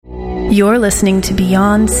You're listening to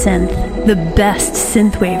Beyond Synth, the best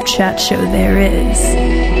synthwave chat show there is.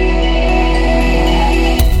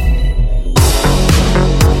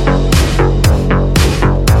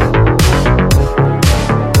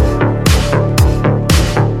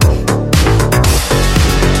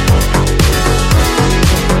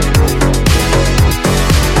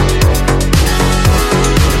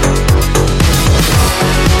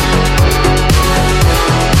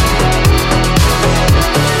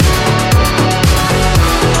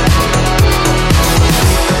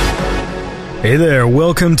 Hey there,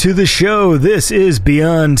 welcome to the show. This is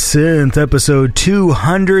Beyond Synth, episode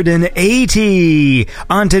 280.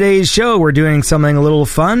 On today's show, we're doing something a little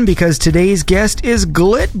fun because today's guest is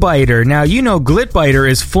Glitbiter. Now, you know Glitbiter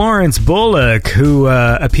is Florence Bullock, who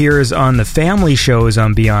appears on the family shows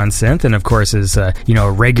on Beyond Synth, and of course is, a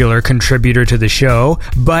regular contributor to the show.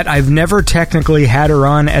 But I've never technically had her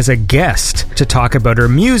on as a guest to talk about her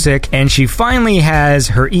music, and she finally has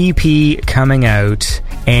her EP coming out,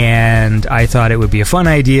 and I thought it would be a fun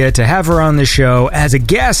idea to have her on the show as a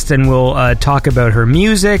guest, and we'll talk about her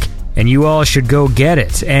music, and you all should go get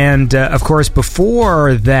it. And of course,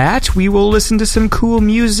 before that, we will listen to some cool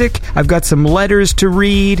music. I've got some letters to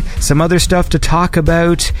read, some other stuff to talk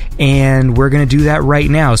about, and we're going to do that right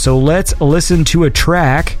now. So let's listen to a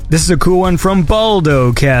track. This is a cool one from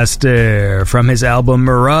Baldocaster from his album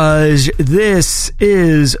Mirage. This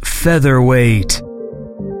is Featherweight.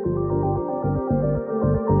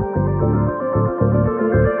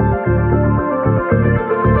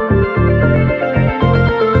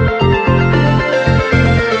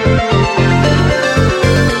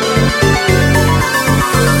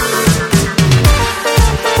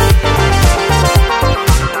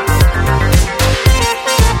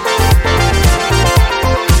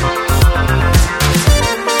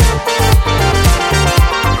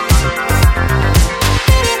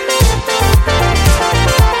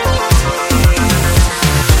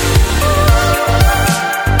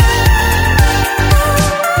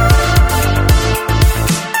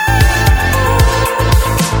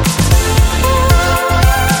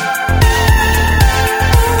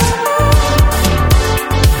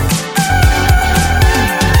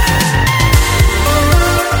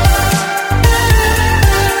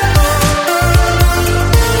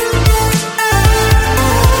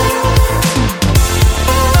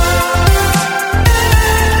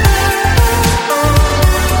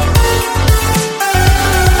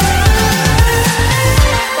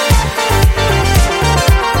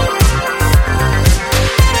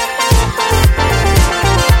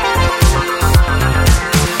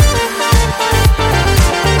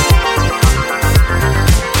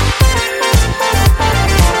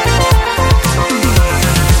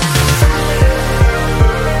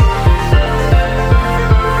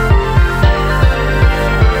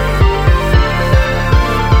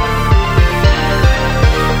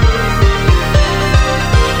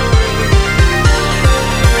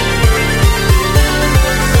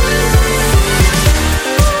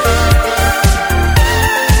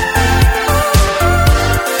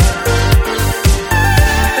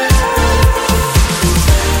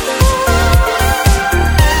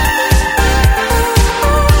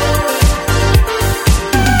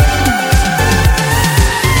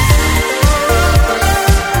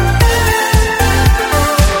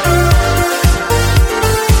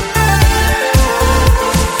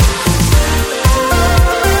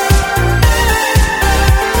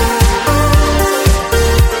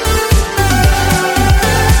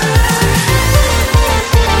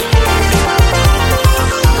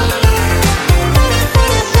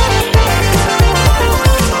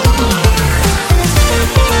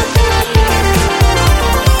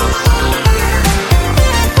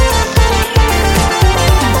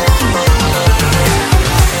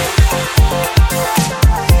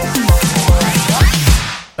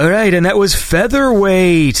 Alright, and that was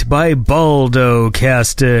Featherweight by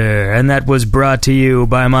Baldocaster, and that was brought to you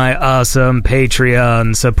by my awesome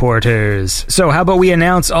Patreon supporters. So how about we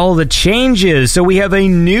announce all the changes? So we have a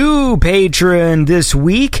new patron this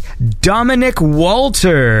week, Dominic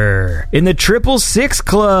Walter, in the 666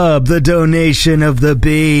 Club, the donation of the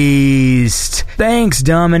beast. Thanks,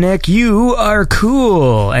 Dominic, you are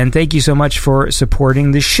cool, and thank you so much for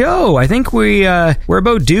supporting the show. I think we're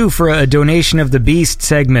about due for a donation of the beast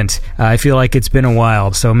segment. I feel like it's been a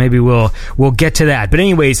while, so maybe we'll get to that. But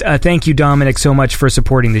anyways, thank you, Dominic, so much for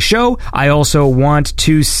supporting the show. I also want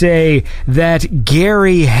to say that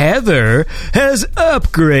Gary Heather has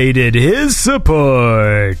upgraded his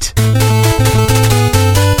support.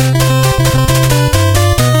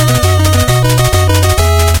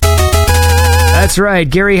 That's right,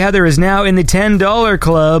 Gary Heather is now in the $10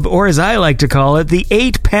 club, or as I like to call it, the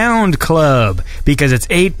 8-pound club, because it's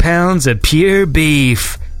 8 pounds of pure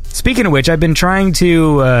beef. Speaking of which, I've been trying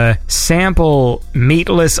to sample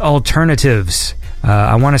meatless alternatives.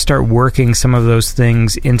 I want to start working some of those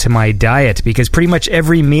things into my diet because pretty much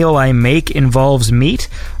every meal I make involves meat.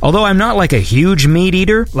 Although I'm not like a huge meat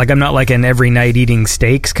eater, like I'm not like an every night eating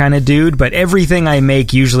steaks kind of dude, but everything I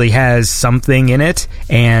make usually has something in it,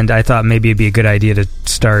 and I thought maybe it'd be a good idea to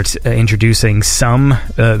start introducing some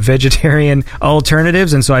vegetarian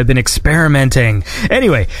alternatives, and so I've been experimenting.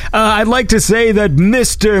 Anyway, I'd like to say that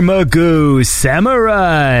Mr. Magoo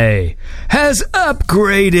Samurai has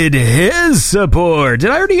upgraded his support. Did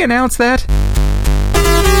I already announce that?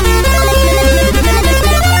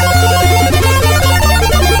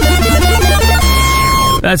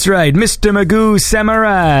 That's right, Mr. Magoo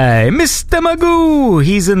Samurai. Mr. Magoo!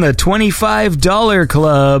 He's in the $25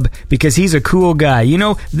 club because he's a cool guy. You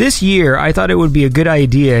know, this year I thought it would be a good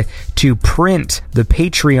idea to print the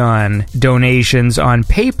Patreon donations on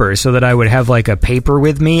paper so that I would have like a paper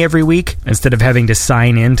with me every week instead of having to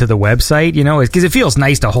sign in to the website, you know, because it feels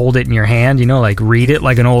nice to hold it in your hand, you know, like read it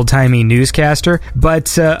like an old-timey newscaster.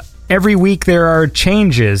 But every week there are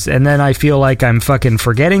changes, and then I feel like I'm fucking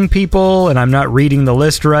forgetting people, and I'm not reading the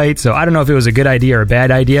list right, so I don't know if it was a good idea or a bad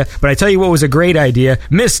idea, but I tell you what was a great idea,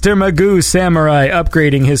 Mr. Magoo Samurai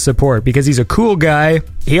upgrading his support, because he's a cool guy.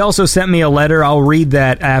 He also sent me a letter, I'll read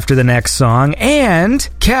that after the next song, and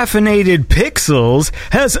Caffeinated Pixels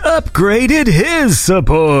has upgraded his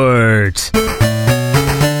support.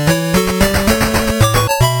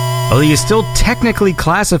 Although he is still technically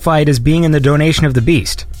classified as being in the donation of the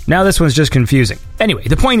beast. Now this one's just confusing. Anyway,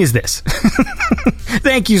 the point is this.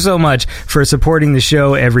 Thank you so much for supporting the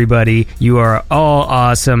show, everybody. You are all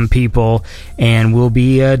awesome people, and we'll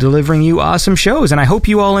be delivering you awesome shows. And I hope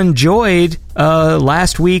you all enjoyed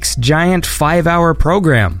last week's giant 5-hour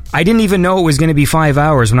program. I didn't even know it was going to be 5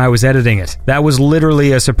 hours when I was editing it. That was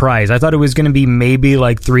literally a surprise. I thought it was going to be maybe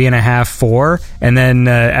like 3.5, 4. And then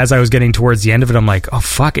as I was getting towards the end of it, I'm like, oh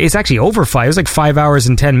fuck, it's actually over 5. It was like 5 hours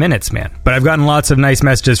and 10 minutes, man. But I've gotten lots of nice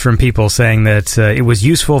messages from people saying that it was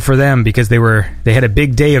useful for them because they had a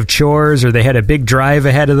big day of chores or they had a big drive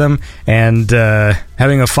ahead of them, and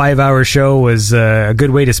having a 5-hour show was a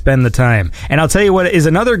good way to spend the time. And I'll tell you what is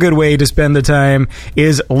another good way to spend the time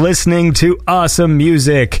is listening to awesome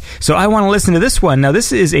music. So I want to listen to this one. Now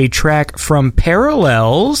this is a track from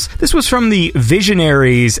Parallels. This was from the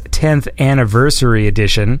Visionaries 10th anniversary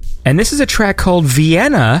edition, and this is a track called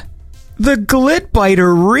Vienna, the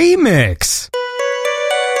Glitbiter remix.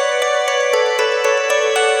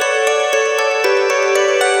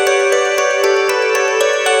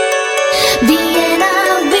 Vienna,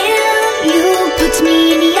 will you put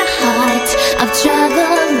me in your heart? I've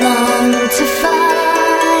traveled long to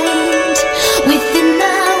find. Within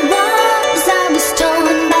the walls I was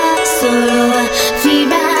torn by sorrow, fear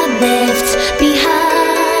I left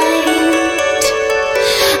behind.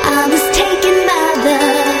 I was taken by the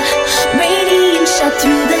radiant shot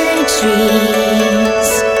through the trees.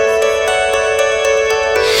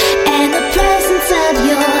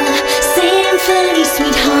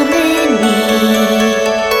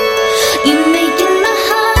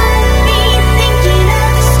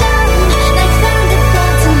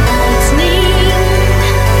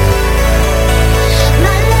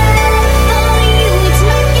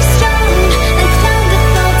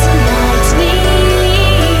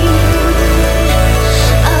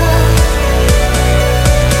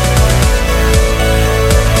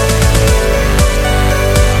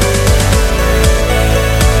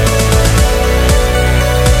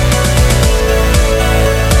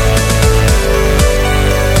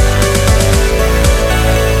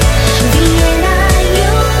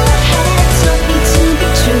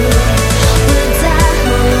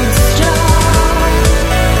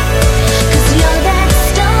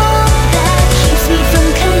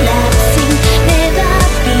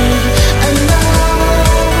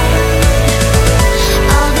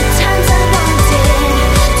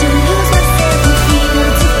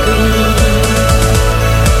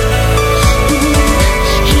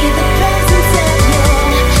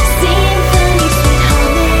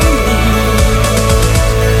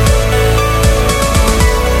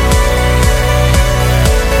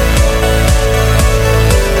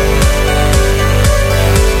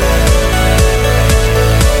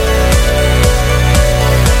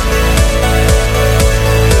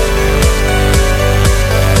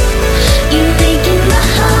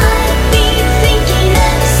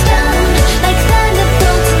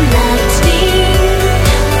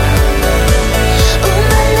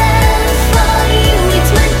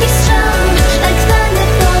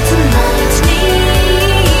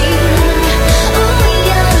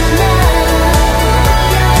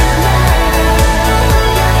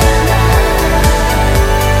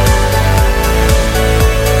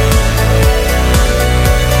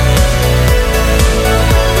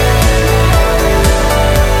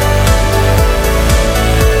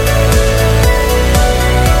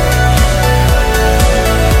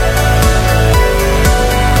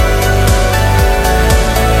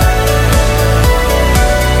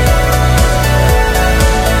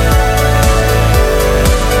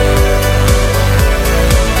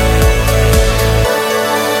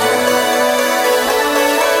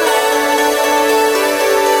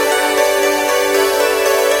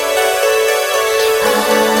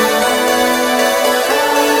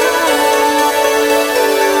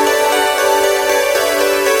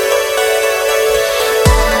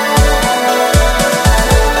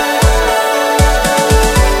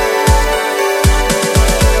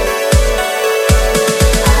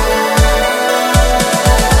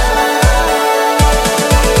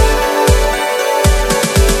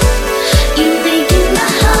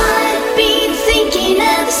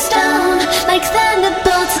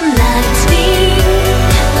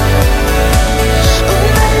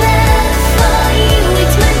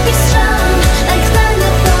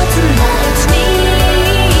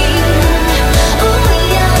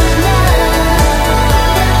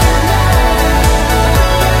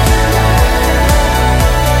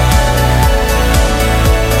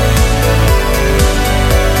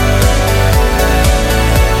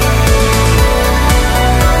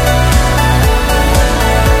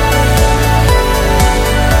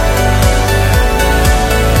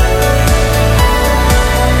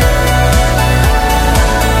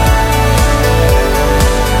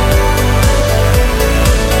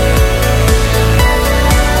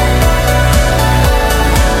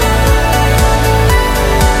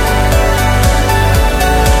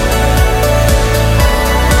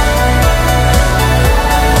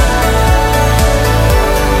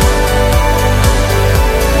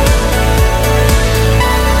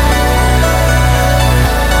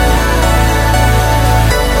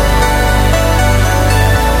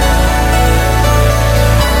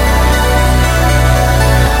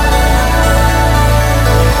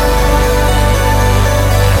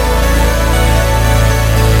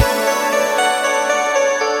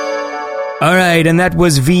 right, and that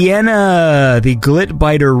was Vienna, the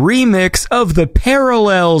Glitbiter remix of the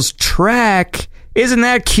Parallels track. Isn't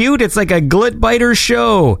that cute? It's like a Glitbiter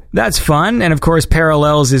show. That's fun. And of course,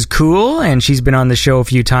 Parallels is cool, and she's been on the show a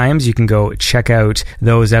few times. You can go check out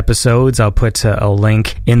those episodes. I'll put a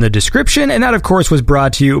link in the description. And that, of course, was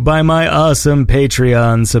brought to you by my awesome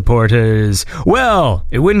Patreon supporters. Well,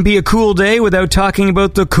 it wouldn't be a cool day without talking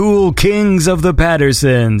about the cool kings of the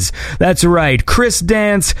Pattersons. That's right, Chris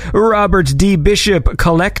Dance, Robert D. Bishop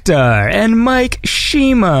Collector, and Mike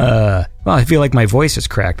Shima. Well, I feel like my voice is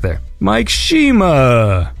cracked there. Mike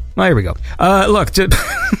Shima. Oh, here we go.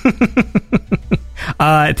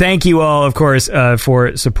 Thank you all, of course,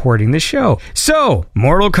 for supporting the show. So,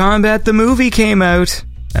 Mortal Kombat the movie came out,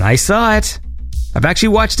 and I saw it. I've actually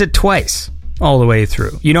watched it twice, all the way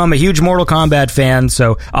through. You know, I'm a huge Mortal Kombat fan,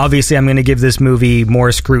 so obviously I'm going to give this movie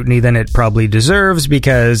more scrutiny than it probably deserves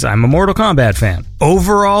because I'm a Mortal Kombat fan.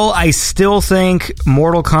 Overall, I still think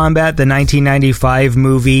Mortal Kombat, the 1995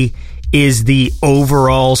 movie, is the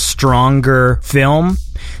overall stronger film,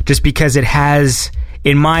 just because it has,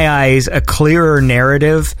 in my eyes, a clearer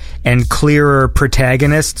narrative and clearer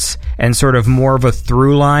protagonists and sort of more of a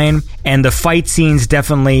through line. And the fight scenes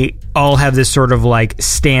definitely all have this sort of like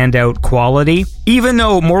standout quality. Even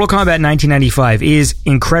though Mortal Kombat 1995 is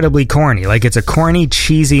incredibly corny, like it's a corny,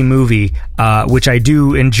 cheesy movie, which I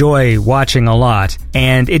do enjoy watching a lot.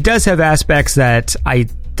 And it does have aspects that I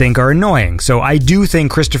think are annoying. So I do think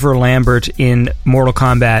Christopher Lambert in Mortal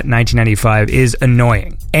Kombat 1995 is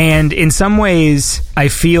annoying. And in some ways, I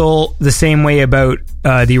feel the same way about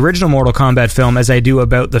the original Mortal Kombat film as I do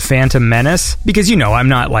about The Phantom Menace. Because, you know, I'm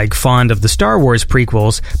not like fond of the Star Wars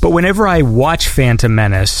prequels, but whenever I watch Phantom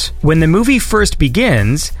Menace, when the movie first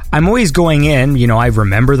begins, I'm always going in, you know, I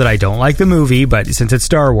remember that I don't like the movie, but since it's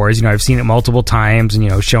Star Wars, you know, I've seen it multiple times and, you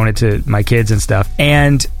know, shown it to my kids and stuff.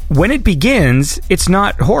 And when it begins, it's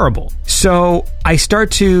not horrible. So I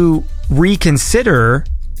start to reconsider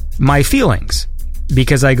my feelings.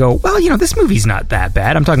 Because I go, well, you know, this movie's not that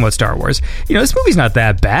bad. I'm talking about Star Wars. You know, this movie's not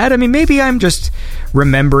that bad. I mean, maybe I'm just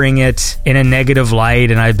remembering it in a negative light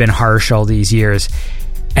and I've been harsh all these years.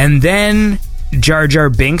 And then Jar Jar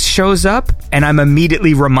Binks shows up and I'm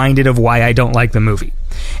immediately reminded of why I don't like the movie.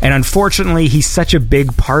 And unfortunately, he's such a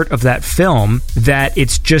big part of that film that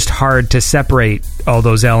it's just hard to separate all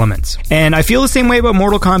those elements. And I feel the same way about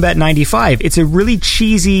Mortal Kombat 95. It's a really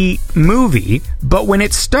cheesy movie, but when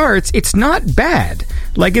it starts, it's not bad.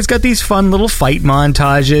 Like, it's got these fun little fight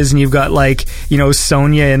montages, and you've got, like, you know,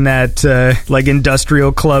 Sonya in that, like,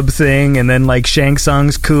 industrial club thing, and then, like, Shang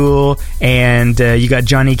Tsung's cool, and you got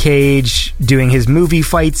Johnny Cage doing his movie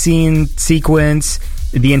fight scene sequence,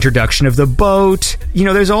 the introduction of the boat. You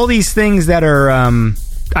know, there's all these things that are,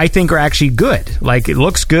 I think are actually good. Like, it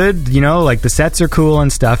looks good, you know, like the sets are cool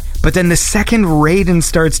and stuff. But then the second Raiden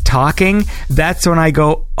starts talking, that's when I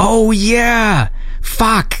go, oh yeah,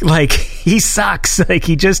 fuck, like, he sucks. Like,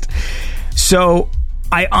 he just... So,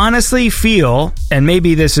 I honestly feel, and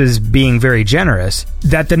maybe this is being very generous,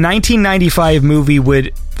 that the 1995 movie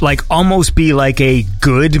would, like, almost be like a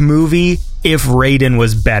good movie if Raiden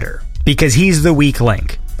was better. Because he's the weak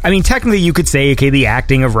link. I mean, technically you could say, okay, the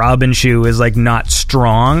acting of Robin Shou is, like, not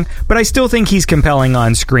strong, but I still think he's compelling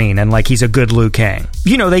on screen, and, like, he's a good Liu Kang.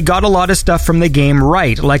 You know, they got a lot of stuff from the game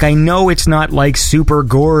right. Like, I know it's not, like, super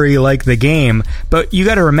gory like the game, but you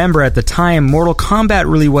gotta remember at the time, Mortal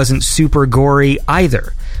Kombat really wasn't super gory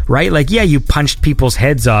either. Right? Like, yeah, you punched people's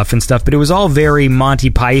heads off and stuff, but it was all very Monty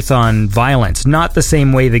Python violence, not the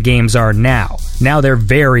same way the games are now. Now they're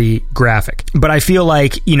very graphic. But I feel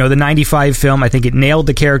like, you know, the 95 film, I think it nailed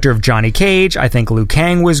the character of Johnny Cage. I think Liu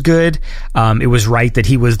Kang was good. It was right that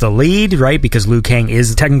he was the lead, right? Because Liu Kang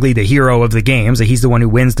is technically the hero of the games. He's the one who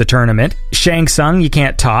wins the tournament. Shang Tsung, you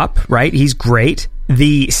can't top, right? He's great.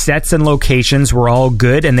 The sets and locations were all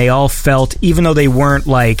good, and they all felt, even though they weren't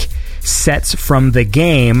like sets from the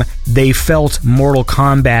game, they felt Mortal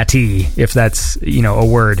Kombat-y, if that's, you know, a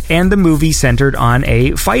word. And the movie centered on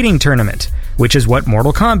a fighting tournament, which is what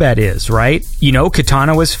Mortal Kombat is, right? You know,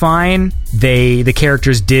 Kitana was fine. The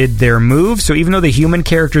characters did their moves, so even though the human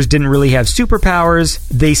characters didn't really have superpowers,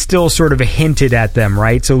 they still sort of hinted at them,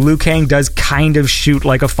 right? So Liu Kang does kind of shoot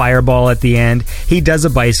like a fireball at the end. He does a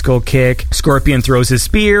bicycle kick. Scorpion throws his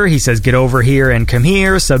spear. He says, get over here and come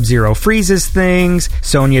here. Sub-Zero freezes things.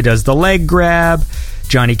 Sonya does the leg grab.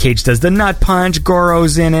 Johnny Cage does the nut punch.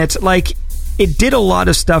 Goro's in it. Like, it did a lot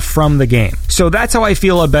of stuff from the game. So that's how I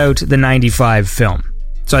feel about the 95 film.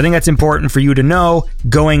 So I think that's important for you to know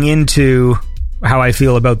going into how I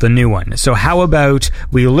feel about the new one. So how about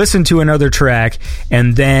we listen to another track,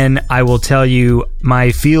 and then I will tell you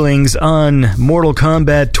my feelings on Mortal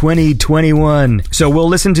Kombat 2021. So we'll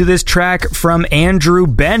listen to this track from Andrew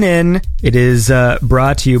Benin. It is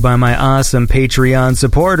brought to you by my awesome Patreon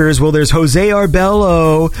supporters. Well, there's Jose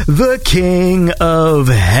Arbello, the king of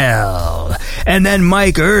hell. And then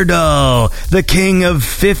Mike Erdahl, the king of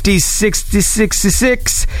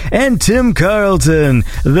 50-60-66. And Tim Carlton,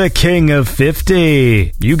 the king of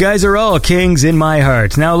 50. You guys are all kings in my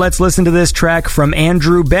heart. Now let's listen to this track from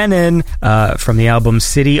Andrew Benin from the album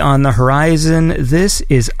City on the Horizon. This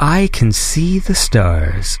is I Can See the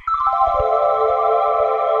Stars.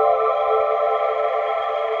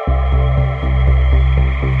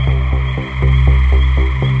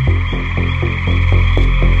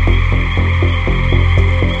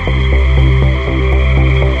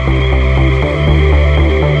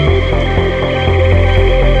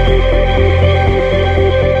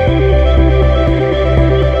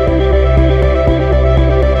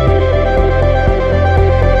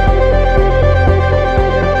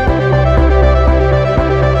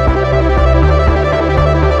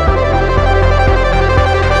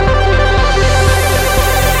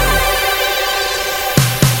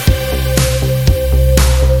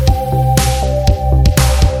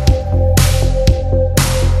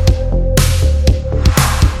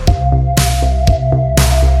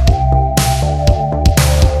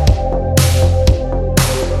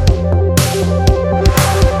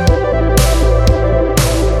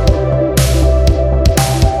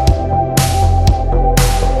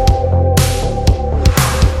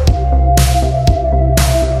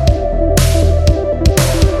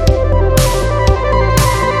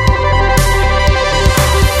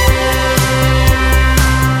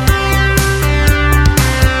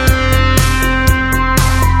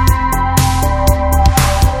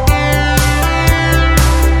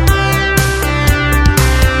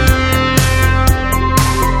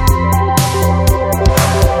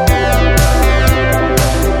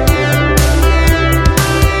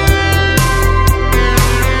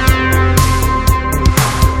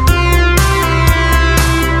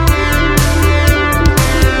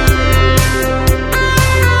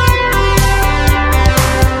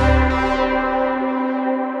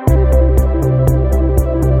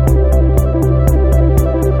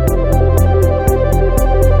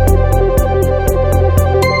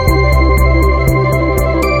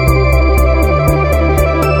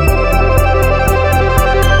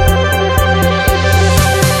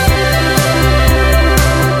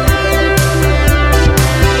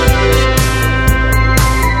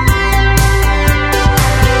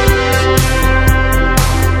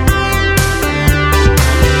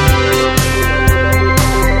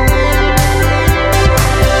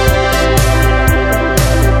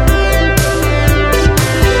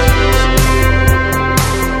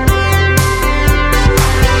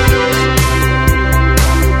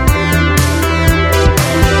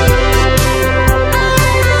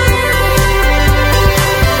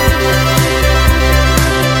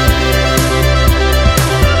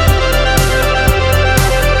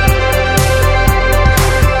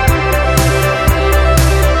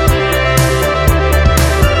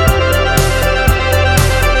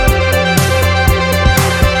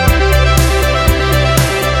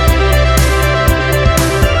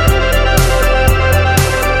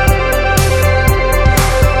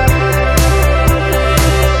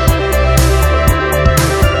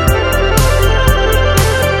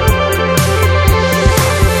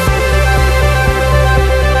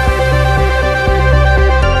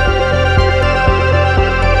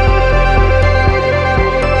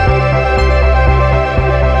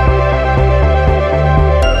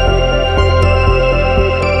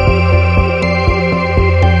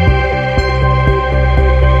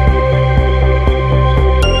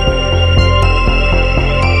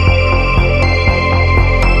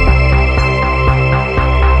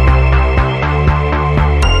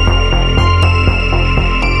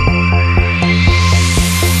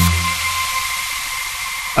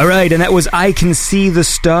 All right, and that was I Can See the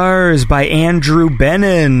Stars by Andrew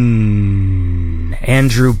Benin.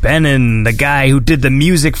 Andrew Benin, the guy who did the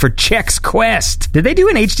music for Chex Quest. Did they do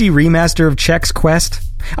an HD remaster of Chex Quest?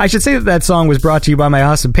 I should say that that song was brought to you by my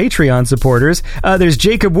awesome Patreon supporters. There's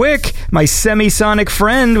Jacob Wick, my semisonic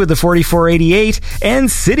friend with the 4488, and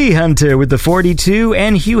City Hunter with the 42,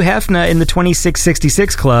 and Hugh Hefner in the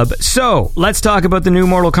 2666 Club. So, let's talk about the new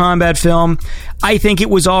Mortal Kombat film. I think it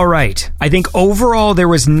was alright. I think overall there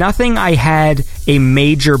was nothing I had a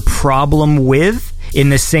major problem with. in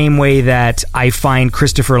the same way that I find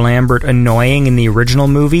Christopher Lambert annoying in the original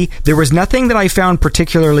movie. There was nothing that I found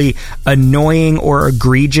particularly annoying or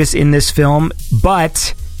egregious in this film,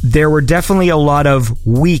 but there were definitely a lot of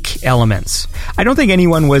weak elements. I don't think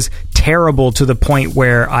anyone was terrible to the point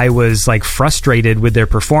where I was like frustrated with their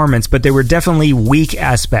performance, but there were definitely weak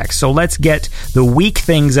aspects. So let's get the weak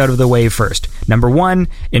things out of the way first. Number one,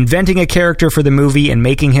 inventing a character for the movie and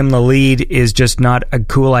making him the lead is just not a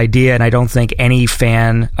cool idea, and I don't think any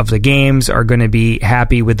fan of the games are going to be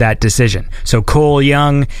happy with that decision. So Cole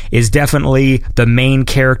Young is definitely the main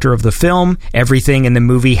character of the film. Everything in the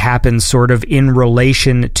movie happens sort of in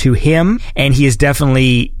relation to him, and he is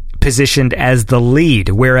definitely positioned as the lead,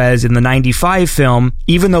 whereas in the 95 film,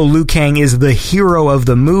 even though Liu Kang is the hero of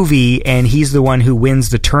the movie and he's the one who wins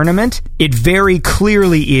the tournament, it very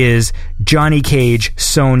clearly is Johnny Cage,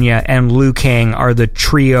 Sonya, and Liu Kang are the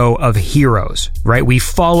trio of heroes, right? We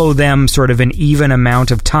follow them sort of an even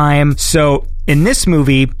amount of time. So in this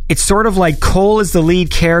movie, it's sort of like Cole is the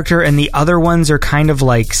lead character and the other ones are kind of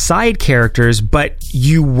like side characters, but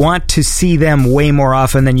you want to see them way more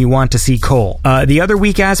often than you want to see Cole. The other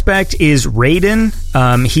weak aspect is Raiden.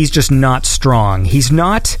 He's just not strong. He's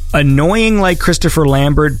not annoying like Christopher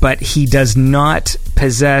Lambert, but he does not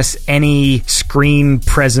possess any screen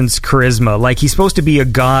presence charisma. Like, he's supposed to be a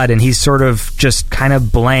god and he's sort of just kind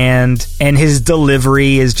of bland, and his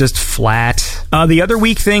delivery is just flat. The other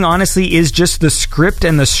weak thing, honestly, is just the script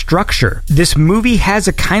and the structure. This movie has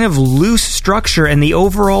a kind of loose structure, and the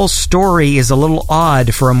overall story is a little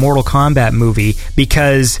odd for a Mortal Kombat movie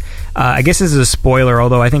because I guess this is a spoiler,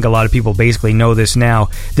 although I think a lot of people basically know this now.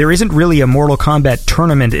 There isn't really a Mortal Kombat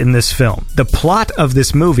tournament in this film. The plot of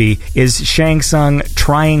this movie is Shang Tsung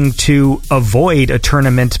trying to avoid a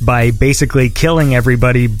tournament by basically killing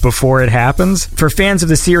everybody before it happens. For fans of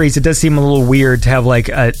the series, it does seem a little weird to have like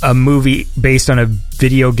a movie based on a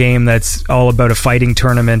video game that's all about a fighting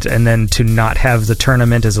tournament, and then to not have the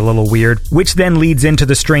tournament is a little weird, which then leads into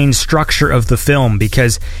the strange structure of the film,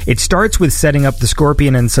 because it starts with setting up the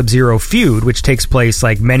Scorpion and Sub-Zero feud, which takes place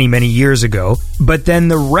like many, many years ago, but then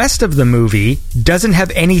the rest of the movie doesn't have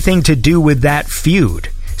anything to do with that feud.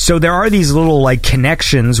 So there are these little like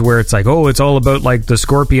connections where it's like, oh, it's all about like the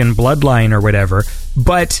Scorpion bloodline or whatever,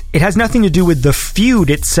 but it has nothing to do with the feud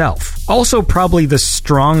itself. Also, probably the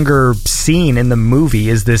stronger scene in the movie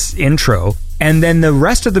is this intro, and then the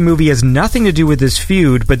rest of the movie has nothing to do with this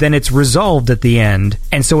feud, but then it's resolved at the end.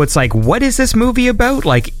 And so it's like, what is this movie about?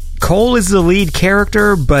 Like, Cole is the lead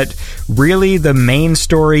character, but really the main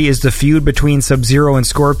story is the feud between Sub-Zero and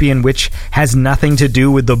Scorpion, which has nothing to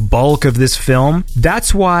do with the bulk of this film.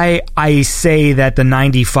 That's why I say that the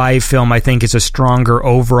 95 film, I think, is a stronger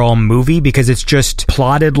overall movie, because it's just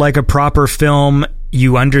plotted like a proper film.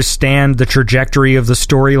 You understand the trajectory of the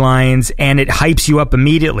storylines, and it hypes you up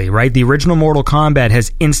immediately, right? The original Mortal Kombat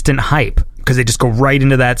has instant hype, because they just go right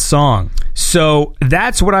into that song. So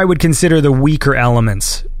that's what I would consider the weaker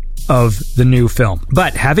elements of the new film.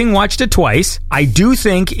 But having watched it twice, I do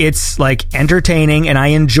think it's like entertaining, and I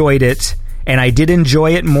enjoyed it, and I did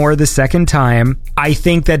enjoy it more the second time. I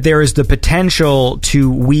think that there is the potential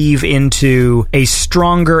to weave into a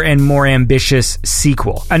stronger and more ambitious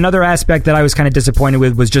sequel. Another aspect that I was kind of disappointed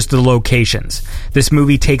with was just the locations. This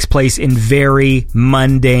movie takes place in very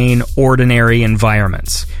mundane, ordinary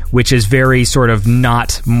environments, which is very sort of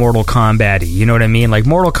not Mortal Kombat-y. You know what I mean? Like,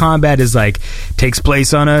 Mortal Kombat is like, takes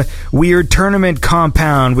place on a weird tournament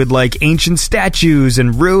compound with like ancient statues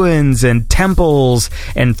and ruins and temples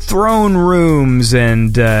and throne rooms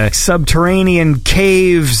and subterranean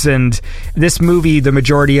caves. And this movie, the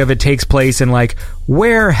majority of it takes place in like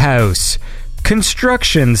warehouse,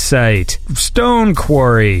 construction site, stone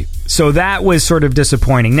quarry. So that was sort of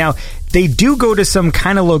disappointing. Now, they do go to some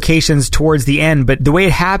kind of locations towards the end, but the way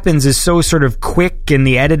it happens is so sort of quick, and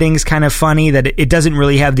the editing's kind of funny that it doesn't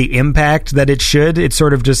really have the impact that it should. It's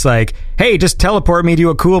sort of just like, hey, just teleport me to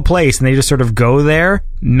a cool place, and they just sort of go there.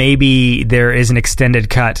 Maybe there is an extended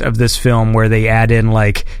cut of this film where they add in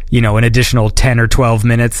like, you know, an additional 10 or 12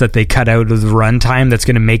 minutes that they cut out of the runtime that's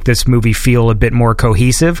going to make this movie feel a bit more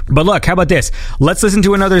cohesive. But look, how about this? Let's listen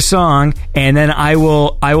to another song, and then I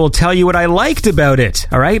will tell you what I liked about it.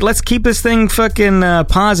 All right? Let's keep this thing fucking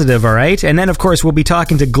positive, all right? And then, of course, we'll be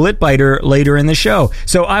talking to Glitbiter later in the show.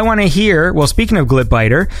 So I want to hear, well, speaking of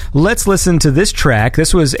Glitbiter, let's listen to this track.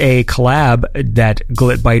 This was a collab that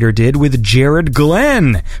Glitbiter did with Jared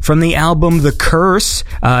Glenn from the album The Curse.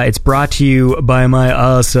 It's brought to you by my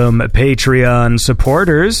awesome Patreon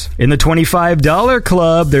supporters. In the $25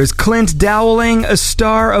 club, there's Clint Dowling, A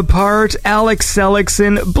Star Apart, Alex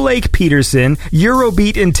Seligson, Blake Peterson,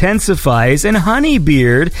 Eurobeat and intensifies, and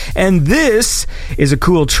Honeybeard. And this is a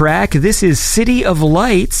cool track. This is City of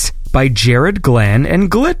Lights by Jared Glenn and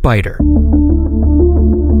Glitbiter.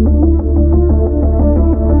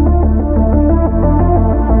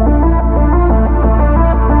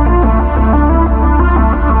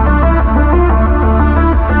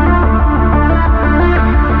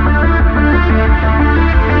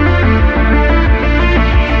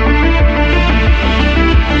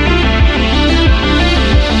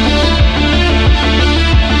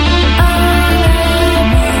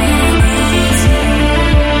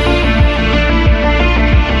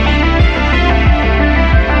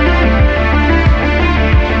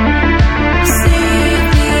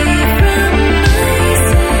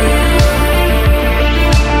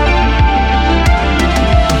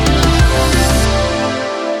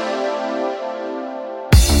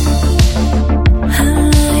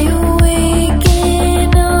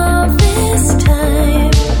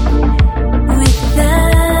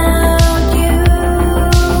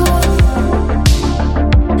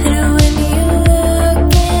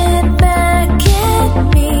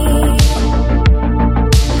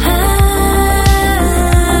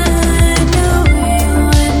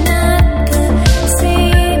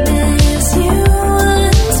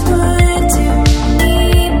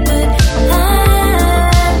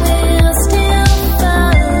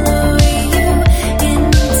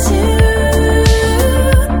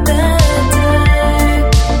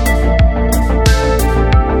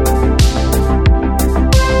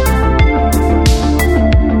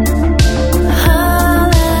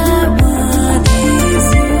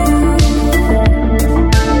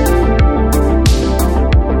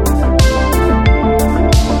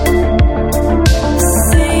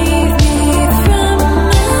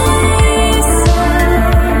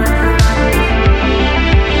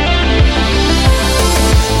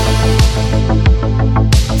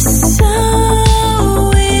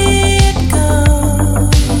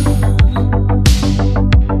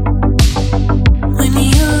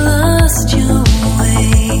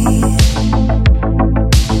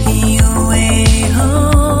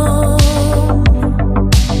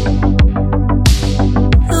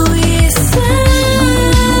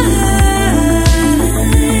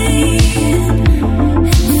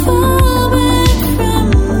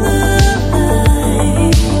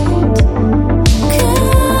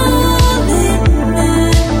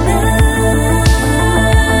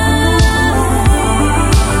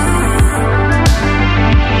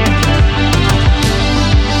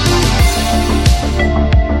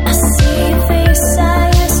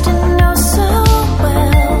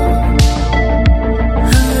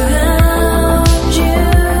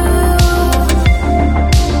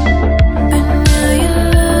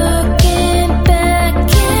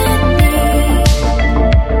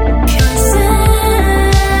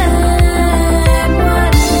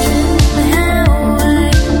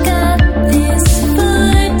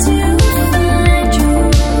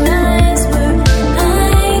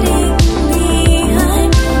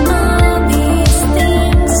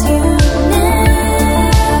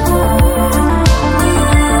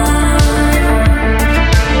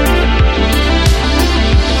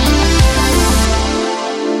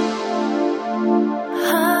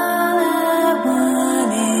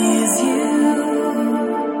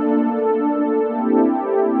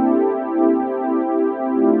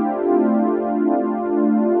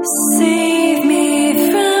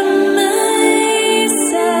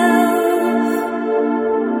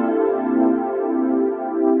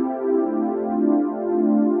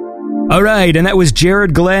 Alright, and that was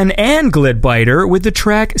Jared Glenn and Glitbiter with the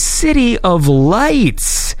track City of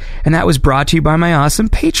Lights. And that was brought to you by my awesome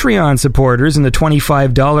Patreon supporters in the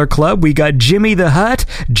 $25 club. We got Jimmy the Hutt,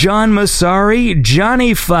 John Masari,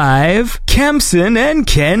 Johnny Five, Kempson, and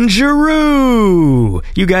Ken Giroux.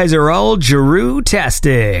 You guys are all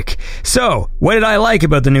Giroux-tastic. So, what did I like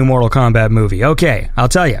about the new Mortal Kombat movie? Okay, I'll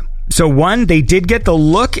tell you. So one, they did get the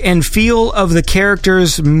look and feel of the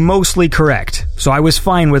characters mostly correct. So I was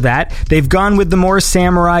fine with that. They've gone with the more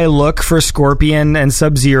samurai look for Scorpion and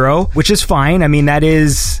Sub-Zero, which is fine. I mean, that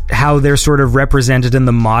is how they're sort of represented in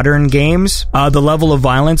the modern games. The level of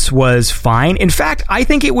violence was fine. In fact, I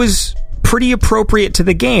think it was pretty appropriate to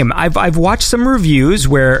the game. I've watched some reviews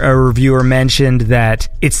where a reviewer mentioned that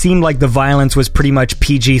it seemed like the violence was pretty much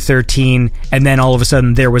PG-13 and then all of a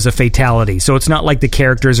sudden there was a fatality. So it's not like the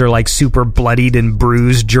characters are like super bloodied and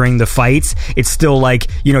bruised during the fights. It's still like,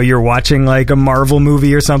 you know, you're watching like a Marvel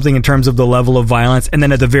movie or something in terms of the level of violence, and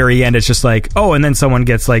then at the very end it's just like, oh, and then someone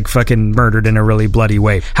gets like fucking murdered in a really bloody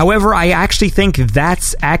way. However, I actually think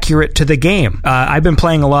that's accurate to the game. I've been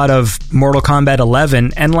playing a lot of Mortal Kombat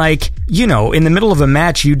 11 and like, you know, in the middle of a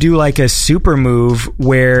match, you do like a super move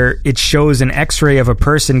where it shows an x-ray of a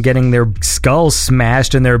person getting their skull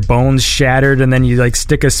smashed and their bones shattered, and then you like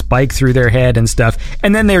stick a spike through their head and stuff,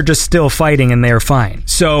 and then they're just still fighting and they're fine.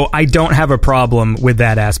 So I don't have a problem with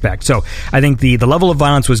that aspect. So I think the level of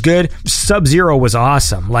violence was good. Sub-Zero was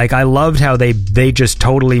awesome. Like, I loved how they just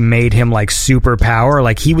totally made him like superpower.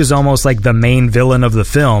 Like, he was almost like the main villain of the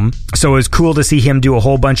film. So it was cool to see him do a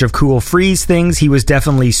whole bunch of cool freeze things. He was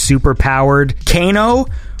definitely super powered. Kano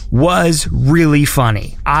was really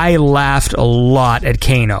funny. I laughed a lot at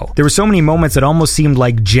Kano. There were so many moments that almost seemed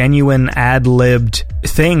like genuine ad-libbed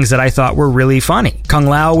things that I thought were really funny. Kung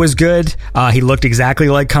Lao was good. He looked exactly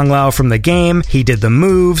like Kung Lao from the game. He did the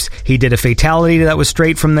moves. He did a fatality that was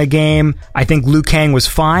straight from the game. I think Liu Kang was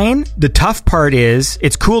fine. The tough part is,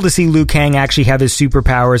 it's cool to see Liu Kang actually have his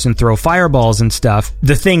superpowers and throw fireballs and stuff.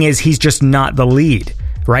 The thing is, he's just not the lead.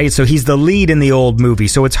 Right? So he's the lead in the old movie.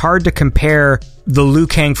 So it's hard to compare the Liu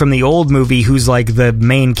Kang from the old movie, who's like the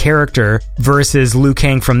main character, versus Liu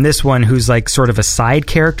Kang from this one, who's like sort of a side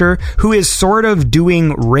character, who is sort of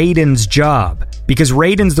doing Raiden's job. Because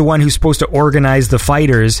Raiden's the one who's supposed to organize the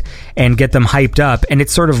fighters and get them hyped up. And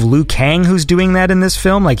it's sort of Liu Kang who's doing that in this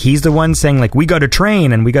film. Like, he's the one saying, like, we got to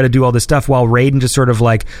train and we got to do all this stuff, while Raiden just sort of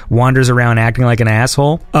like wanders around acting like an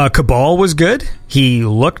asshole. Cabal was good. He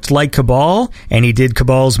looked like Cabal and he did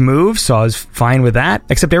Cabal's moves, so I was fine with that.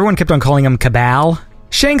 Except everyone kept on calling him Cabal.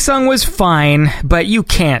 Shang Tsung was fine, but you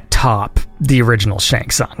can't top the original Shang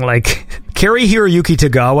Tsung. Like, Cary Hiroyuki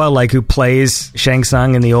Tagawa, like, who plays Shang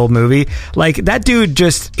Tsung in the old movie, like, that dude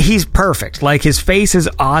just, he's perfect. Like, his face is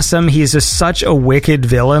awesome. He's just such a wicked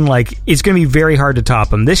villain. Like, it's going to be very hard to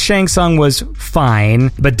top him. This Shang Tsung was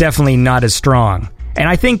fine, but definitely not as strong. And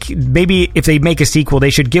I think maybe if they make a sequel,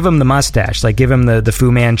 they should give him the mustache, like give him the Fu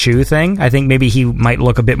Manchu thing. I think maybe he might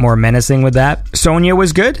look a bit more menacing with that. Sonya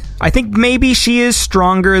was good. I think maybe she is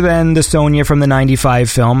stronger than the Sonya from the 95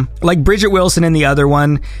 film. Like, Bridget Wilson in the other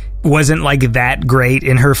one wasn't like that great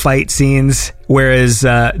in her fight scenes, whereas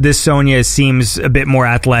this Sonya seems a bit more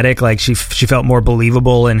athletic. Like, she felt more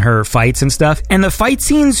believable in her fights and stuff. And the fight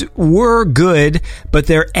scenes were good, but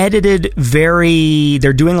they're edited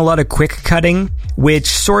they're doing a lot of quick cutting, which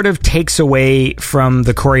sort of takes away from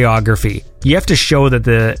the choreography. You have to show that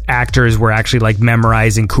the actors were actually like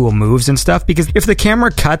memorizing cool moves and stuff, because if the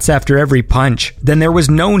camera cuts after every punch, then there was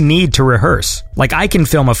no need to rehearse. Like, I can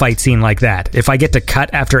film a fight scene like that. If I get to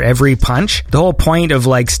cut after every punch, the whole point of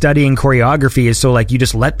like studying choreography is so like you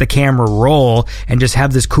just let the camera roll and just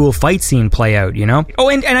have this cool fight scene play out, you know? Oh,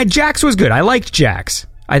 and Jax was good. I liked Jax.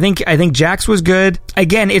 I think Jax was good.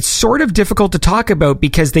 Again, it's sort of difficult to talk about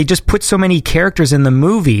because they just put so many characters in the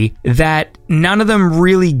movie that none of them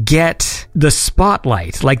really get the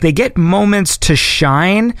spotlight. Like, they get moments to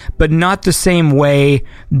shine, but not the same way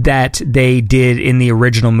that they did in the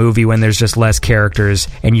original movie when there's just less characters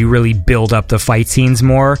and you really build up the fight scenes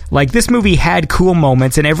more. Like, this movie had cool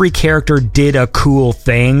moments and every character did a cool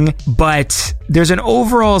thing, but there's an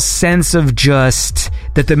overall sense of just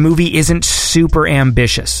that the movie isn't super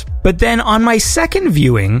ambitious. But then on my second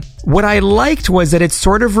viewing, what I liked was that it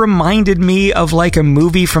sort of reminded me of like a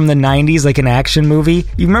movie from the 90s, like an action movie.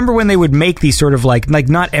 You remember when they would make these sort of like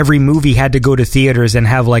not every movie had to go to theaters and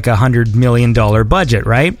have like $100 million budget,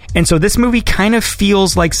 right? And so this movie kind of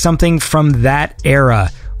feels like something from that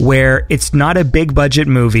era, where it's not a big budget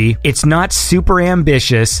movie, it's not super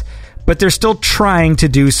ambitious, but they're still trying to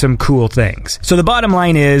do some cool things. So the bottom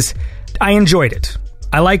line is, I enjoyed it.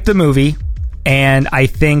 I liked the movie. And I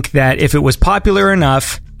think that if it was popular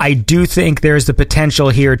enough, I do think there's the potential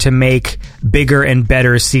here to make bigger and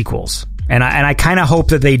better sequels. And I kind of hope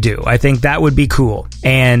that they do. I think that would be cool.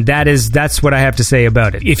 And that's what I have to say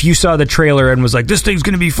about it. If you saw the trailer and was like, this thing's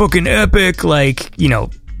going to be fucking epic, like, you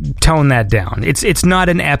know, tone that down. It's not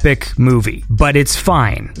an epic movie, but it's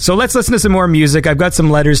fine. So let's listen to some more music. I've got some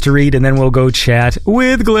letters to read and then we'll go chat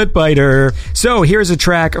with Glitbiter. So here's a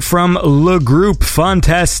track from Le Groupe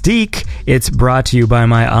Fantastique. It's brought to you by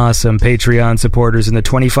my awesome Patreon supporters in the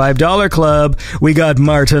 $25 club. We got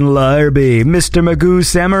Martin Larby, Mr. Magoo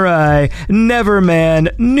Samurai,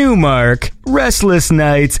 Neverman, Newmark, Restless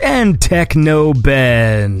Nights, and Techno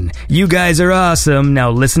Ben. You guys are awesome. Now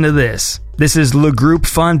listen to this. This is Le Groupe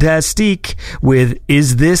Fantastique with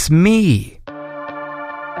Is This Me?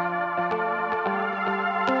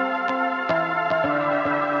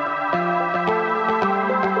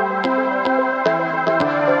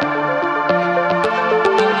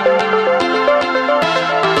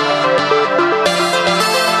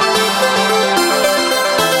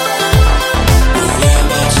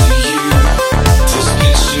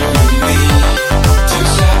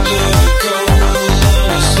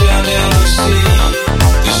 Understanding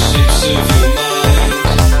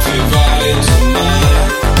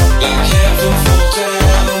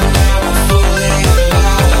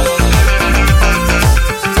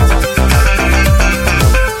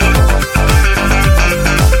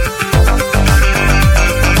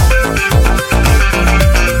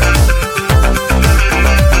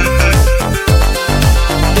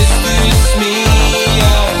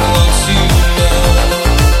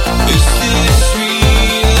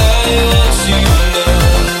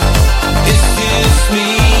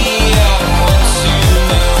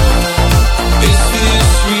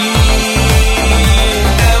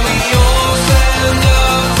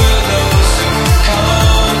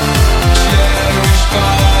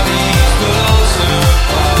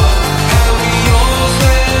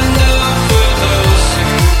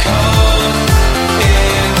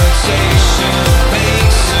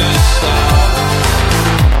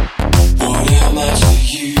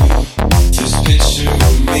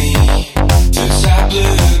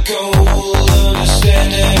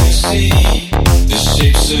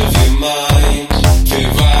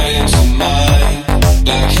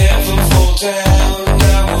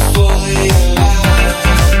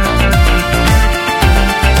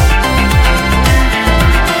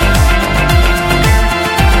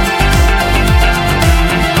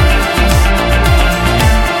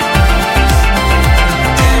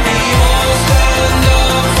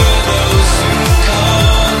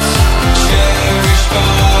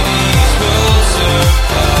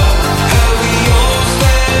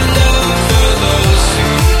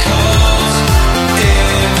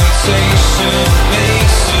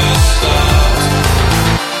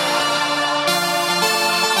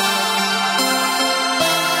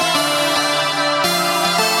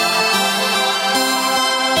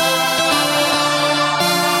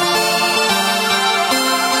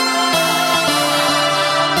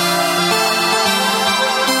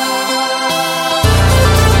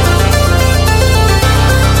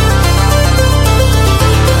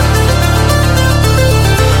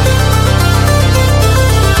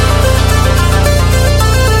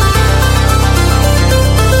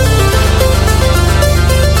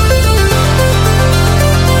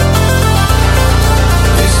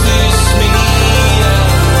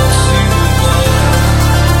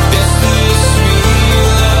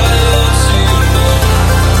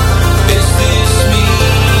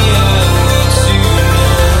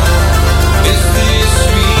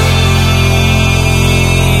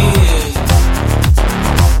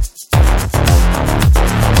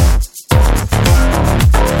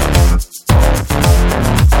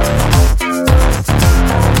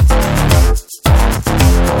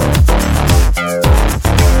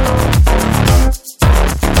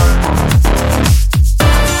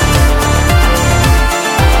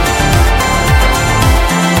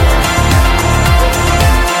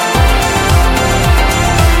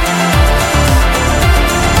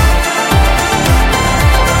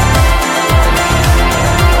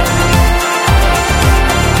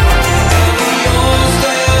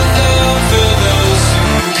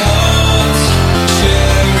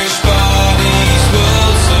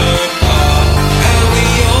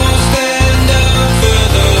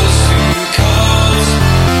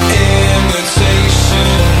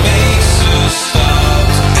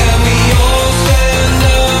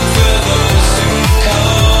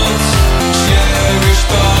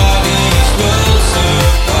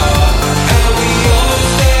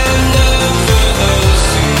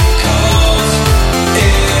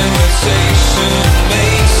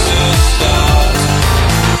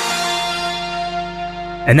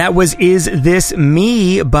And that was Is This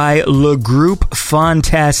Me by Le Groupe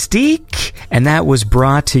Fantastique. And that was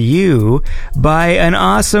brought to you by an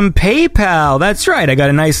awesome PayPal. That's right. I got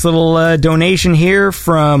a nice little donation here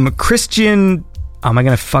from Christian... Am I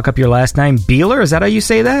going to fuck up your last name? Beeler? Is that how you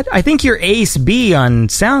say that? I think you're Ace B on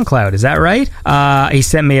SoundCloud. Is that right? He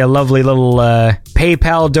sent me a lovely little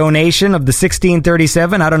PayPal donation of the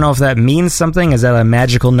 1637. I don't know if that means something. Is that a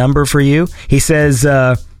magical number for you? He says...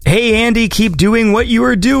 Hey Andy, keep doing what you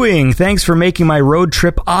are doing. Thanks for making my road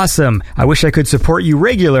trip awesome. I wish I could support you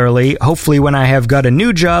regularly. Hopefully when I have got a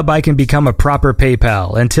new job, I can become a proper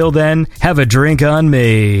PayPal. Until then, have a drink on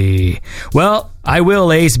me. Well, I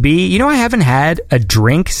will, Ace B. You know, I haven't had a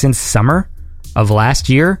drink since summer of last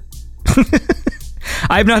year.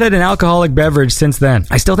 I've not had an alcoholic beverage since then.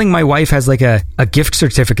 I still think my wife has like a gift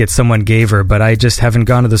certificate someone gave her, but I just haven't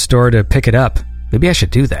gone to the store to pick it up. Maybe I should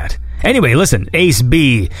do that. Anyway, listen, Ace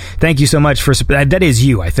B, thank you so much for... That is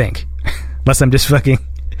you, I think. Unless I'm just fucking...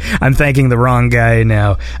 I'm thanking the wrong guy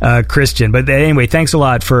now, Christian. But anyway, thanks a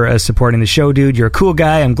lot for supporting the show, dude. You're a cool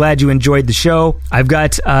guy. I'm glad you enjoyed the show. I've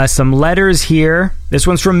got some letters here. This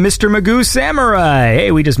one's from Mr. Magoo Samurai.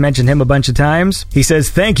 Hey, we just mentioned him a bunch of times. He says,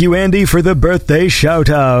 thank you, Andy, for the birthday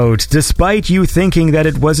shout-out. Despite you thinking that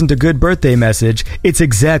it wasn't a good birthday message, it's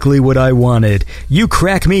exactly what I wanted. You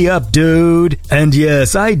crack me up, dude. And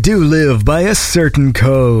yes, I do live by a certain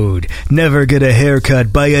code. Never get a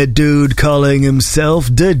haircut by a dude calling himself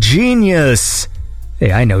the Genius.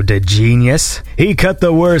 Hey, I know the Genius. He cut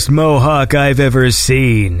the worst mohawk I've ever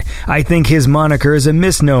seen. I think his moniker is a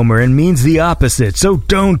misnomer and means the opposite, so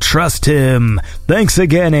don't trust him. Thanks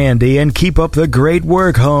again, Andy, and keep up the great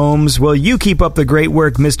work, Holmes. Well, you keep up the great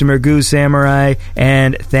work, Mr. Magoo Samurai,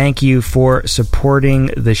 and thank you for supporting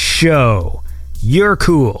the show. You're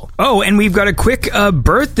cool. Oh, and we've got a quick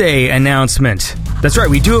birthday announcement. That's right,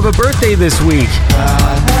 we do have a birthday this week.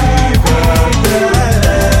 Happy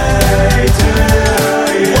birthday to you.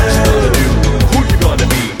 What you gonna do? Who you gonna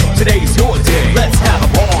be? Today's your day. Let's have a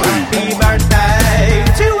party. Happy birthday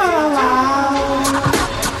to us.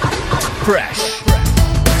 Fresh.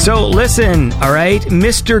 So listen, all right,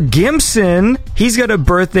 Mr. Gimson, He's got a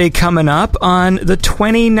birthday coming up on the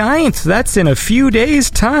 29th. That's in a few days'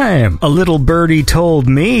 time. A little birdie told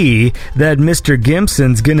me that Mr.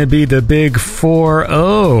 Gimson's gonna be the big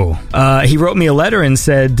 4-0. He wrote me a letter and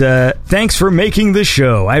said, thanks for making the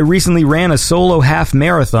show. I recently ran a solo half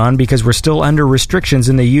marathon because we're still under restrictions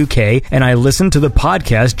in the UK, and I listened to the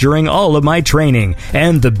podcast during all of my training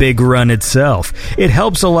and the big run itself. It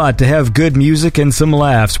helps a lot to have good music and some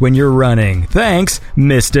laughs when you're running. Thanks,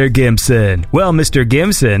 Mr. Gimson. Well, Mr.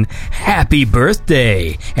 Gimson, happy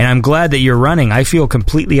birthday. And I'm glad that you're running. I feel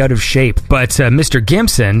completely out of shape. But Mr.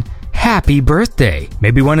 Gimson, happy birthday.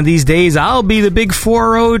 Maybe one of these days I'll be the big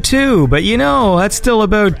 4-0 too. But you know, that's still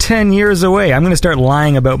about 10 years away. I'm going to start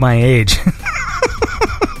lying about my age.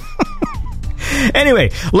 Anyway,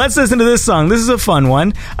 let's listen to this song. This is a fun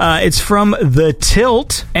one. It's from The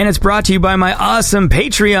Tilt, and it's brought to you by my awesome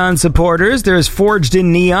Patreon supporters. There's Forged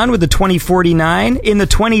in Neon with the 2049. In the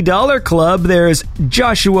 $20 club, there's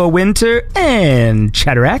Joshua Winter and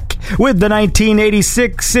Chatterack. With the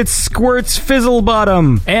 1986, it's Squirts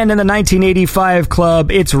Fizzlebottom. And in the 1985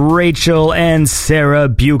 club, it's Rachel and Sarah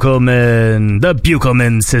Buchelman, the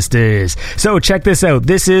Buchelman sisters. So check this out.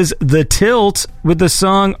 This is The Tilt with the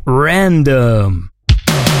song Random.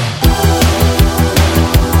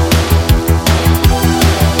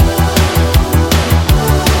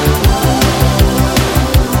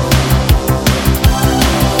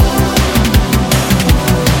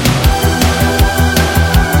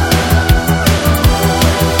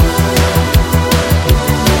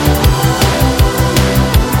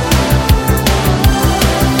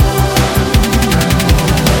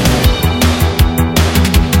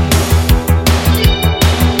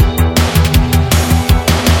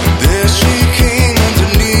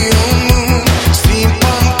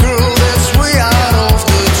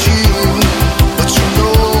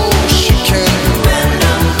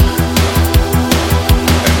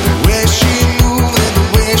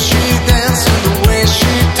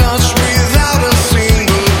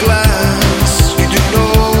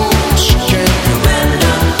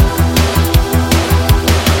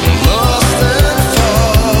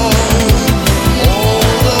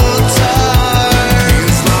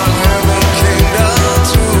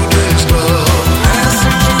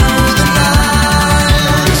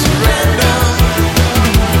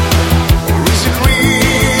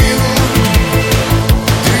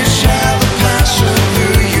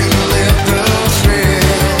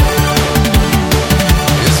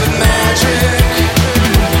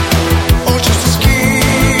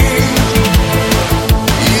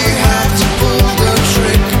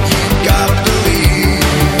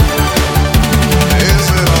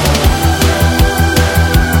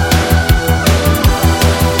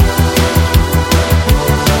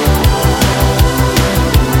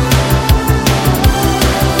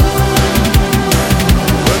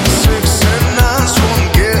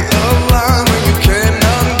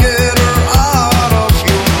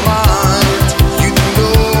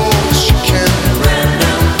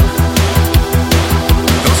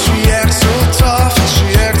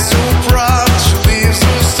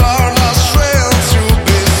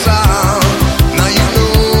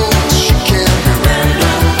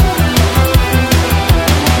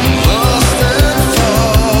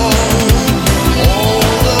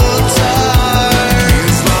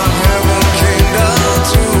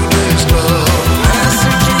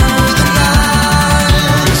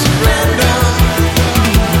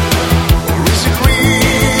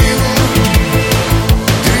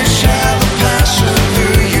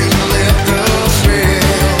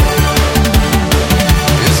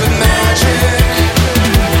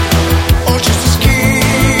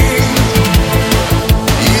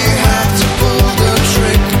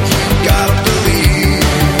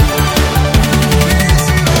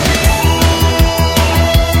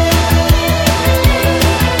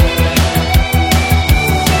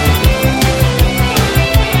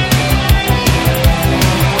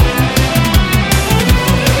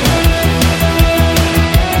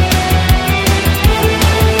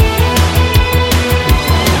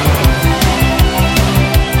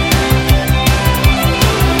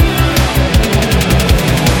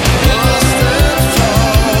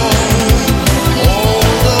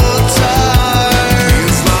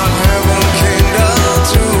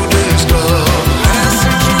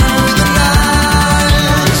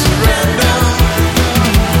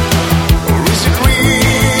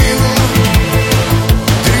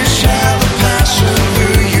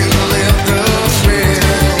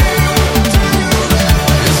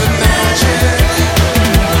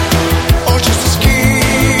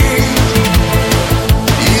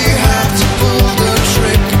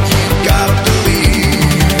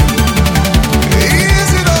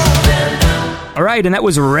 All right, and that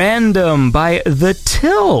was Random by The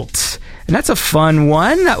Tilt. And that's a fun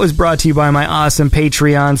one. That was brought to you by my awesome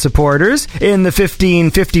Patreon supporters. In the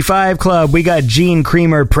 $15.55 club, we got Gene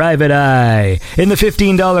Creamer, Private Eye. In the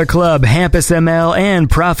 $15 club, Hampus ML and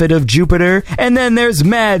Prophet of Jupiter. And then there's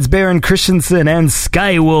Mads Baron Christensen and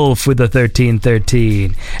Skywolf with the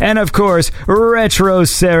 1313. And of course, Retro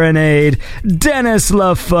Serenade, Dennis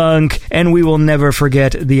LaFunk, and we will never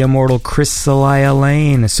forget the immortal Chris Celia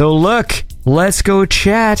Lane. So look, let's go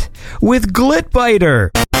chat with Glitbiter.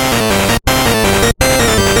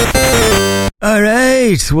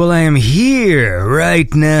 Alright, well I am here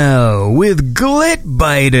right now with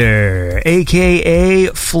Glitbiter, aka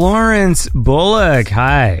Florence Bullock.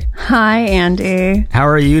 Hi. Hi, Andy. How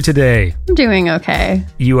are you today? I'm doing okay.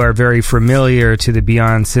 You are very familiar to the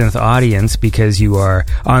Beyond Synth audience because you are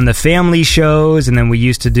on the family shows, and then we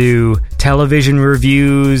used to do television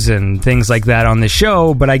reviews and things like that on the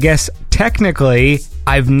show, but I guess technically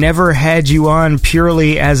I've never had you on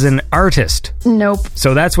purely as an artist. Nope.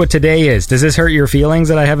 So that's what today is. Does this hurt your feelings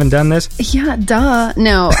that I haven't done this? Yeah, duh.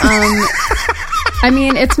 No. I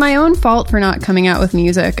mean, it's my own fault for not coming out with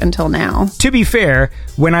music until now. To be fair,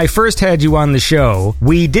 when I first had you on the show,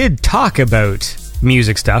 we did talk about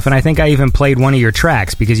music stuff, and I think I even played one of your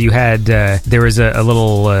tracks because you had there was a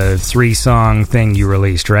little 3-song thing you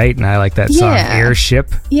released, right? And I like that song,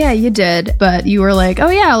 Airship. Yeah, you did, but you were like, oh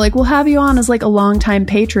yeah, like we'll have you on as like a longtime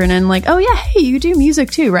patron, and like, oh yeah, hey, you do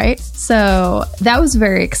music too, right? So that was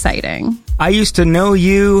very exciting. I used to know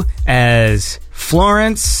you as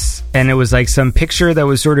Florence, and it was like some picture that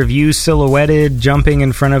was sort of you silhouetted jumping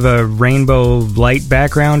in front of a rainbow light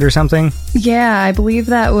background or something. Yeah, I believe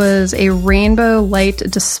that was a rainbow light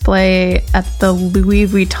display at the Louis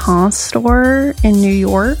Vuitton store in New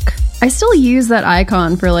York. I still use that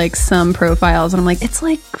icon for like some profiles, and I'm like, it's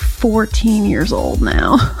like 14 years old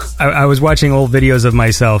now. I was watching old videos of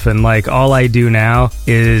myself, and like all I do now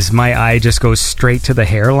is my eye just goes straight to the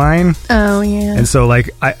hairline. Oh, yeah. And so like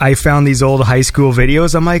I found these old high school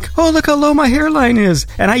videos. I'm like, oh, look how low my hairline is.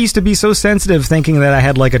 And I used to be so sensitive thinking that I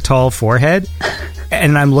had like a tall forehead.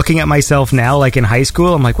 And I'm looking at myself now, like in high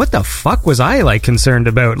school, I'm like, what the fuck was I like concerned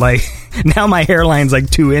about? Like now my hairline's like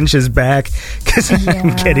 2 inches back because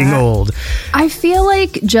I'm getting old. I feel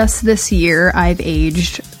like just this year I've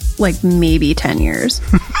aged like maybe 10 years.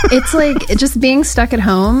 It's like just being stuck at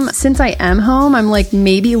home. Since I am home, I'm like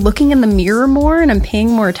maybe looking in the mirror more and I'm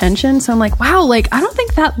paying more attention. So I'm like, wow, like I don't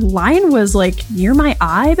think that line was like near my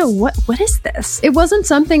eye, but what is this? It wasn't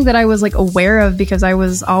something that I was like aware of because I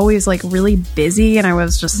was always like really busy and I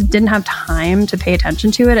was just didn't have time to pay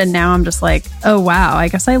attention to it. And now I'm just like, oh wow, I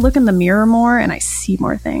guess I look in the mirror more and I see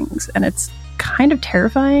more things, and it's kind of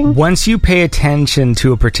terrifying. Once you pay attention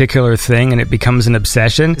to a particular thing and it becomes an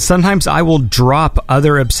obsession, sometimes I will drop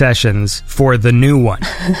other obsessions for the new one.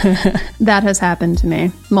 That has happened to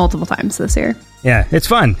me multiple times this year. Yeah, it's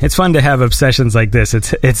fun. It's fun to have obsessions like this.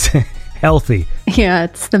 It's healthy. Yeah,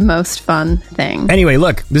 it's the most fun thing. Anyway,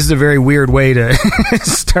 look, this is a very weird way to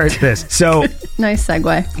start this. So nice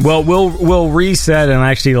segue. Well, we'll reset and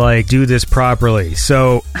actually like do this properly.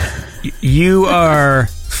 So you are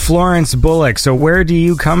Florence Bullock. So where do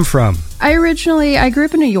you come from? I grew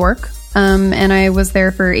up in New York, and I was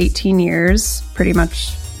there for 18 years, pretty much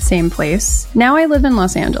same place. Now I live in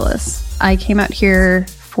Los Angeles. I came out here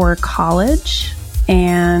for college,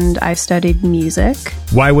 and I studied music.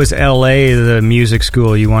 Why was LA the music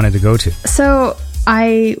school you wanted to go to? So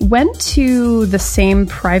I went to the same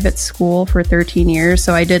private school for 13 years.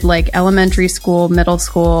 So I did like elementary school, middle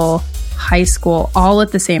school, high school, all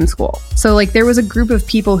at the same school. So like there was a group of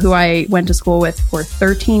people who I went to school with for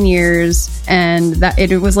 13 years, and that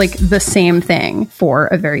it was like the same thing for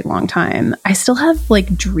a very long time. I still have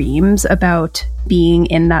like dreams about being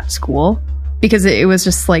in that school because it was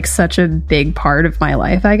just like such a big part of my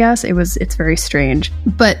life, I guess. It's very strange.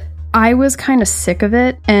 But I was kind of sick of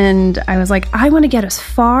it, and I was like, I want to get as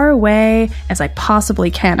far away as I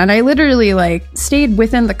possibly can. And I literally like stayed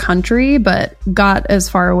within the country, but got as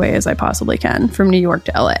far away as I possibly can from New York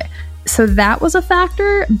to LA. So that was a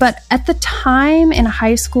factor. But at the time in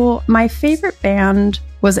high school, my favorite band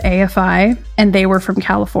was AFI, and they were from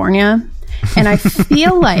California. And I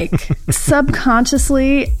feel like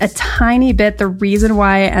subconsciously a tiny bit the reason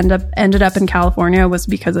why I ended up in California was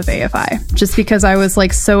because of AFI. Just because I was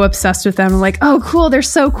like so obsessed with them. I'm like, oh cool, they're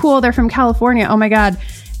so cool. They're from California. Oh my God.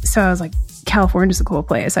 So I was like, California's a cool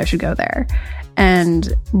place. I should go there.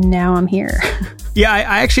 and now I'm here. Yeah,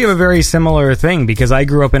 I actually have a very similar thing because I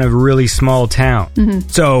grew up in a really small town.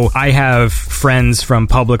 So I have friends from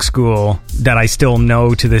public school that I still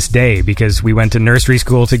know to this day because we went to nursery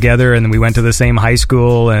school together and then we went to the same high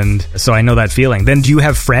school, and so I know that feeling. Then do you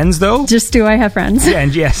have friends though? Just do I have friends? Yeah,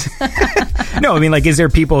 and yes. No, I mean, like, is there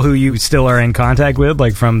people who you still are in contact with,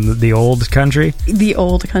 like from the old country? The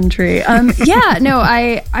old country. Yeah, no,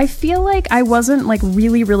 I feel like I wasn't like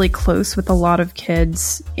really, really close with a lot of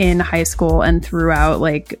kids in high school and throughout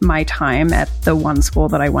like my time at the one school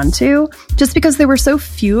that I went to, just because there were so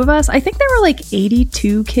few of us. I think there were like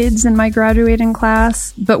 82 kids in my graduating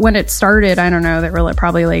class, but when it started, I don't know, there were like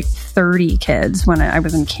probably like 30 kids when I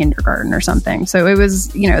was in kindergarten or something. So it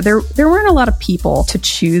was, you know, there weren't a lot of people to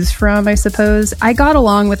choose from, I suppose. I got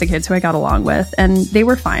along with the kids who I got along with, and they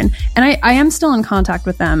were fine. And I am still in contact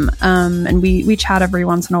with them, and we chat every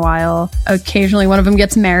once in a while. Occasionally one of them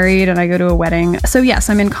gets married and I go to a wedding. So yes,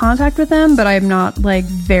 I'm in contact with them, but I'm not like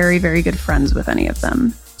very, very good friends with any of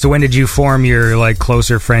them. So when did you form your like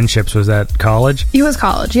closer friendships? Was that college? It was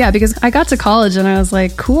college, yeah, because I got to college and I was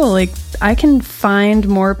like, cool, like I can find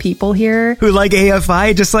more people here who like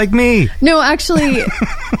AFI just like me. No, actually,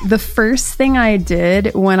 the first thing I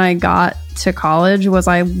did when I got to college was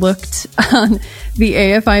I looked on the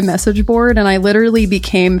AFI message board and I literally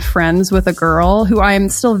became friends with a girl who I am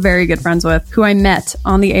still very good friends with, who I met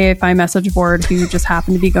on the AFI message board, who just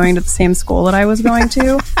happened to be going to the same school that I was going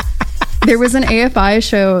to. There was an AFI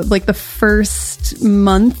show like the first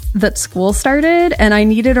month that school started, and I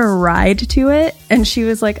needed a ride to it. And she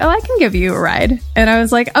was like, oh, I can give you a ride. And I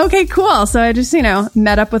was like, okay, cool. So I just, you know,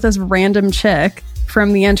 met up with this random chick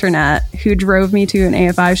from the internet who drove me to an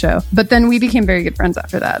AFI show. But then we became very good friends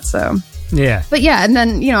after that. So yeah. But yeah, and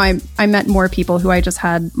then, you know, I met more people who I just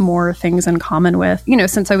had more things in common with. You know,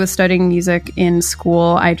 since I was studying music in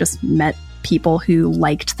school, I just met people who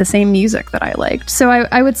liked the same music that I liked. So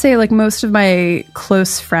I would say like most of my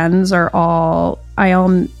close friends I all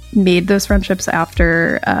made those friendships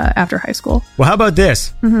after high school. Well, how about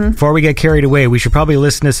this? Before we get carried away, we should probably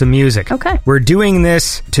listen to some music. Okay. We're doing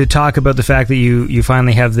this to talk about the fact that you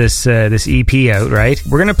finally have this EP out, right?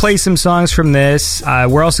 We're going to play some songs from this.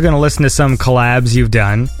 We're also going to listen to some collabs you've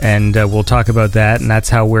done, and we'll talk about that, and that's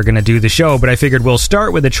how we're going to do the show. But I figured we'll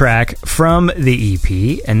start with a track from the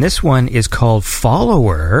EP, and this one is called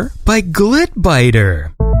Follower by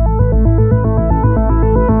Glitbiter.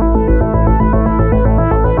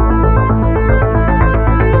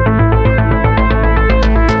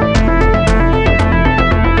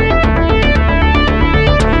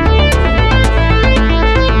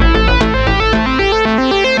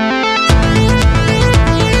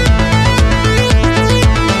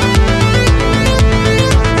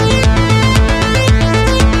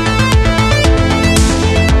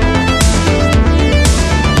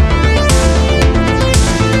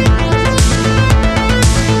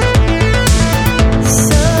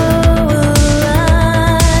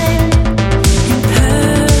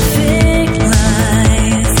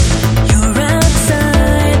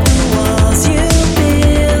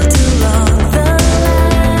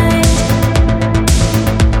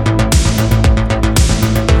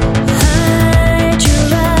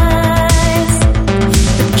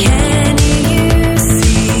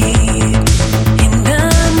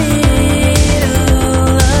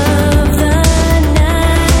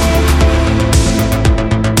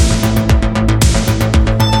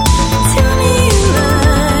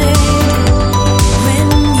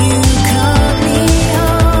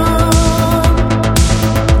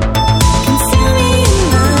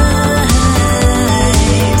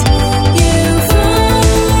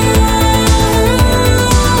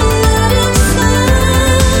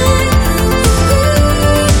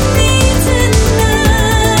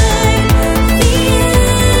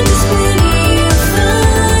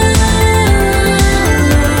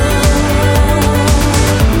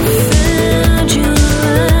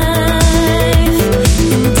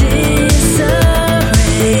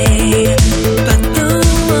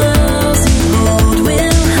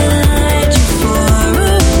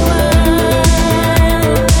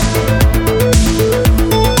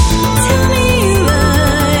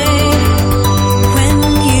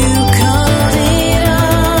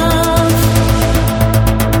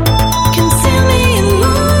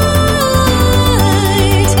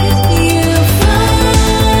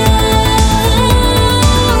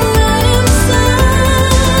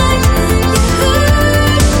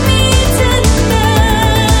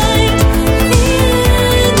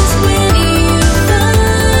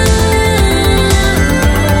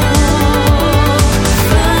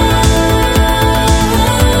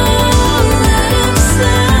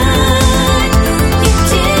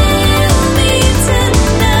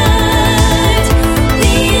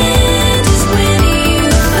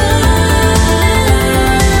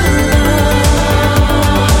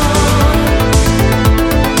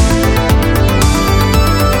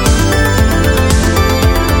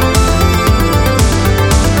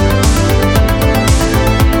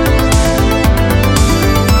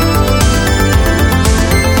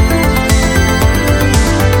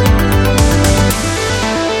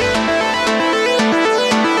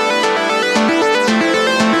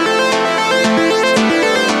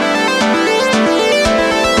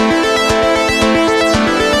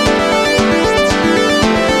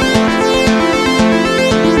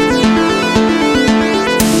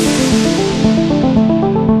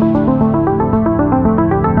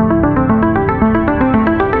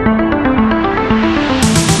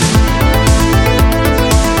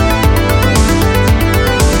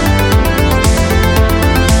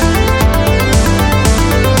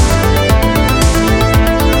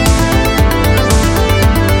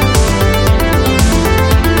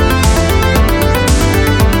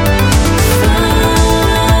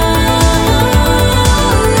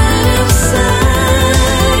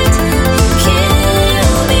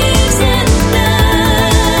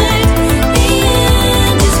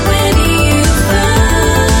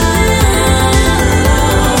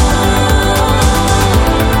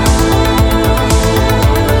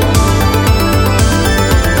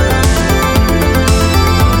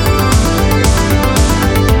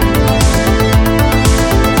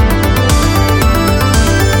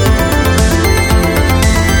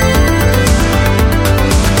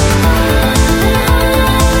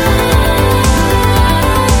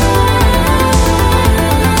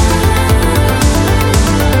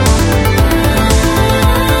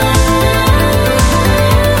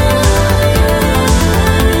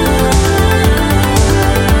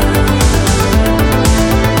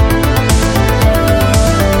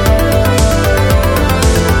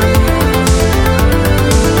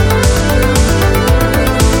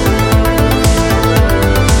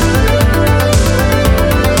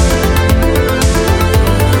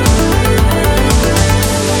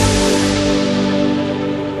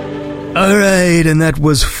 right, and that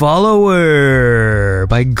was Follower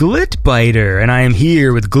by Glitbiter. And I am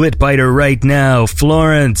here with Glitbiter right now,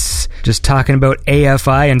 Florence, just talking about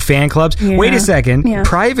AFI and fan clubs. Yeah. Wait a second, Yeah.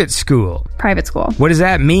 private school. Private school. What does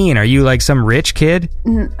that mean? Are you like some rich kid?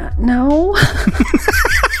 No.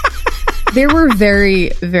 There were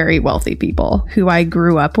very, very wealthy people who I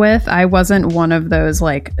grew up with. I wasn't one of those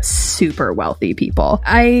like super wealthy people.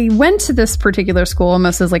 I went to this particular school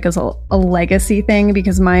almost as a legacy thing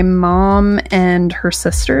because my mom and her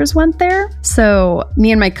sisters went there. So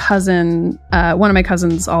me and my cousin, one of my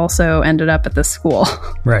cousins also ended up at this school.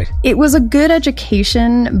 Right. It was a good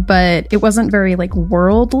education, but it wasn't very like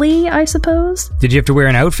worldly, I suppose. Did you have to wear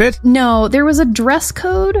an outfit? No, there was a dress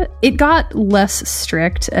code. It got less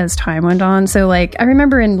strict as time went on. So like I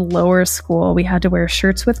remember in lower school, we had to wear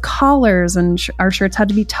shirts with collars and our shirts had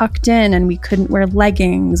to be tucked in and we couldn't wear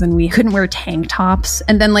leggings and we couldn't wear tank tops.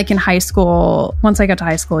 And then like in high school, once I got to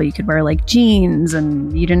high school, you could wear like jeans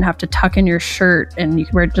and you didn't have to tuck in your shirt and you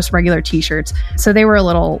could wear just regular t-shirts. So they were a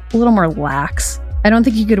little more lax. I don't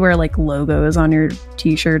think you could wear like logos on your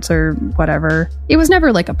t-shirts or whatever. It was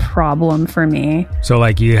never like a problem for me. So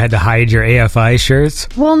like you had to hide your AFI shirts?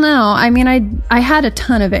 Well, no. I mean, I had a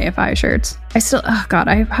ton of AFI shirts. I still, oh God,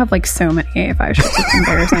 I have like so many AFI shirts. It's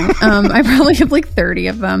embarrassing. I probably have like 30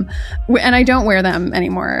 of them and I don't wear them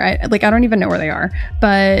anymore. I don't even know where they are,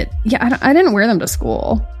 but yeah, I didn't wear them to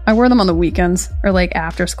school. I wore them on the weekends or like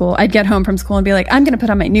after school. I'd get home from school and be like, I'm going to put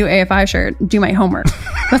on my new AFI shirt and do my homework.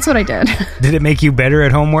 That's what I did. Did it make you better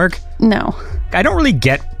at homework? No. I don't really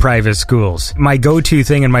get private schools. My go-to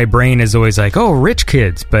thing in my brain is always like, oh, rich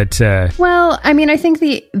kids, but... Well, I mean, I think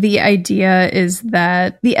the idea is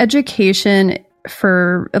that the education,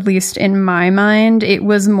 for at least in my mind, it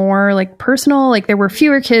was more like personal, like there were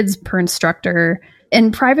fewer kids per instructor.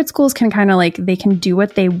 And private schools can kind of like, they can do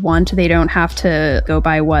what they want. They don't have to go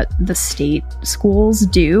by what the state schools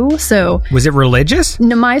do. So was it religious?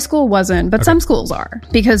 No, my school wasn't, but some schools are,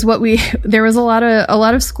 because there was a lot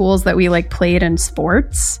of schools that we like played in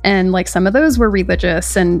sports and like some of those were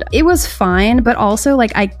religious and it was fine. But also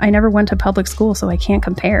like, I never went to public school, so I can't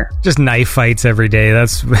compare. Just knife fights every day.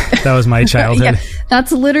 That was my childhood. Yeah,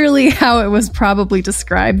 that's literally how it was probably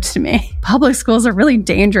described to me. Public schools are really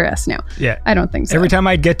dangerous now. Yeah. I don't think so. Every time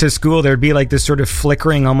I'd get to school, there'd be like this sort of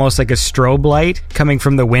flickering, almost like a strobe light coming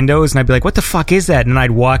from the windows. And I'd be like, what the fuck is that? And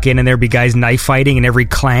I'd walk in and there'd be guys knife fighting and every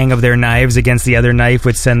clang of their knives against the other knife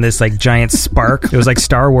would send this like giant spark. It was like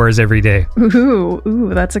Star Wars every day.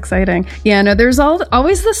 Ooh, that's exciting. Yeah, no, there's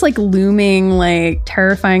always this like looming, like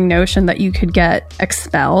terrifying notion that you could get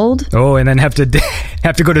expelled. Oh, and then have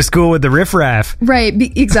to go to school with the riffraff. Right,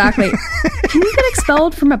 exactly. Can you get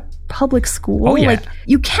expelled from a public school? Oh, yeah. Like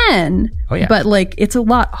you can, but like it's a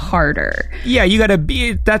lot harder. Yeah, you gotta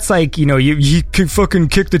be, that's like, you could fucking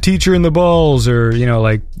kick the teacher in the balls or,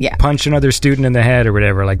 like punch another student in the head or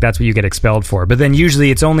whatever. Like that's what you get expelled for. But then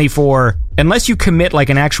usually it's only for, unless you commit like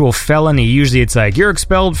an actual felony, usually it's like you're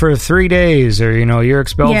expelled for 3 days or, you're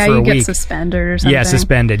expelled for a week. Yeah, you get suspended or something. Yeah,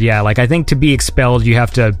 suspended. Yeah, like I think to be expelled, you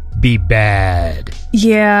have to be bad.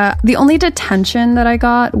 Yeah, the only detention that I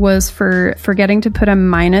got was for forgetting to put a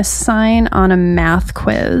minus sign on a math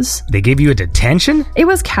quiz. They gave you a detention? It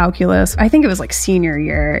was calculus. I think it was like senior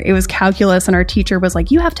year. It was calculus and our teacher was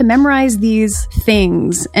like, you have to memorize these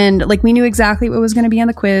things. And like we knew exactly what was going to be on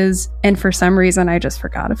the quiz. And for some reason, I just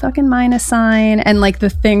forgot a fucking minus sign. And like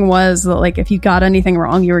the thing was that like if you got anything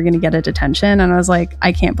wrong, you were going to get a detention. And I was like,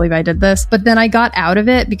 I can't believe I did this. But then I got out of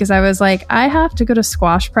it because I was like, I have to go to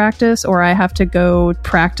squash practice or I have to go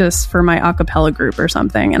practice for my a cappella group or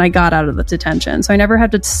something. And I got out of the detention. So I never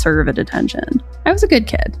had to serve a detention. I was a good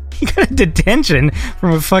kid. You got a detention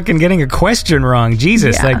from fucking getting a question wrong.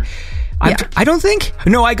 Jesus. Yeah. Like, I don't think.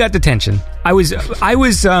 No, I got detention. I was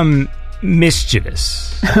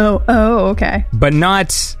mischievous. Oh, okay. But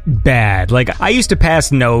not bad. Like, I used to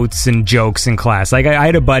pass notes and jokes in class. Like, I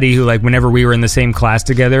had a buddy who, like, whenever we were in the same class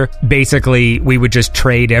together, basically, we would just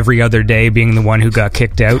trade every other day being the one who got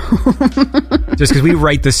kicked out. Just because we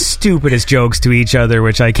write the stupidest jokes to each other,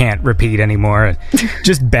 which I can't repeat anymore.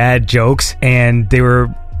 Just bad jokes. And they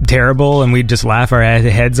were terrible, and we'd just laugh our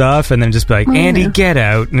heads off and then just be like, Andy, get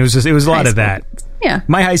out. And it was a lot of that. Yeah.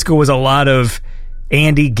 My high school was a lot of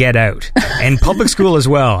Andy, get out. And public school as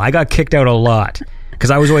well. I got kicked out a lot because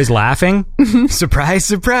I was always laughing. Surprise,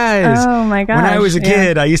 surprise. Oh my gosh. When I was a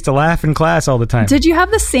kid, I used to laugh in class all the time. Did you have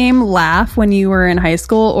the same laugh when you were in high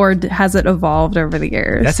school, or has it evolved over the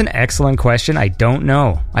years? That's an excellent question. I don't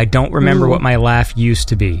know. I don't remember what my laugh used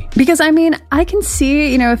to be. Because, I mean, I can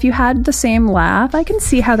see, if you had the same laugh, I can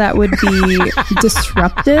see how that would be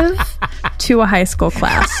disruptive to a high school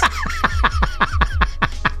class.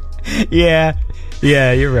 Yeah.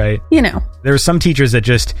 Yeah, you're right. You know. There were some teachers that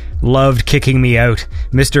just loved kicking me out.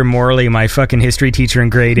 Mr. Morley, my fucking history teacher in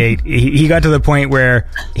grade 8, he got to the point where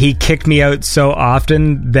he kicked me out so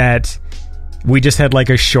often that we just had like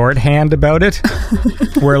a shorthand about it.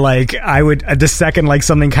 Where like I would, the second like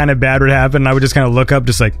something kind of bad would happen, I would just kind of look up,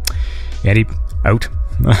 just like, Andy, out.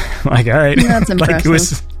 Like, all right. That's impressive. Like it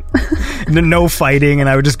was no fighting, and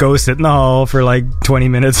I would just go sit in the hall for like 20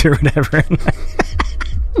 minutes or whatever.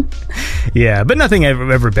 Yeah, but nothing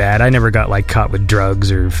ever bad. I never got like caught with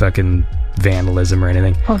drugs or fucking vandalism or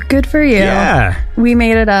anything. Well, good for you. Yeah. We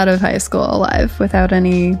made it out of high school alive without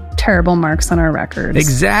any terrible marks on our records.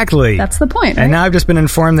 Exactly. That's the point, right? And now I've just been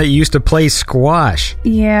informed that you used to play squash.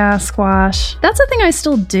 Yeah, squash. That's a thing I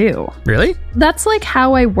still do. Really? That's like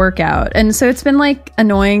how I work out. And so it's been like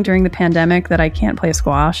annoying during the pandemic that I can't play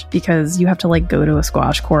squash because you have to like go to a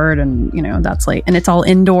squash court and, you know, that's like, and it's all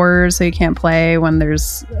indoors, so you can't play when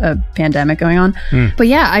there's a pandemic going on. But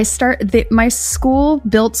yeah, my school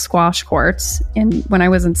built squash courts when I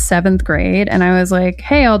was in 7th grade, and I was like,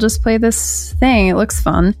 hey, I'll just play this thing. It looks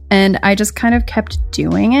fun. And I just kind of kept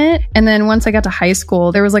doing it. And then once I got to high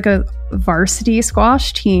school, there was like a varsity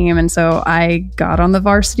squash team, and so I got on the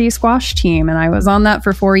varsity squash team, and I was on that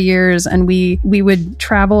for 4 years, and we would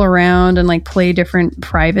travel around and like play different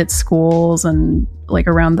private schools and like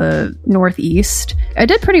around the Northeast. I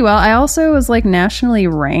did pretty well. I also was like nationally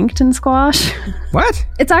ranked in squash. What?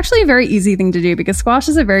 It's actually a very easy thing to do because squash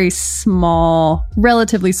is a very small,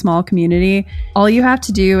 relatively small community. All you have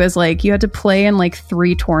to do is like, you had to play in like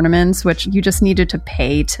 3 tournaments, which you just needed to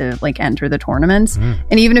pay to like enter the tournaments.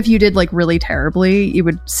 And even if you did like really terribly, it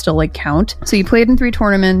would still like count. So you played in 3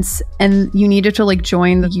 tournaments, and you needed to like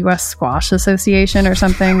join the US Squash Association or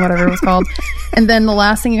something, whatever it was called. And then the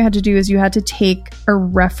last thing you had to do is you had to take a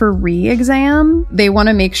referee exam. They want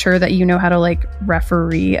to make sure that you know how to like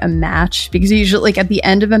referee a match, because usually like at the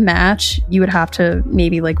end of a match, you would have to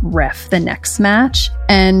maybe like ref the next match.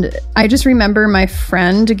 And I just remember my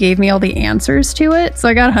friend gave me all the answers to it, so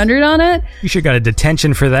I got 100 on it. You should got a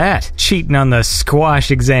detention for that. Cheating on the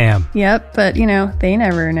squash exam. Yep, but you know, they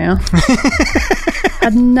never knew.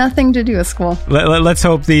 Had nothing to do with school. Let's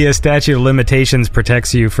hope the statute of limitations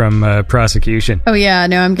protects you from prosecution. Oh yeah,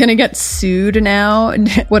 no, I'm gonna get sued now.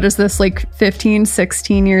 What is this, like 15,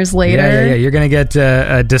 16 years later? Yeah. You're gonna get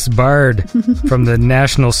disbarred from the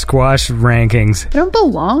national squash rankings. I don't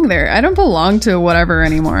belong there. I don't belong to whatever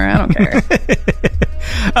anymore. I don't care.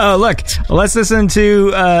 Look, let's listen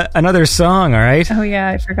to another song, all right? Oh yeah,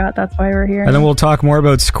 I forgot that's why we're here. And then we'll talk more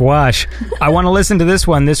about squash. I want to listen to this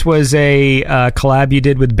one. This was a collab you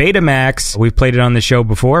did with Betamax. We've played it on the show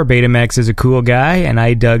before. Betamax is a cool guy, and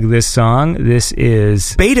I dug this song. This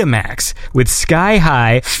is Betamax with Sky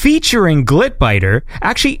High featuring Glitbiter.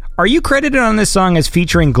 Actually, are you credited on this song as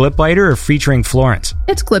featuring Glitbiter or featuring Florence?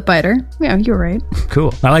 It's Glitbiter. Yeah, you're right.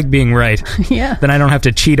 Cool. I like being right. Yeah. Then I don't have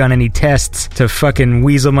to cheat on any tests to fucking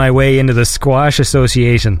weasel my way into the Squash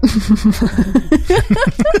Association.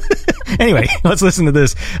 Anyway, let's listen to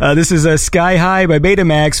this. This is Sky High by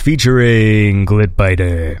Betamax featuring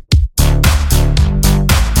Glitbiter.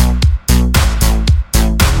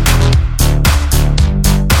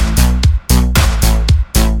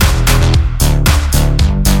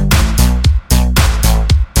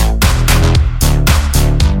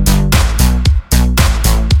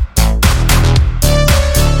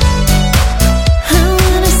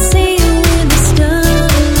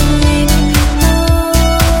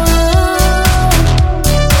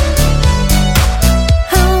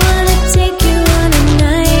 Take you on a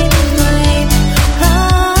night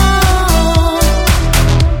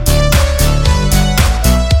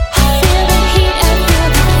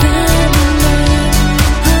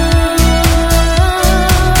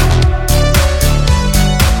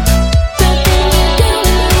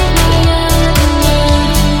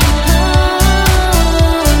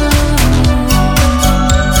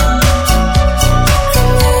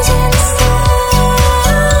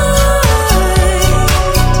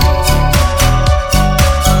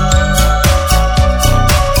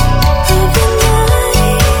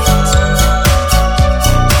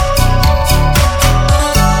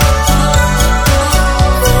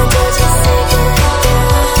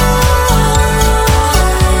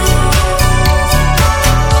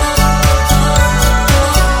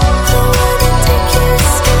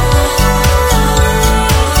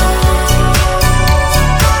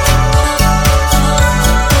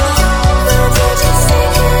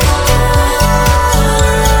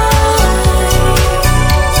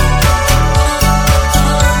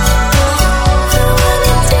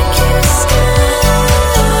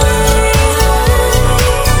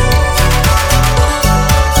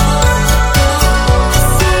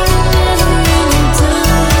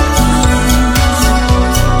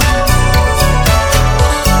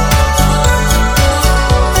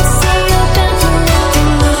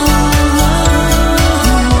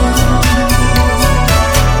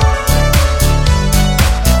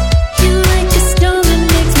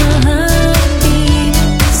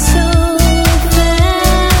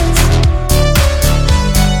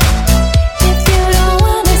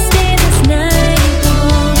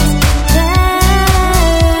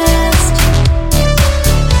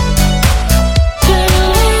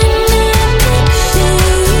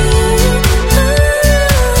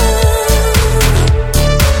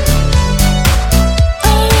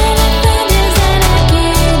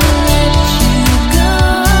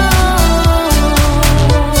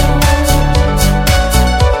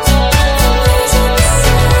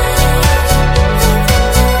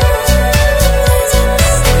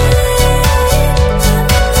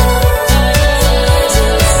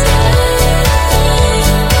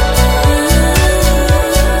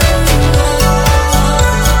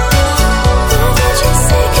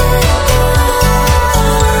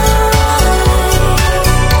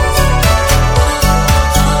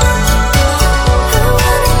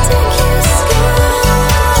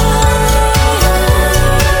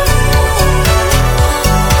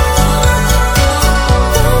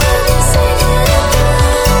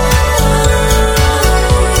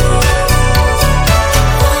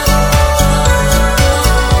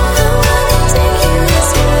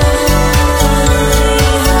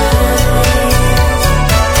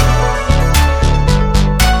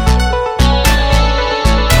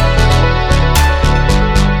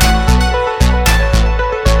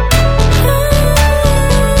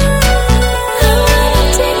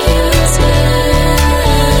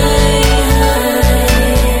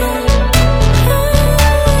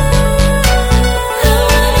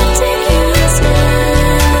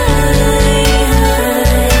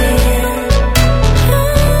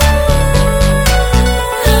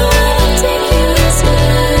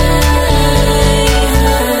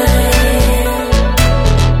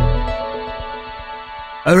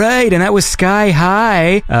All right, and that was Sky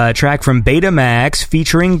High, a track from Betamax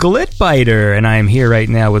featuring Glitbiter. And I'm here right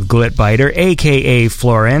now with Glitbiter, a.k.a.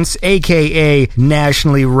 Florence, a.k.a.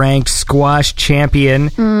 nationally ranked squash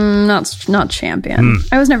champion. Not champion.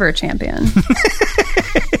 I was never a champion.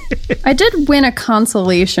 I did win a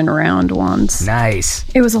consolation round once. Nice.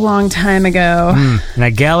 It was a long time ago. In a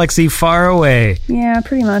galaxy far away. Yeah,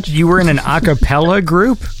 pretty much. You were in an a cappella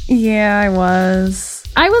group? Yeah, I was.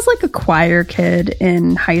 I was like a choir kid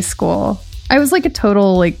in high school. I was like a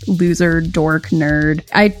total like loser dork nerd.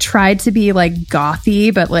 I tried to be like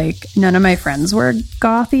gothy, but like none of my friends were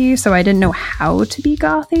gothy, so I didn't know how to be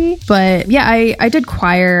gothy. But yeah, I did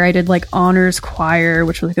choir. I did like honors choir,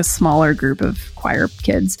 which was like a smaller group of choir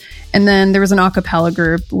kids. And then there was an a cappella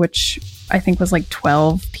group, which I think was like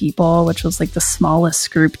 12 people, which was like the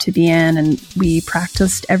smallest group to be in. And we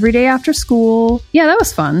practiced every day after school. Yeah, that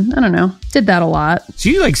was fun. I don't know. Did that a lot. So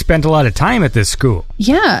you like spent a lot of time at this school.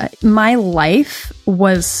 Yeah, my life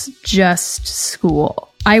was just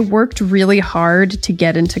school. I worked really hard to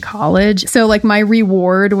get into college. So like my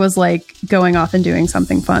reward was like going off and doing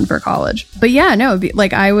something fun for college. But yeah, no,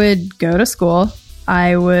 like I would go to school.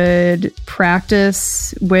 I would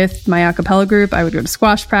practice with my a cappella group. I would go to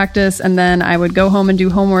squash practice, and then I would go home and do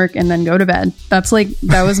homework and then go to bed.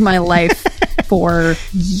 That was my life for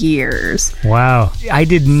years. Wow. I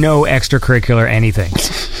did no extracurricular anything.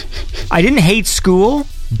 I didn't hate school,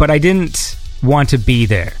 but I didn't want to be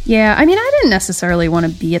there. Yeah, I mean, I didn't necessarily want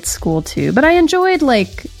to be at school too, but I enjoyed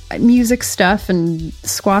like music stuff, and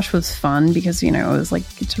squash was fun because, you know, it was like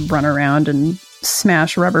get to run around and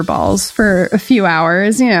smash rubber balls for a few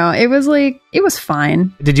hours. You know, it was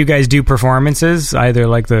fine. Did you guys do performances, either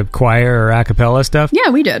like the choir or a cappella stuff? Yeah,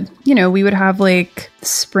 we did. You know, we would have like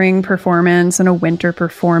spring performance and a winter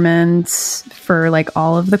performance for like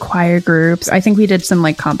all of the choir groups. I think we did some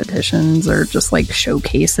like competitions or just like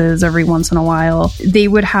showcases every once in a while. They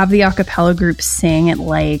would have the a cappella group sing at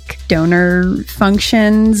like donor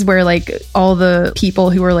functions where like all the people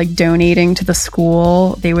who were like donating to the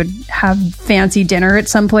school, they would have fancy dinner at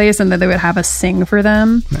some place and then they would have us sing for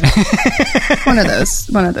them. One of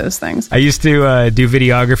those things. I used to do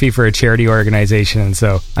videography for a charity organization, and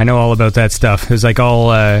so I know all about that stuff. It was like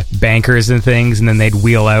all bankers and things, and then they'd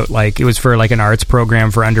wheel out like it was for like an arts program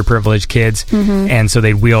for underprivileged kids, and so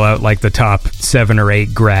they'd wheel out like the top 7 or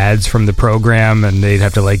 8 grads from the program, and they'd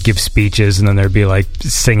have to like give speeches, and then there'd be like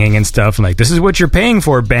singing and stuff, and like this is what you're paying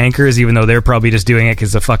for, bankers, even though they're probably just doing it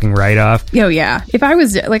because the fucking write-off. Oh yeah, if I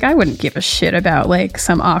was like, I wouldn't give a shit about like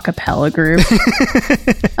some a cappella group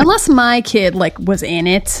unless my kid like was in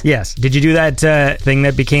it. Yes. Did you do that thing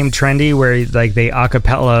that became trendy where like they a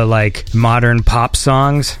cappella like modern pop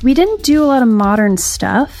songs? We didn't do a lot of modern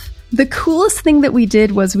stuff. The coolest thing that we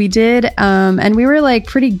did was and we were like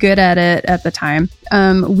pretty good at it at the time.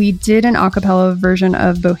 We did an a cappella version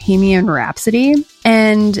of Bohemian Rhapsody.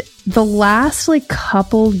 And the last like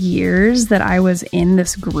couple years that I was in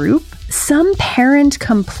this group, some parent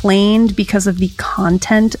complained because of the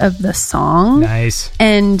content of the song. Nice.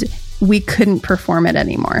 And we couldn't perform it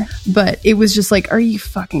anymore. But it was just like, are you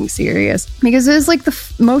fucking serious? Because it was like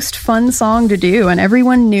the most fun song to do and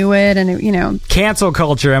everyone knew it and, it, you know. Cancel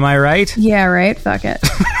culture, am I right? Yeah, right? Fuck it.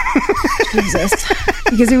 Jesus.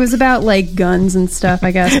 Because it was about like guns and stuff,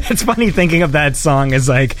 I guess. It's funny thinking of that song as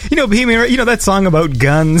like, you know, that song about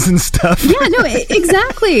guns and stuff. Yeah, no,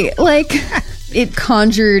 exactly. Like... It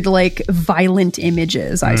conjured like violent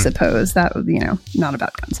images, I suppose. That would, you know, not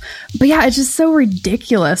about guns. But yeah, it's just so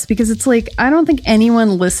ridiculous because it's like, I don't think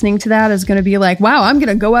anyone listening to that is going to be like, wow, I'm going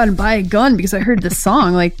to go out and buy a gun because I heard this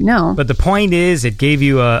song. Like, no. But the point is, it gave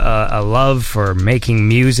you a love for making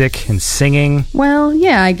music and singing. Well,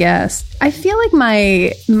 yeah, I guess. I feel like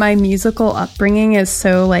my musical upbringing is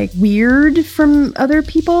so like weird from other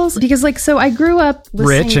people's because like, so I grew up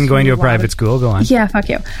rich and going to a private school. Go on. Yeah, fuck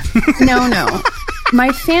you. No.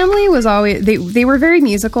 My family was always, they were very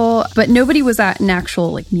musical, but nobody was an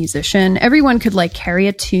actual like musician. Everyone could like carry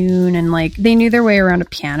a tune and like they knew their way around a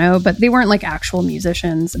piano, but they weren't like actual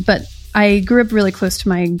musicians. But I grew up really close to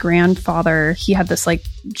my grandfather. He had this like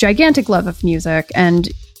gigantic love of music, and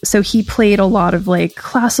so he played a lot of like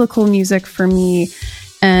classical music for me.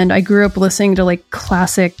 And I grew up listening to like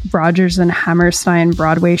classic Rodgers and Hammerstein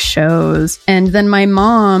Broadway shows. And then my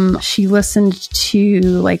mom, she listened to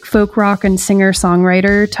like folk rock and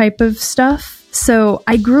singer-songwriter type of stuff. So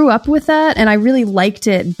I grew up with that and I really liked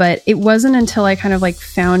it, but it wasn't until I kind of like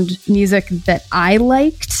found music that I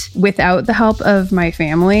liked without the help of my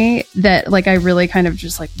family that like I really kind of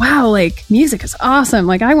just like, wow, like music is awesome.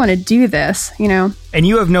 Like I want to do this, you know? And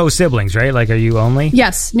you have no siblings, right? Like, are you only?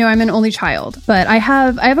 Yes. No, I'm an only child, but I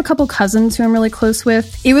have a couple cousins who I'm really close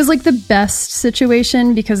with. It was like the best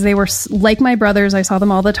situation because they were like my brothers. I saw them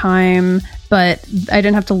all the time, but I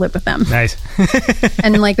didn't have to live with them. Nice.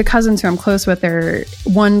 And like the cousins who I'm close with,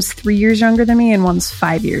 one's 3 years younger than me and one's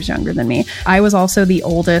 5 years younger than me. I was also the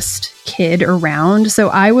oldest kid around. So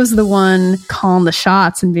I was the one calling the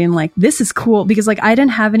shots and being like, this is cool. Because like I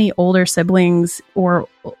didn't have any older siblings or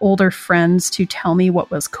older friends to tell me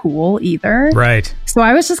what was cool either. Right. So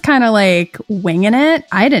I was just kind of like winging it.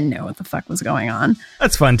 I didn't know what the fuck was going on.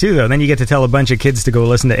 That's fun too, though. Then you get to tell a bunch of kids to go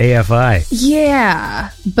listen to AFI.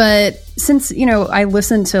 Yeah. But since, you know, I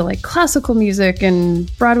listened to like classical music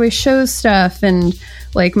and Broadway show stuff and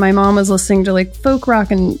like my mom was listening to like folk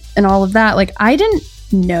rock and all of that, like I didn't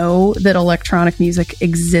know that electronic music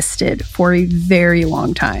existed for a very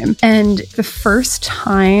long time. And the first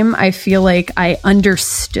time I feel like I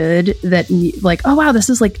understood that like, oh wow, this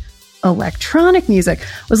is like electronic music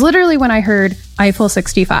was literally when I heard Eiffel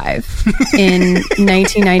 65 in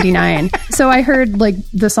 1999. So I heard like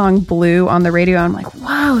the song Blue on the radio. I'm like,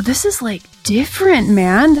 wow, this is like different,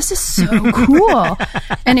 man. This is so cool.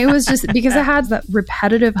 And it was just because it had that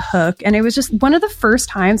repetitive hook. And it was just one of the first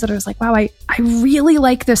times that I was like, wow, I really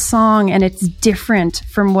like this song and it's different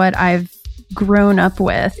from what I've grown up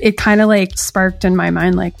with. It kind of like sparked in my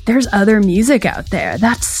mind like there's other music out there.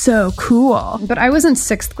 That's so cool. But I was in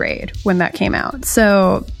 6th grade when that came out.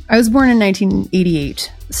 So I was born in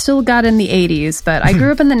 1988. Still got in the 80s, but I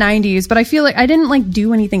grew up in the 90s, but I feel like I didn't like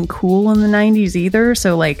do anything cool in the 90s either.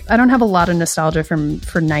 So like I don't have a lot of nostalgia for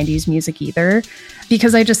 90s music either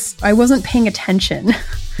because I wasn't paying attention.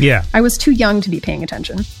 Yeah. I was too young to be paying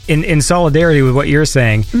attention. In solidarity with what you're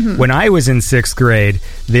saying, when I was in 6th grade,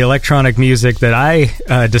 the electronic music that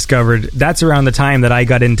I discovered, that's around the time that I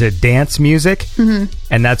got into dance music.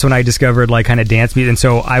 And that's when I discovered like kind of dance music. And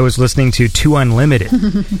so I was listening to 2 Unlimited,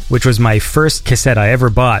 which was my first cassette I ever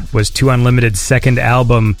bought, was 2 Unlimited's second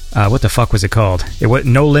album. What the fuck was it called?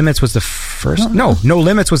 No Limits was the first. No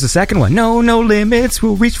Limits was the second one. No Limits,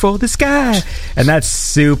 we'll reach for the sky. And that's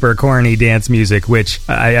super corny dance music, which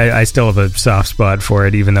I still have a soft spot for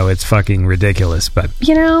it, even though it's fucking ridiculous. But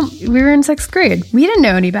you know, we were in 6th grade. We didn't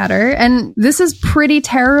know any better, and this is pretty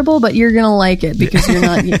terrible. But you're gonna like it because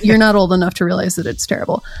you're not old enough to realize that it's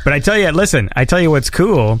terrible. But I tell you what's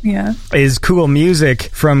cool. Yeah, is cool music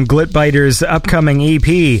from Glitbiter's upcoming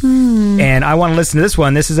EP, and I want to listen to this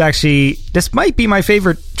one. This might be my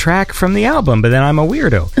favorite track from the album, but then I'm a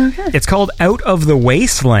weirdo. Okay, it's called "Out of the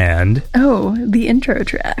Wasteland." Oh, the intro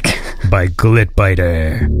track by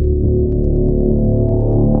Glitbiter.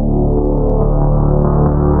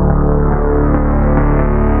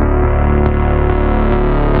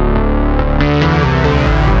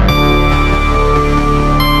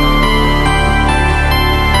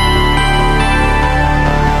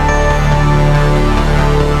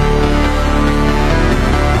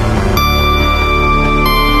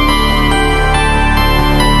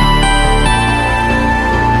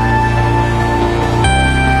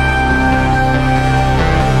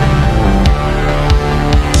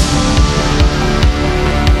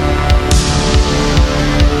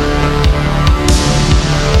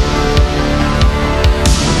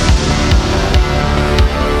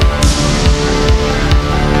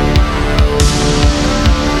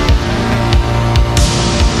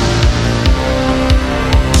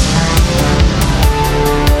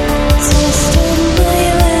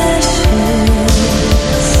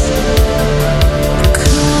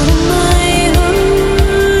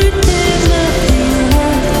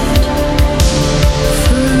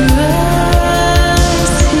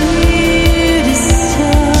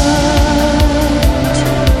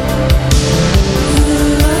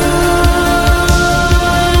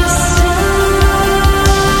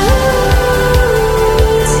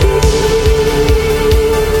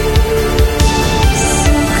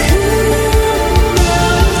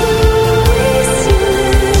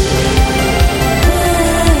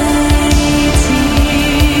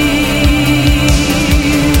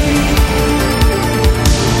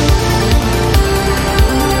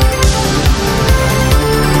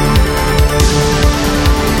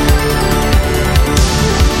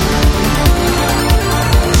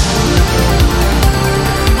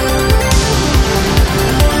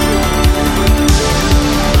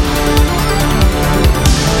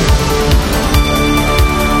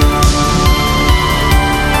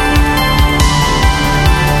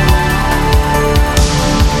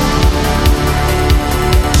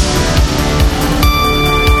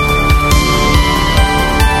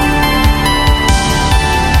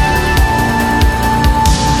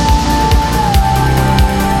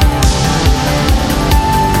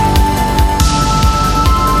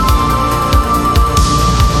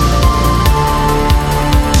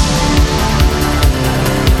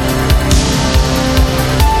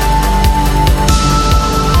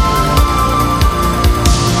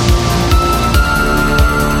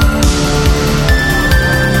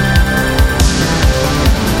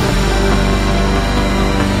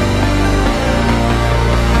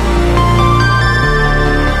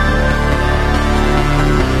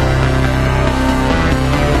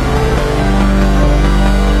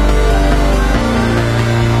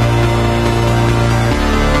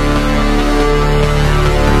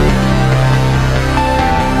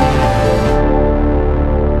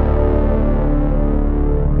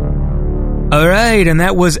 right, and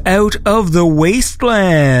that was Out of the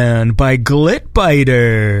Wasteland by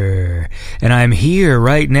Glitbiter. And I'm here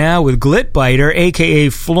right now with Glitbiter, aka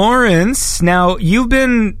Florence. Now, you've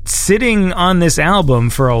been sitting on this album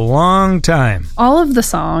for a long time. All of the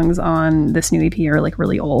songs on this new EP are like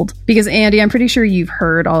really old. Because Andy, I'm pretty sure you've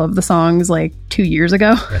heard all of the songs like 2 years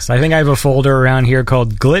ago. Yes, I think I have a folder around here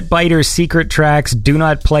called Glitbiter Secret Tracks Do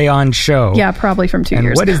Not Play on Show. Yeah, probably from 2 years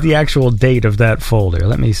And what ago. is the actual date of that folder?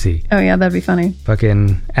 Let me see. Oh yeah, that'd be funny.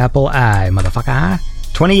 Fucking Apple I, motherfucker.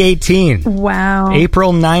 2018. Wow.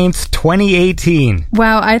 April 9th, 2018.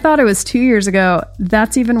 Wow, I thought it was 2 years ago.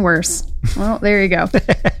 That's even worse. Well, there you go.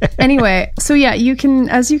 Anyway, so yeah,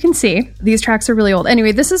 as you can see, these tracks are really old.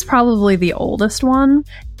 Anyway, this is probably the oldest one.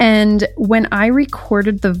 And when I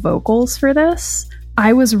recorded the vocals for this,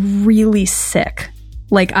 I was really sick.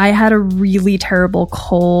 Like, I had a really terrible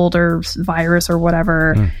cold or virus or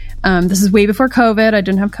whatever. This is way before COVID. I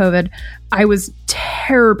didn't have COVID. I was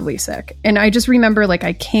terribly sick. And I just remember, like,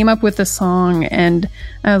 I came up with the song and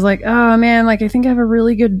I was like, oh man, like, I think I have a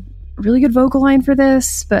really good vocal line for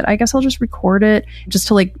this, but I guess I'll just record it just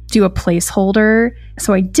to like do a placeholder.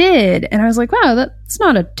 So I did. And I was like, wow, that's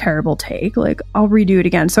not a terrible take. Like, I'll redo it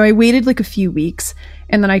again. So I waited like a few weeks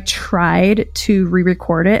and then I tried to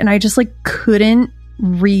re-record it and I just like couldn't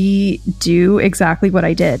redo exactly what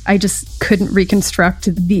I did. I just couldn't reconstruct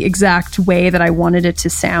the exact way that I wanted it to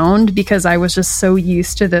sound because I was just so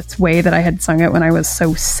used to this way that I had sung it when I was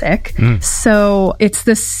so sick. So it's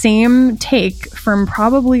the same take from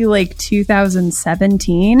probably like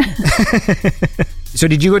 2017. So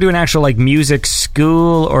did you go to an actual like music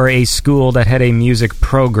school or a school that had a music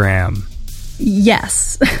program?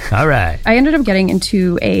 Yes. All right. I ended up getting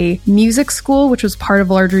into a music school, which was part of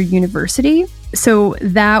a larger university. So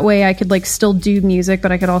that way I could like still do music, but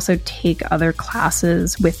I could also take other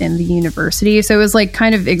classes within the university. So it was like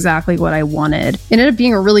kind of exactly what I wanted. It ended up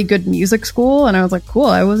being a really good music school. And I was like, cool,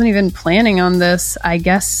 I wasn't even planning on this. I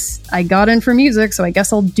guess I got in for music, so I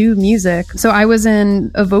guess I'll do music. So I was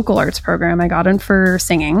in a vocal arts program. I got in for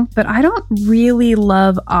singing, but I don't really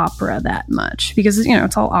love opera that much because, you know,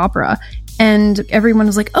 it's all opera. And everyone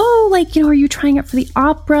was like, oh, like, you know, are you trying out for the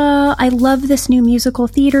opera? I love this new musical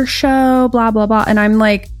theater show, blah, blah, blah. And I'm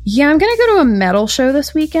like, yeah, I'm going to go to a metal show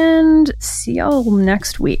this weekend. See y'all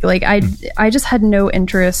next week. Like, I just had no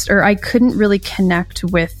interest, or I couldn't really connect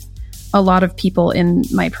with a lot of people in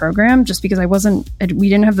my program just because we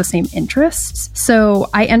didn't have the same interests. So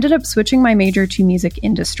I ended up switching my major to music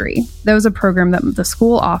industry. That was a program that the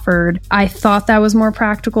school offered. I thought that was more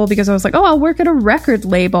practical because I was like, oh, I'll work at a record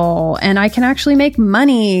label and I can actually make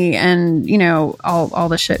money and, you know, all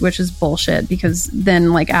the shit, which is bullshit because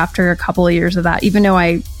then like after a couple of years of that, even though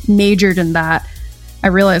I majored in that, I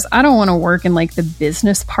realized I don't want to work in like the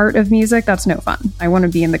business part of music. That's no fun. I want to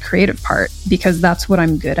be in the creative part because that's what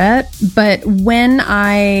I'm good at. But when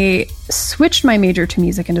I switched my major to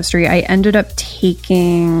music industry, I ended up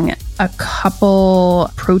taking a couple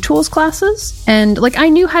Pro Tools classes. And like I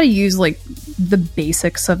knew how to use like the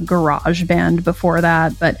basics of GarageBand before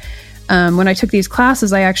that. But when I took these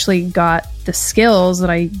classes, I actually got the skills that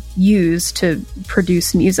I use to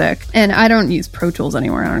produce music. And I don't use Pro Tools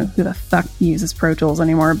anymore. I don't know who the fuck uses Pro Tools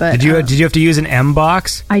anymore. But did you have to use an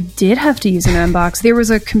M-Box? I did have to use an M-Box. There was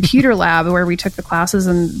a computer lab where we took the classes,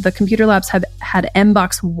 and the computer labs had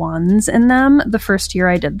M-Box 1s in them the first year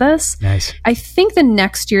I did this. Nice. I think the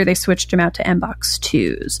next year they switched them out to M-Box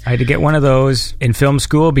 2s. I had to get one of those in film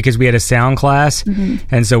school because we had a sound class.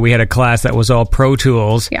 And so we had a class that was all Pro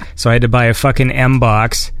Tools. Yeah. So I had to buy a fucking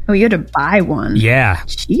M-Box. Oh, you had to buy one? Yeah.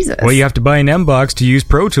 Jesus. Well, you have to buy an M-Box to use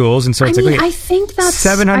Pro Tools, and so it's I think that's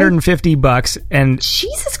 $750, and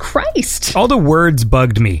Jesus Christ. all the words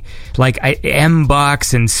bugged me. Like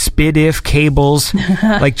M-Box and SPDIF cables.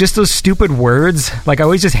 Like just those stupid words. Like I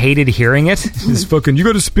always just hated hearing it. This fucking, you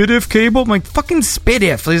got a SPDIF cable? I'm like, fucking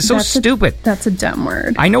SPDIF. It's so stupid. That's a dumb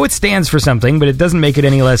word. I know it stands for something, but it doesn't make it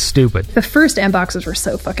any less stupid. The first M-Boxes were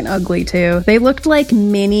so fucking ugly too. They looked like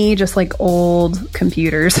mini, just like old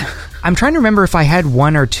computers. I'm trying to remember if I had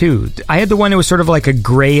one or two. I had the one that was sort of like a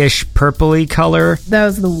grayish, purpley color. That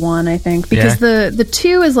was the one, I think, because the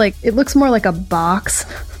two is like, it looks more like a box,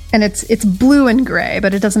 and it's blue and gray,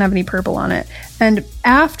 but it doesn't have any purple on it. And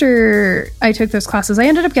after I took those classes, I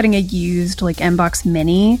ended up getting a used like M-Box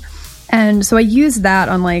Mini, and so I used that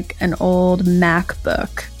on like an old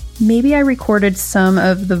MacBook. Maybe I recorded some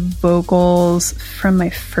of the vocals from my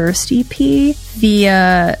first EP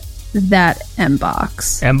via that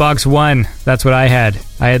M-Box. M-Box 1. That's what I had.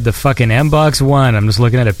 I had the fucking M-Box 1. I'm just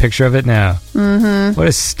looking at a picture of it now. Mm-hmm. What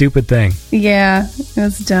a stupid thing. Yeah, it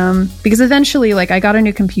was dumb. Because eventually, like, I got a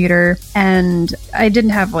new computer and I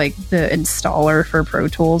didn't have, like, the installer for Pro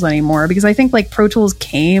Tools anymore. Because I think, like, Pro Tools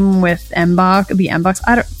came with the M-Box.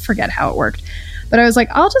 I don't forget how it worked. But I was like,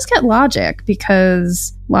 I'll just get Logic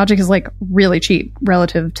because Logic is like really cheap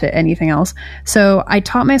relative to anything else. So I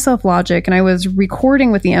taught myself Logic and I was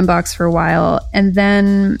recording with the M-Box for a while. And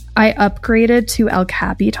then I upgraded to El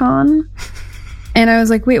Capitan. And I was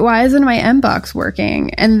like, wait, why isn't my M-Box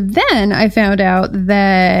working? And then I found out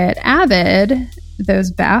that Avid,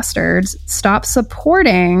 those bastards, stopped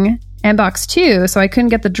supporting M-Box 2. So I couldn't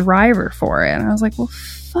get the driver for it. And I was like, well,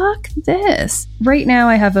 fuck this. Right now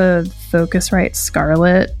I have a Focusrite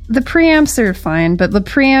Scarlett. The preamps are fine, but the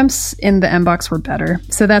preamps in the M-Box were better.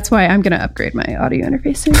 So that's why I'm going to upgrade my audio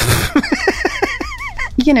interface soon.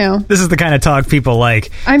 You know. This is the kind of talk people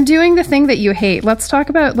like. I'm doing the thing that you hate. Let's talk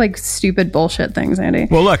about like stupid bullshit things, Andy.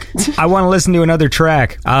 Well, look, I want to listen to another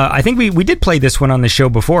track. I think we did play this one on the show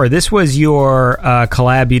before. This was your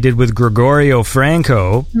collab you did with Gregorio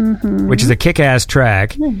Franco, which is a kick-ass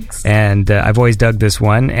track. Thanks. And I've always dug this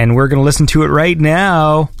one, and we're going to listen to it right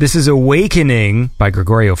now. This is Awakening by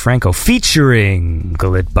Gregorio Franco, featuring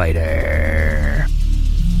Glitbiter.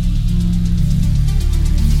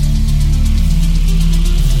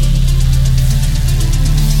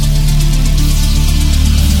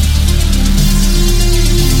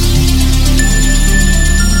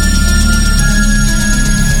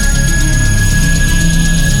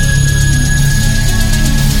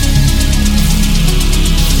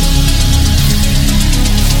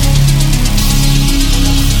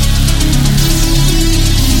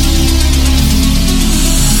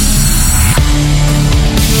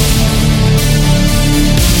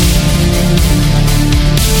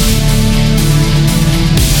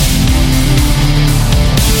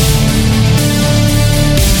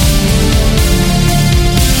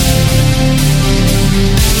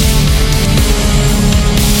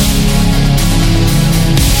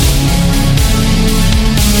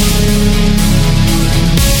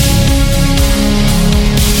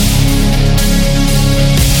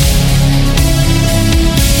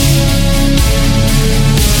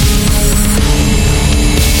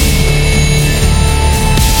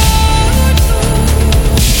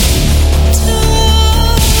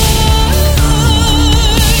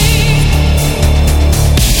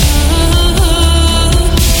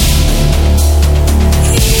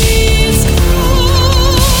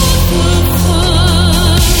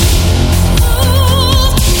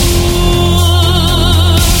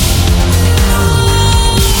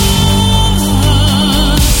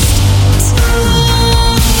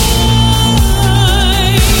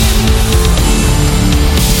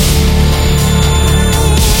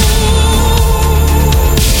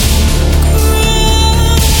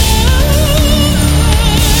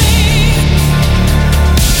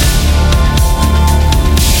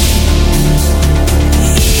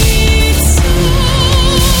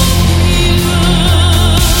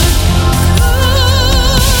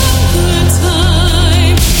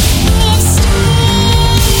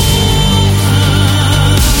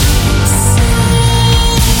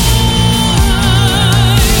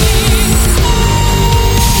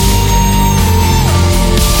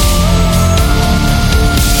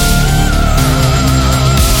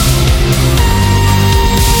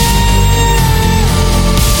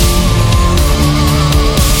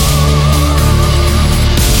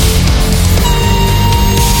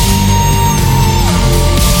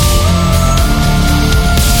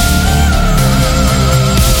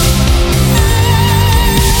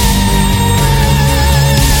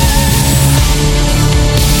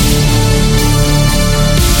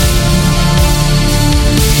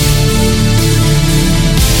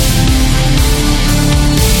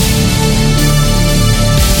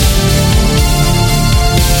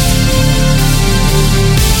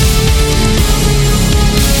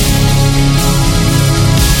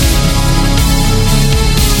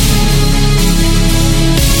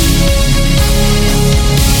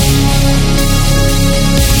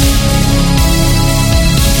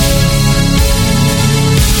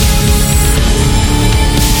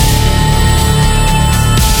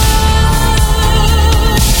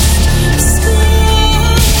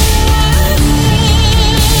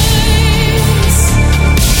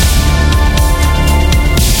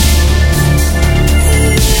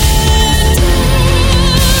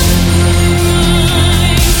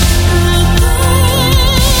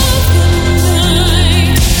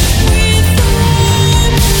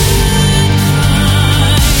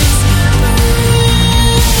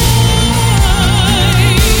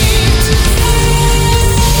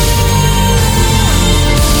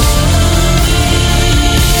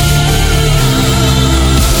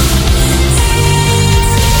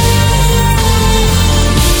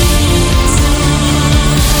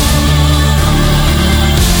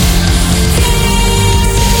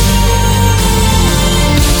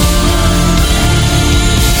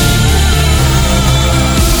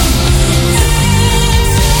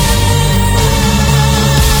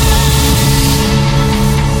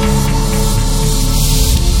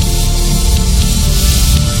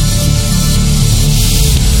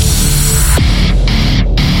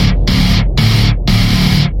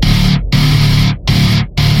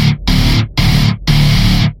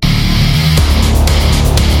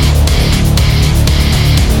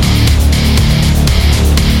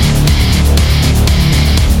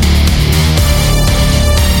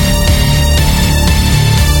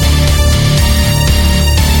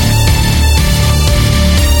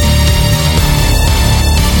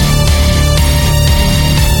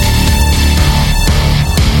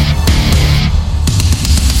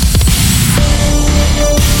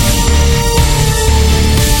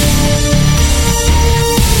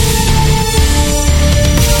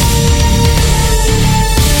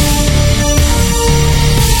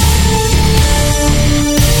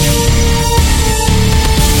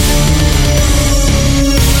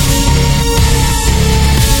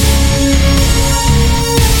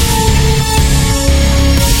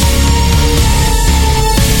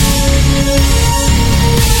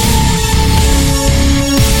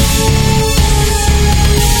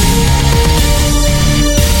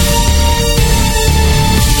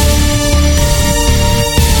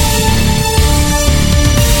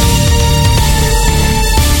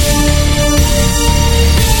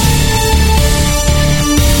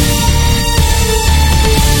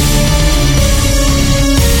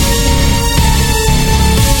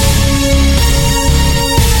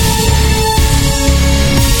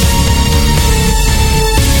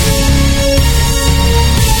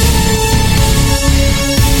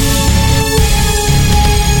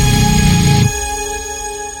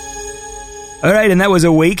 All right, and that was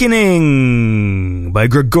Awakening by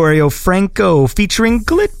Gregorio Franco featuring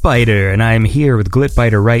Glitbiter. And I'm here with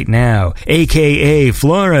Glitbiter right now, a.k.a.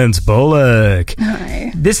 Florence Bullock.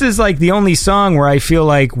 Hi. This is like the only song where I feel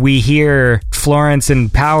like we hear Florence in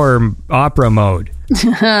power opera mode.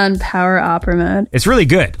 On power opera mode. It's really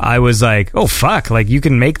good. I was like, oh, fuck, like you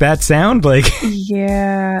can make that sound? Like,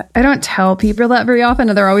 Yeah. I don't tell people that very often,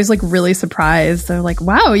 and they're always like really surprised. They're like,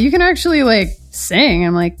 wow, you can actually like sing.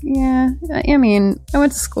 I'm like, yeah, I mean, I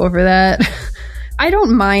went to school for that. I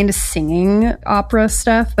don't mind singing opera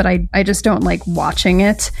stuff, but I just don't like watching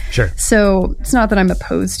it. Sure. So it's not that I'm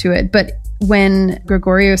opposed to it, but when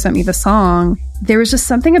Gregorio sent me the song, there was just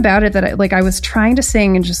something about it that I was trying to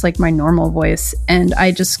sing in just like my normal voice, and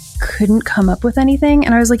I just couldn't come up with anything.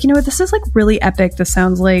 And I was like, you know what, this is like really epic. This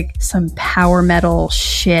sounds like some power metal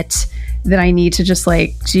shit that I need to just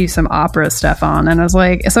like do some opera stuff on. And I was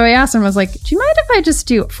like, so I asked him, I was like, do you mind if I just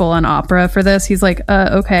do full on opera for this? He's like,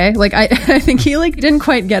 okay. Like, I think he like didn't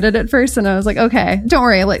quite get it at first. And I was like, okay, don't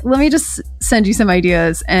worry. Like, let me just send you some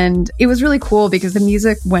ideas. And it was really cool because the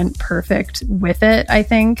music went perfect with it, I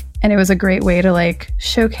think. And it was a great way to like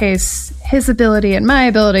showcase his ability and my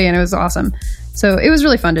ability. And it was awesome. So it was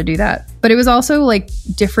really fun to do that. But it was also like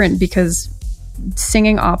different because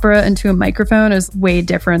singing opera into a microphone is way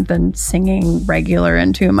different than singing regular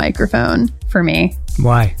into a microphone for me.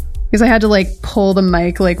 why? Because I had to like pull the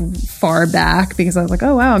mic like far back because I was like,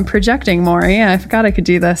 oh wow, I'm projecting more. Yeah, I forgot I could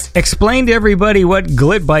do this. Explain to everybody what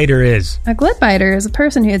Glitbiter is. A glitbiter is a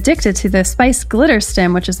person who's addicted to the spice glitter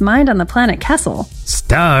stem, which is mined on the planet Kessel.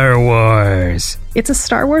 Star Wars. It's a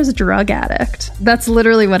Star Wars drug addict. That's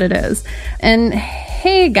literally what it is. And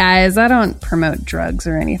hey guys, I don't promote drugs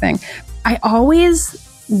or anything. I always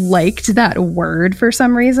liked that word for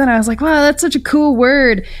some reason. I was like, wow, that's such a cool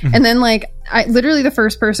word. And then like, I literally the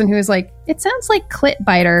first person who was like, it sounds like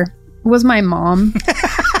Clitbiter was my mom.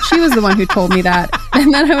 She was the one who told me that.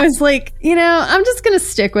 And then I was like, you know, I'm just going to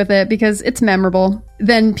stick with it because it's memorable.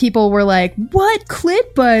 Then people were like, what?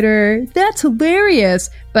 Clitbiter? That's hilarious.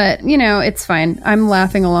 But, you know, it's fine. I'm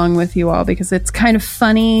laughing along with you all because it's kind of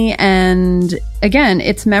funny. And again,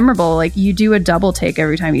 it's memorable. Like you do a double take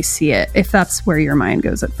every time you see it, if that's where your mind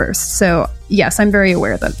goes at first. So yes, I'm very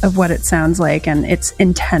aware of what it sounds like, and it's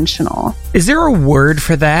intentional. Is there a word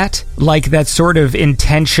for that? Like that sort of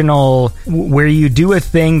intentional where you do a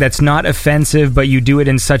thing that's not offensive, but you do it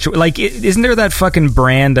in such a... Like, isn't there that fucking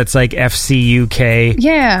brand that's like FCUK?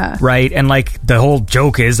 Yeah. Right? And like the whole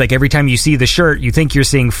joke is like every time you see the shirt, you think you're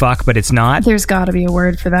seeing fuck, but it's not. There's got to be a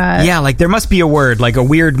word for that. Yeah, like there must be a word, like a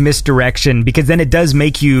weird misdirection, because then it does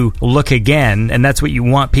make you look again, and that's what you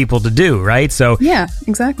want people to do, right? So yeah,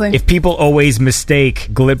 exactly. if people always mistake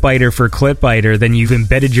Glitbiter for Clitbiter, then you've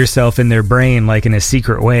embedded yourself in their brain like in a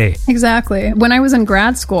secret way. Exactly. When I was in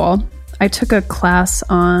grad school, I took a class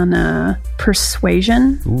on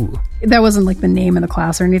persuasion. Ooh. That wasn't like the name of the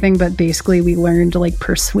class or anything, but basically we learned like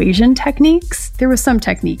persuasion techniques. There was some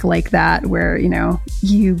technique like that where, you know,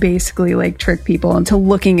 you basically like trick people into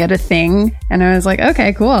looking at a thing. And I was like,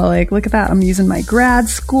 okay, cool. Like, look at that. I'm using my grad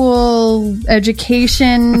school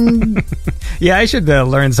education. Yeah, I should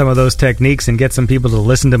learn some of those techniques and get some people to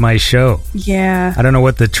listen to my show. Yeah. I don't know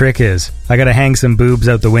what the trick is. I gotta hang some boobs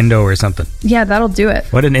out the window or something. Yeah, that'll do it.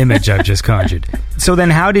 What an image I've just conjured. So then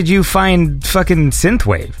how did you find fucking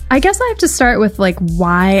synthwave? I guess I have to start with like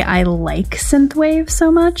why I like synthwave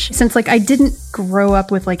so much, since like I didn't grow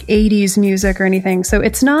up with like 80s music or anything. So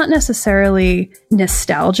it's not necessarily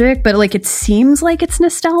nostalgic, but like it seems like it's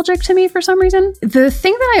nostalgic to me for some reason. The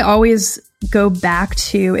thing that I always go back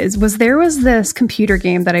to there was this computer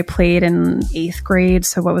game that I played in 8th grade.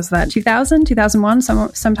 So what was that? 2001,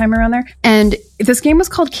 sometime around there. And this game was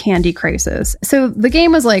called Candy Crisis. So the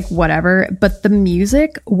game was like whatever, but the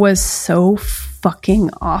music was so fucking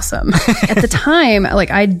awesome. At the time, like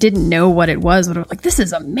I didn't know what it was, but I was like, this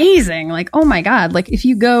is amazing. Like, oh my God. Like if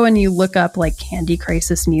you go and you look up like Candy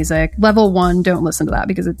Crisis music, level 1, don't listen to that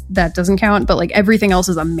because that doesn't count. But like everything else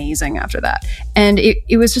is amazing after that. And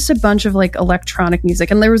it was just a bunch of like electronic music.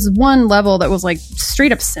 And there was one level that was like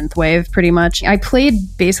straight up synthwave pretty much. I played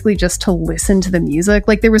basically just to listen to the music.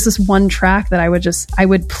 Like there was this one track that I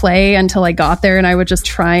would play until I got there, and I would just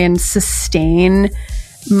try and sustain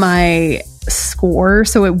my score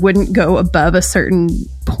so it wouldn't go above a certain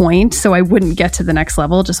point so I wouldn't get to the next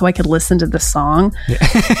level, just so I could listen to the song.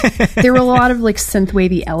 There were a lot of like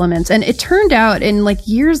synthwavy elements, and it turned out in like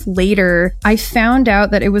years later I found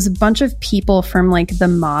out that it was a bunch of people from like the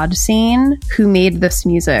mod scene who made this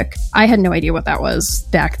music. I had no idea what that was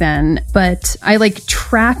back then, but I like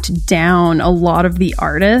tracked down a lot of the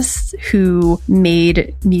artists who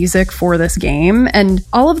made music for this game, and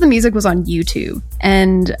all of the music was on YouTube.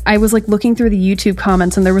 And I was like looking through the YouTube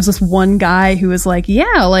comments, and there was this one guy who was like,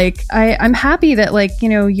 yeah, like I'm happy that like, you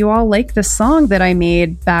know, you all like this song that I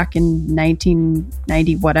made back in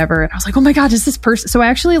 1990, whatever. And I was like, oh my God, is this person? So I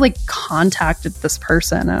actually like contacted this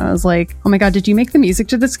person, and I was like, oh my God, did you make the music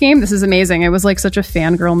to this game? This is amazing. It was like such a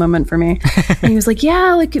fangirl moment for me. And he was like,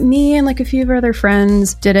 yeah, like me and like a few of our other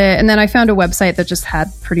friends did it. And then I found a website that just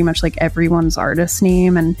had pretty much like everyone's artist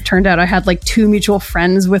name. And it turned out I had like 2 mutual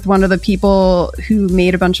friends with one of the people who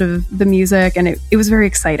made a bunch of the music, and it was very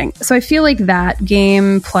exciting. So I feel like that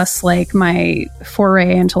game plus like my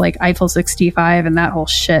foray into like Eiffel 65 and that whole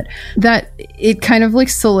shit, that it kind of like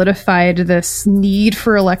solidified this need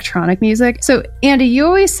for electronic music. So Andy, you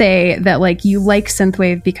always say that like you like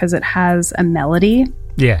synthwave because it has a melody.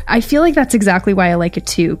 Yeah. I feel like that's exactly why I like it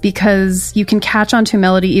too, because you can catch on to a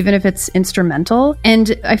melody even if it's instrumental.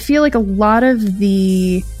 And I feel like a lot of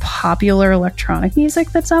the popular electronic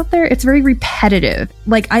music that's out there, it's very repetitive.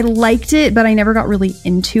 Like I liked it, but I never got really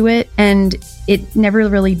into it, and it never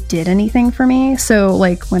really did anything for me. So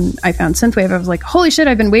like when I found synthwave, I was like, holy shit,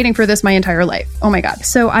 I've been waiting for this my entire life. Oh my God.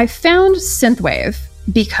 So I found synthwave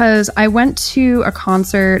because I went to a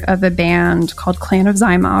concert of a band called Clan of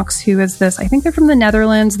Zymox, who is this, I think they're from the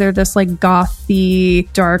Netherlands. They're this like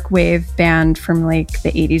gothy dark wave band from like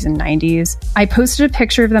the 80s and 90s. I posted a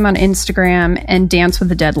picture of them on Instagram, and Dance with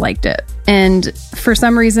the Dead liked it. And for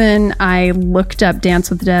some reason, I looked up Dance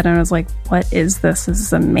with the Dead and I was like, what is this? This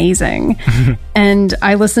is amazing. And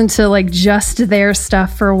I listened to like just their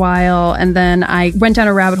stuff for a while. And then I went down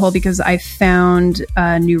a rabbit hole because I found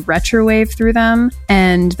a new retro wave through them.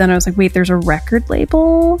 And then I was like, wait, there's a record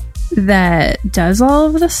label that does all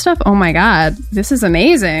of this stuff. Oh my God, this is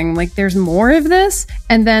amazing. Like there's more of this.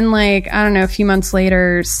 And then like, I don't know, a few months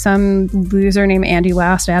later, some loser named Andy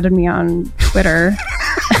Last added me on Twitter.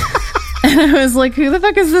 And I was like, who the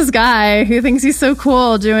fuck is this guy who thinks he's so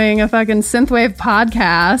cool doing a fucking synthwave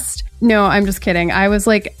podcast? No, I'm just kidding. I was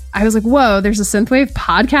like, whoa, there's a synthwave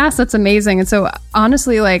podcast? That's amazing. And so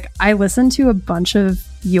honestly, like I listened to a bunch of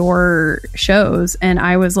your shows and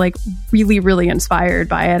I was like really, really inspired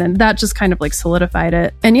by it. And that just kind of like solidified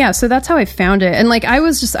it. And yeah, so that's how I found it. And like, I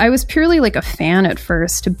was purely like a fan at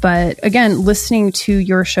first, but again, listening to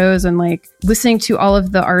your shows and like listening to all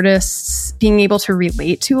of the artists, being able to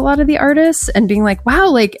relate to a lot of the artists and being like,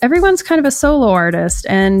 wow, like everyone's kind of a solo artist.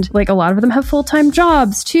 And like a lot of them have full-time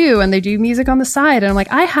jobs too. And they do music on the side. And I'm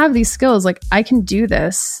like, I have these skills. Like I can do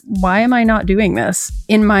this. Why am I not doing this?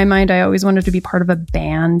 In my mind, I always wanted to be part of a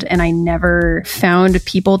band. And I never found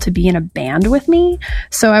people to be in a band with me.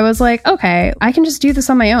 So I was like, okay, I can just do this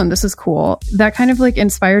on my own. This is cool. That kind of like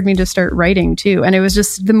inspired me to start writing too. And it was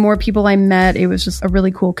just the more people I met, it was just a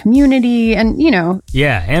really cool community. And, you know.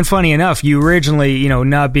 Yeah. And funny enough, you originally, you know,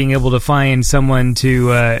 not being able to find someone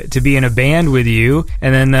to be in a band with you.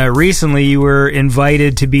 And then recently you were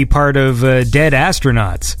invited to be part of Dead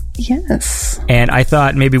Astronauts. Yes. And I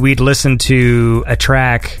thought maybe we'd listen to a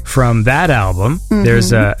track from that album. Mm-hmm.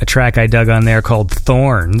 There's a track I dug on there called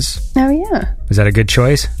Thorns. Oh, yeah. Is that a good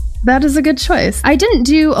choice? That is a good choice. I didn't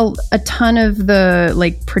do a ton of the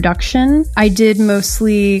like production. I did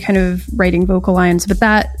mostly kind of writing vocal lines, but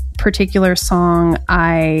that particular song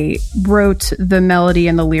I wrote the melody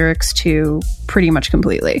and the lyrics to pretty much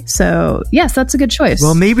completely. So yes, that's a good choice.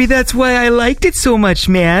 Well, maybe that's why I liked it so much,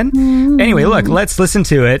 man. Anyway, look, let's listen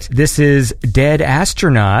to it. This is Dead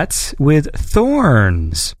Astronauts with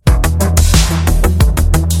Thorns.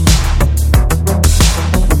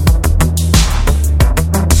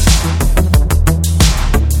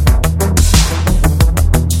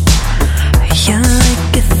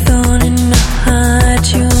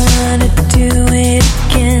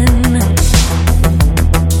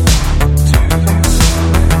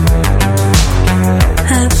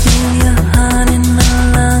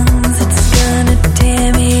 It's gonna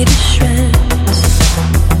tear me to shreds.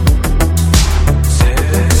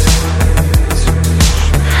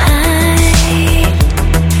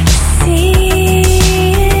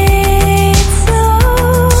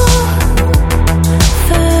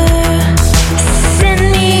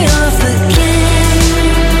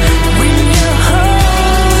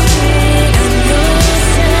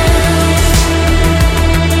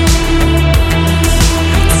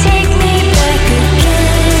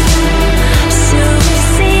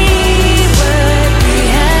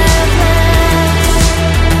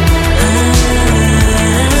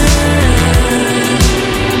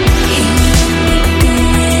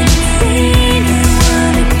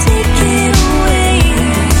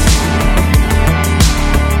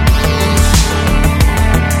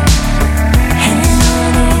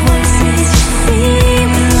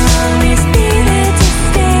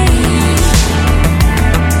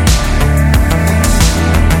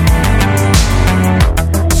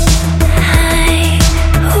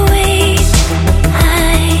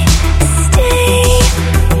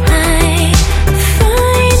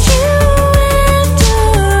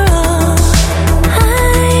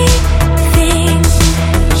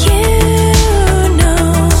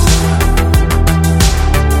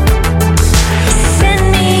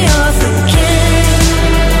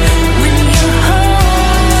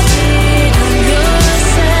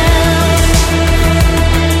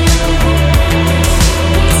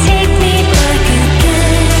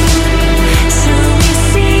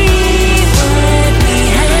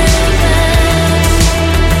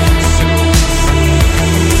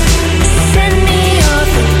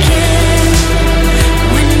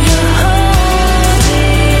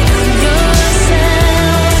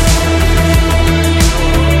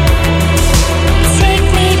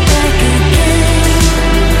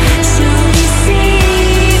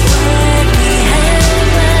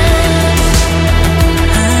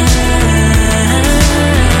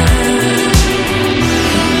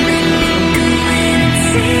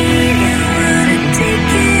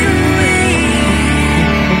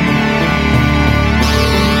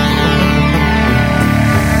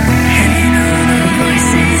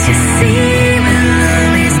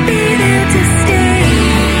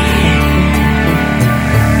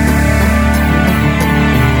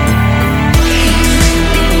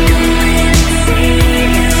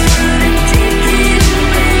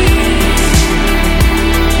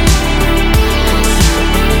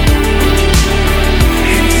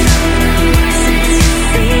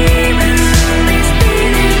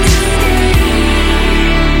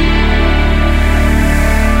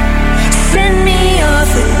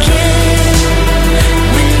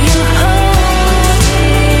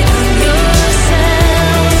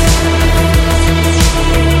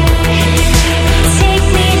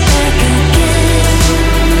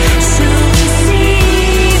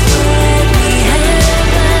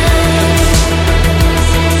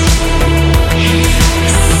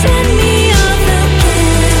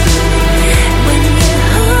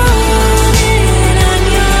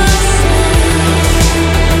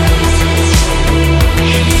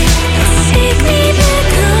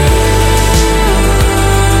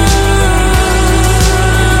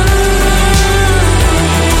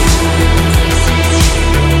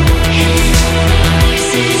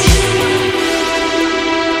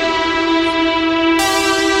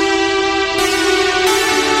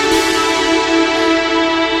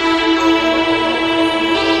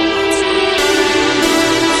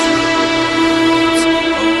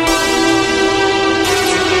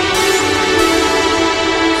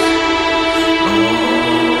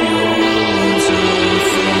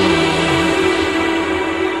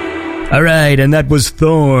 All right, and that was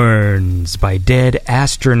Thorns by Dead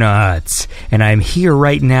Astronauts. And I'm here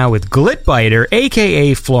right now with Glitbiter,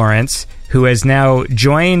 a.k.a. Florence, who has now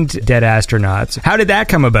joined Dead Astronauts. How did that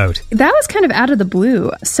come about? That was kind of out of the blue.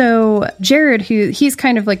 So Jared, he's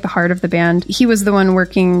kind of like the heart of the band, he was the one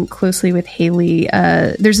working closely with Haley.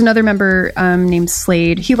 There's another member named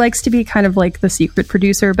Slade. He likes to be kind of like the secret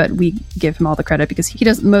producer, but we give him all the credit because he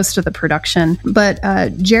does most of the production. But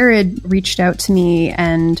Jared reached out to me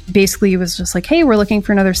and basically was just like, hey, we're looking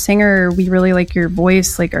for another singer. We really like your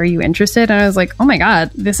voice. Like, are you interested? And I was like, oh my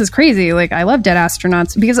God, this is crazy. Like, I love Dead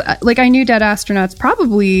Astronauts because like I knew Dead Astronauts,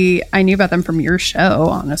 probably I knew about them from your show,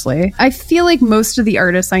 honestly. I feel like most of the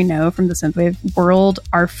artists I know from the synthwave world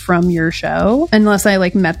are from your show, unless I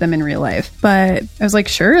like met them in real life. But I was like,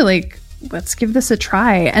 sure, like let's give this a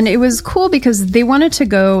try. And it was cool because they wanted to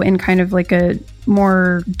go in kind of like a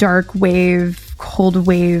more dark wave, cold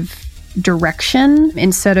wave direction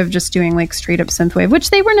instead of just doing like straight up synthwave,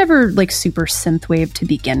 which they were never like super synthwave to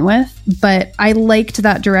begin with. But I liked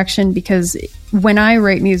that direction because when I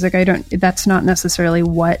write music, that's not necessarily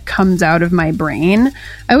what comes out of my brain.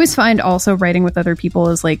 I always find also writing with other people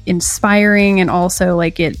is like inspiring, and also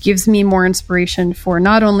like it gives me more inspiration for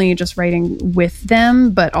not only just writing with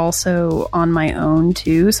them, but also on my own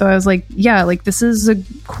too. So I was like, yeah, like this is a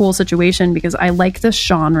cool situation because I like this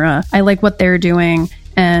genre. I like what they're doing,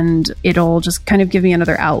 and it'll just kind of give me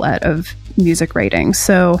another outlet of music writing.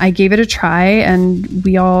 So I gave it a try, and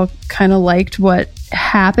we all kind of liked what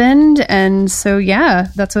happened. And so, yeah,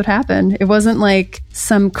 that's what happened. It wasn't like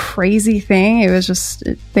some crazy thing. It was just,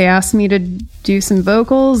 they asked me to do some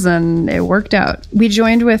vocals and it worked out. We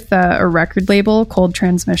joined with a record label, Cold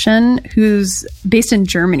Transmission, who's based in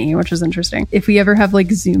Germany, which is interesting. If we ever have like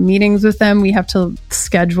Zoom meetings with them, we have to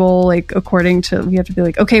schedule like we have to be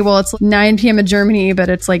like, okay, well, it's 9 p.m. in Germany, but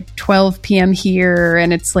it's like 12 p.m. here.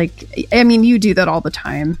 And it's like, I mean, you do that all the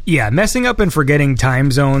time. Yeah, messing up and forgetting time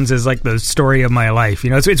zones is like the story of my life.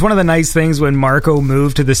 You know, it's one of the nice things when Marco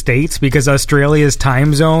moved to the States, because Australia's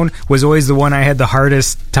time zone was always the one I had the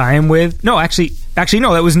hardest time with. No, actually,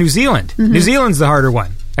 no, that was New Zealand. Mm-hmm. New Zealand's the harder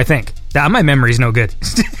one, I think. My memory's no good.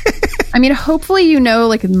 I mean, hopefully you know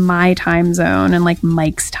like my time zone and like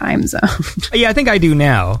Mike's time zone. Yeah, I think I do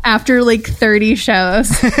now. After like 30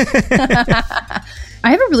 shows. I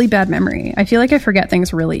have a really bad memory. I feel like I forget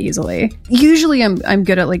things really easily. Usually I'm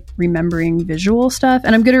good at like remembering visual stuff,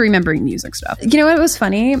 and I'm good at remembering music stuff. You know what was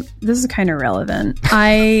funny? This is kind of relevant.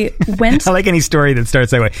 I like any story that starts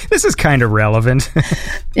that way. This is kind of relevant.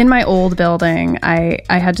 In my old building, I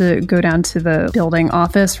had to go down to the building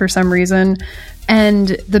office for some reason. And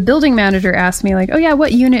the building manager asked me like, oh yeah,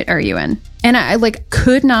 what unit are you in? And I like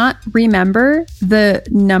could not remember the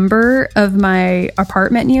number of my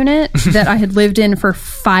apartment unit that I had lived in for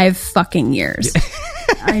 5 fucking years.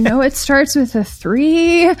 I know it starts with a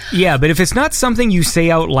 3. Yeah, but if it's not something you say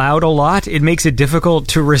out loud a lot, it makes it difficult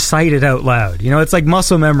to recite it out loud. You know, it's like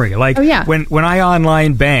muscle memory. Like when I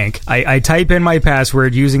online bank, I type in my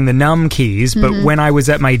password using the num keys, but when I was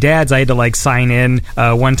at my dad's, I had to like sign in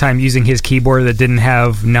one time using his keyboard that didn't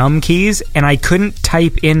have num keys, and I couldn't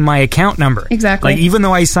type in my account number. Exactly. Like even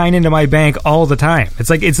though I sign into my bank all the time. It's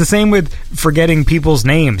like it's the same with forgetting people's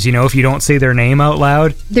names, you know, if you don't say their name out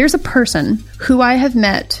loud. There's a person who I have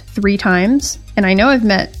met 3 times, and I know I've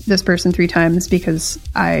met this person 3 times because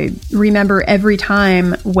I remember every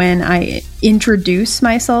time when I introduce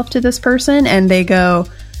myself to this person and they go,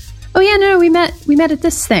 oh yeah, no, we met at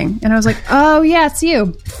this thing. And I was like, oh yeah, it's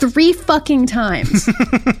you. 3 fucking times.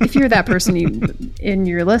 If you're that person and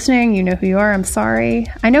you're listening, you know who you are. I'm sorry.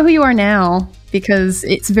 I know who you are now, because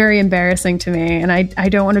it's very embarrassing to me, and I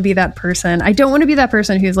don't want to be that person. I don't want to be that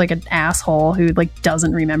person who's like an asshole who like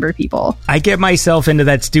doesn't remember people. I get myself into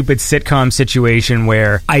that stupid sitcom situation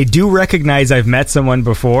where I do recognize I've met someone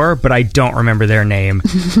before, but I don't remember their name.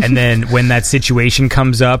 And then when that situation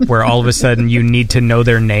comes up where all of a sudden you need to know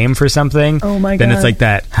their name for something, oh my God, then it's like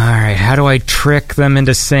that. All right, how do I trick them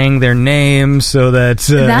into saying their name so that...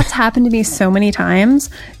 That's happened to me so many times,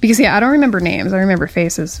 because I don't remember names. I remember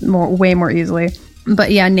faces way more easily.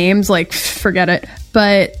 But yeah, names, like, forget it.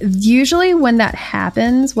 But usually when that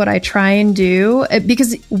happens, what I try and do,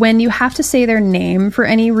 because when you have to say their name for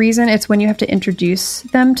any reason, it's when you have to introduce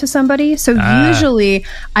them to somebody. So usually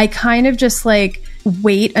I kind of just like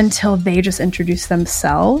wait until they just introduce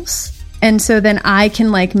themselves. And so then I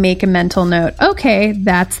can like make a mental note. Okay,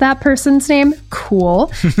 that's that person's name.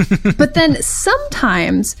 Cool. But then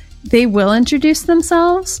sometimes they will introduce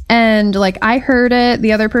themselves, and like I heard it,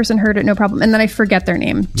 the other person heard it, no problem, and then I forget their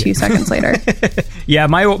name 2 seconds later. Yeah,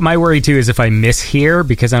 my worry too is if I mishear,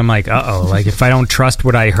 because I'm like, like if I don't trust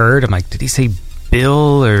what I heard, I'm like, did he say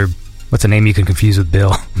Bill or What's a name you can confuse with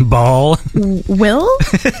Bill? Ball? Will?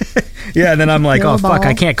 Yeah, and then I'm like, Bill oh, fuck, Ball.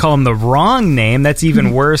 I can't call them the wrong name. That's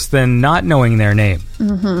even worse than not knowing their name.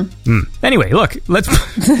 Mm-hmm. Anyway, look, let's...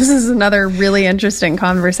 This is another really interesting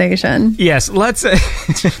conversation. Yes, let's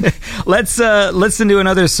listen to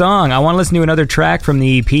another song. I want to listen to another track from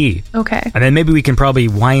the EP. Okay. And then maybe we can probably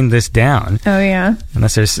wind this down. Oh, yeah.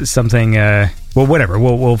 Unless there's something... well, whatever.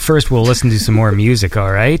 We'll first we'll listen to some more music,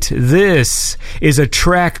 all right? This is a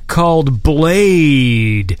track called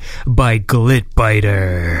Blade by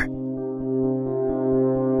Glitbiter.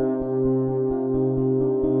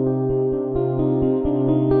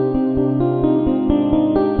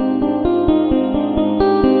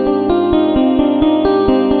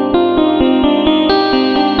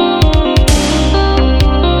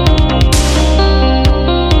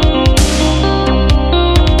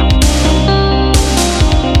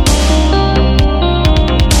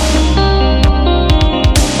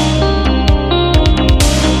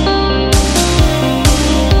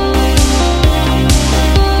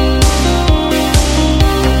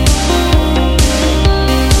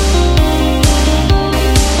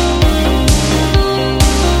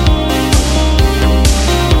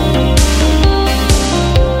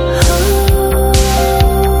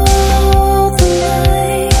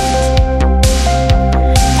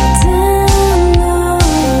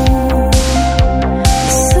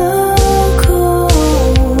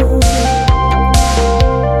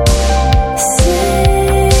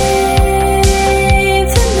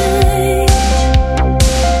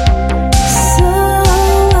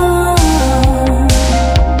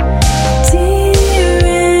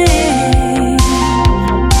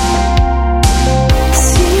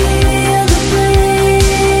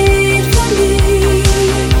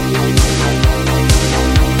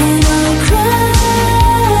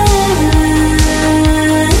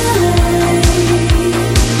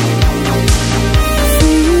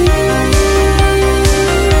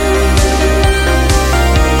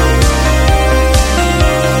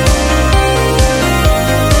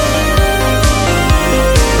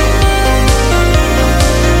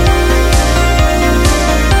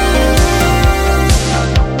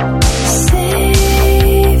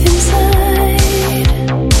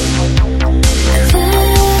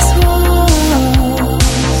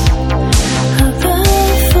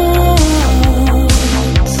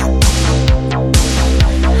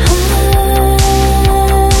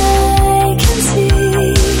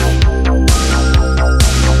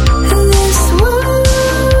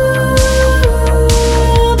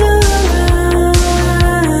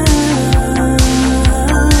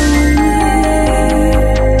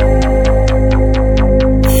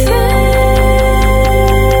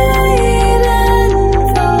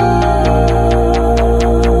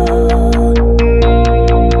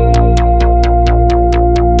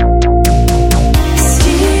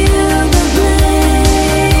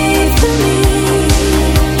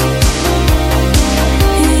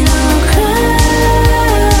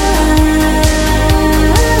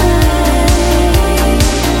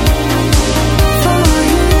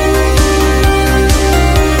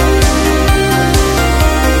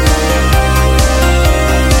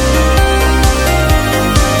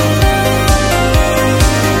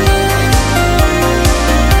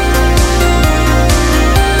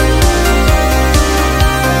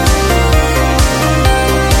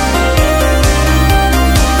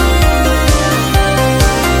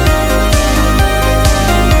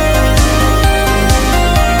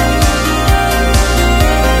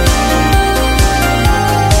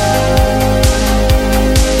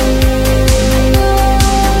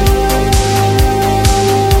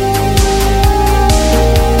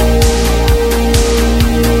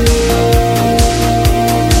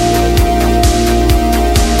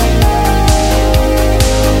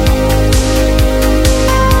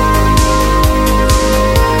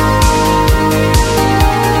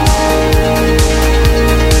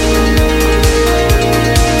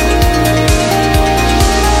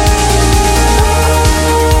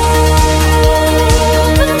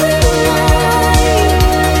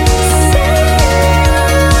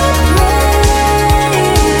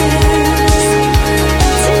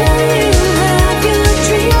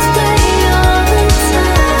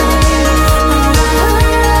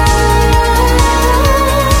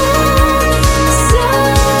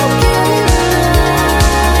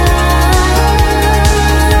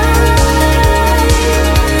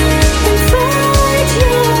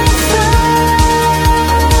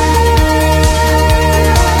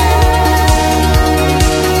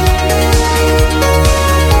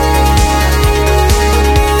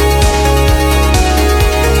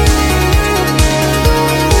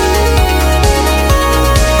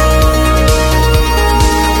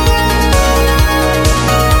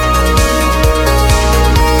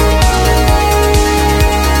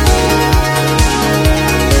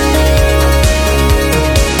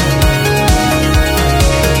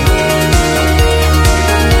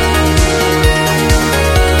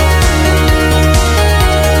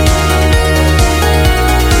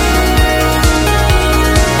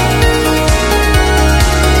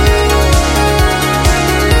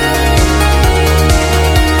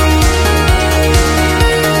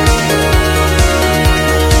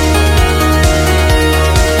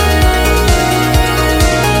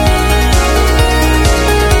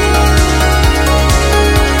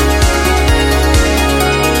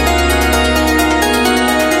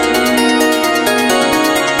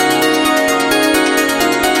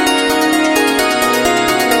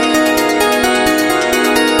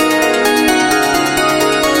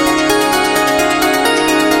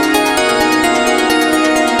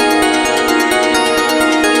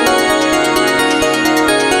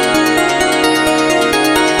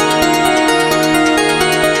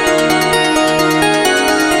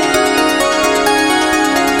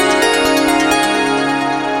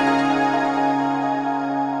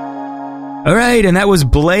 right, and that was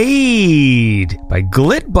Blade by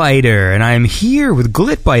Glitbiter, and I'm here with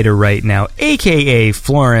Glitbiter right now, aka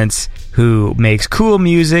Florence, who makes cool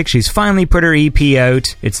music. She's finally put her EP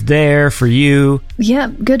out. It's there for you. Yeah,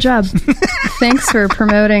 good job. Thanks for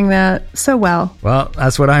promoting that so well. Well,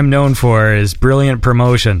 that's what I'm known for, is brilliant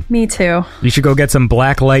promotion. Me too. You should go get some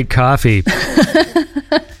Black Light coffee.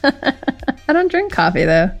 I don't drink coffee,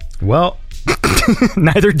 though. Well,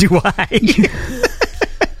 neither do I.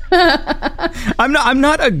 I'm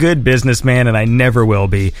not a good businessman, and I never will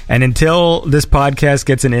be. And until this podcast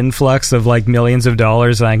gets an influx of like millions of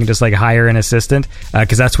dollars, and I can just like hire an assistant,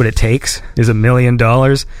 because that's what it takes, is $1 million.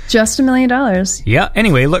 Just $1 million. Yeah.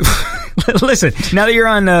 Anyway, look, listen. Now that you're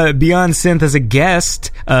on Beyond Synth as a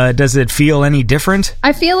guest, does it feel any different?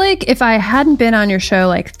 I feel like if I hadn't been on your show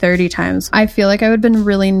like 30 times, I feel like I would have been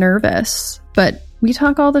really nervous. But we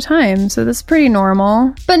talk all the time, so this is pretty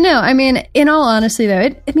normal. But no, I mean, in all honesty, though,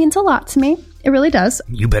 it means a lot to me. It really does.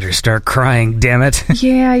 You better start crying, damn it.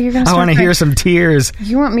 Yeah, you're going to start I want to hear some tears.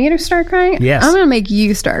 You want me to start crying? Yes. I'm going to make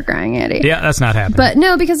you start crying, Andy. Yeah, that's not happening. But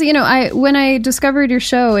no, because, you know, when I discovered your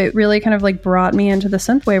show, it really kind of like brought me into the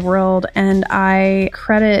synthwave world, and I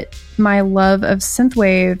credit my love of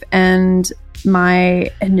synthwave and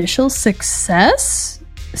my initial success.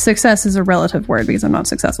 Success is a relative word because I'm not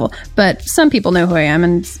successful, but some people know who I am,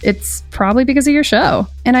 and it's probably because of your show.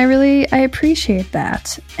 And I appreciate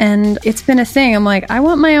that. And it's been a thing. I'm like, I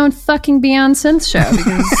want my own fucking Beyond Synth show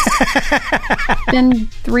because it's been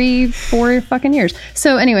 3-4 fucking years.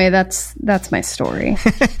 So anyway, that's my story.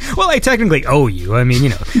 Well, I technically owe you. I mean, you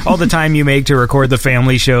know, all the time you make to record the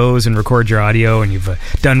family shows and record your audio, and you've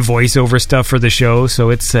done voiceover stuff for the show.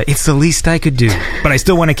 So it's the least I could do. But I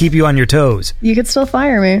still want to keep you on your toes. You could still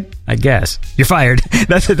fire me. I guess. You're fired.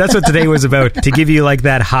 That's what today was about. To give you like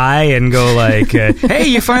that high and go like,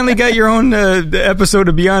 hey, you finally got your own episode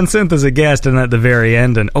of Beyond Synth as a guest, and at the very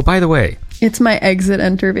end, and oh, by the way, it's my exit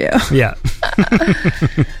interview. Yeah.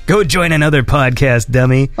 Go join another podcast,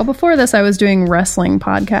 dummy. Well, before this, I was doing wrestling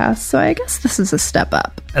podcasts, so I guess this is a step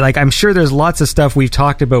up. Like, I'm sure there's lots of stuff we've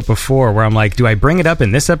talked about before where I'm like, do I bring it up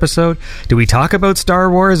in this episode? Do we talk about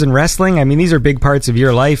Star Wars and wrestling? I mean, these are big parts of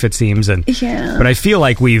your life, it seems. And yeah. But I feel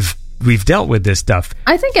like we've dealt with this stuff.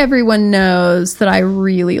 I think everyone knows that I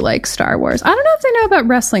really like Star Wars. I don't know if they know about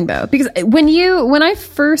wrestling, though, because when I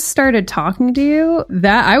first started talking to you,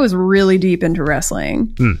 that I was really deep into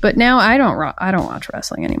wrestling. But now I don't watch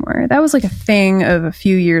wrestling anymore. That was like a thing of a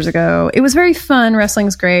few years ago. It was very fun.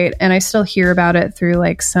 Wrestling's great, and I still hear about it through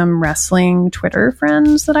like some wrestling Twitter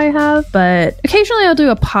friends that I have. But occasionally I'll do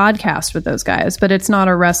a podcast with those guys, but it's not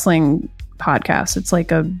a wrestling podcast. It's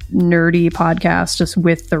like a nerdy podcast just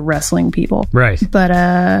with the wrestling people. Right. But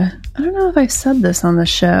I don't know if I've said this on the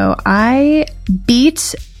show. I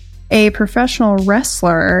beat a professional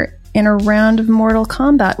wrestler in a round of Mortal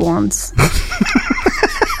Kombat once.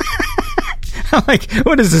 I'm like,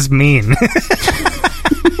 what does this mean?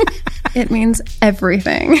 It means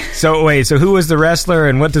everything. So wait, so who was the wrestler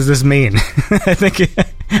and what does this mean? I think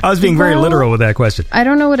I was being very literal with that question. I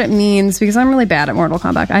don't know what it means because I'm really bad at Mortal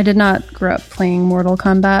Kombat. I did not grow up playing Mortal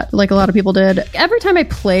Kombat like a lot of people did. Every time I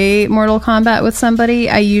play Mortal Kombat with somebody,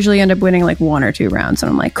 I usually end up winning like 1 or 2 rounds. And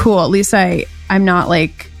I'm like, cool, at least I'm not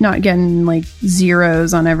getting like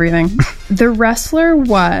zeros on everything. The wrestler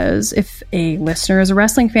was, if a listener is a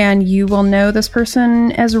wrestling fan, you will know this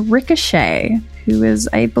person as Ricochet, who is,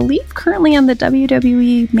 I believe, currently on the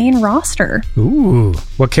WWE main roster. Ooh.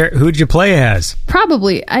 Who'd you play as?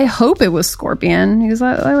 Probably. I hope it was Scorpion, because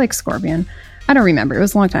I like Scorpion. I don't remember. It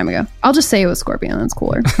was a long time ago. I'll just say it was Scorpion. That's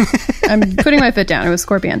cooler. I'm putting my foot down. It was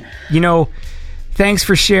Scorpion. You know, thanks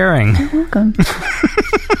for sharing. You're welcome.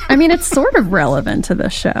 I mean, it's sort of relevant to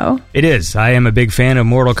this show. It is. I am a big fan of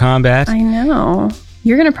Mortal Kombat. I know.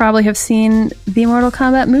 You're going to probably have seen the Mortal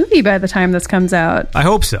Kombat movie by the time this comes out. I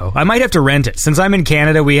hope so. I might have to rent it. Since I'm in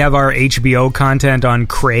Canada, we have our HBO content on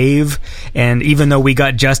Crave, and even though we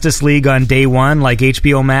got Justice League on day one, like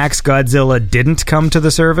HBO Max, Godzilla didn't come to the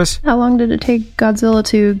service. How long did it take Godzilla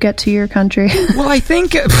to get to your country? Well, I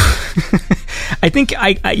think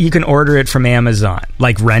you can order it from Amazon,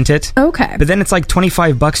 like rent it. Okay. But then it's like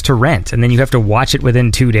 $25 to rent, and then you have to watch it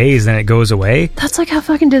within 2 days, and it goes away. That's like how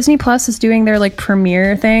fucking Disney Plus is doing their like premiere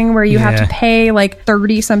thing, where you have to pay like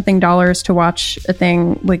 $30-something to watch a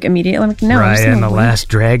thing like immediately. I'm like, no, Raya and the Last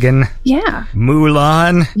Dragon. Yeah.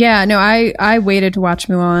 Mulan. Yeah, no, I waited to watch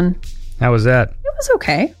Mulan. How was that? It was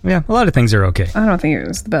okay. Yeah, a lot of things are okay. I don't think it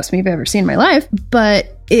was the best movie I've ever seen in my life,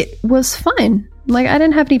 but it was fun. Like, I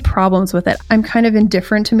didn't have any problems with it. I'm kind of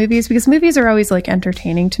indifferent to movies because movies are always like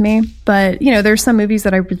entertaining to me. But, you know, there's some movies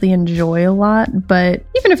that I really enjoy a lot. But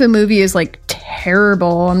even if a movie is like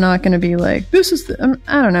terrible, I'm not going to be like, this is,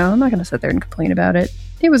 I don't know. I'm not going to sit there and complain about it.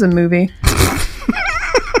 It was a movie.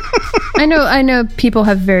 I know people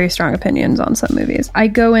have very strong opinions on some movies. I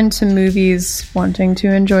go into movies wanting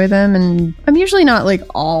to enjoy them, and I'm usually not like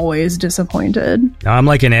always disappointed. I'm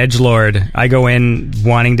like an edgelord. I go in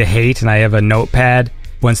wanting to hate, and I have a notepad.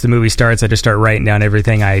 Once the movie starts, I just start writing down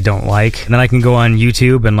everything I don't like. And then I can go on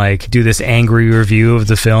YouTube and like do this angry review of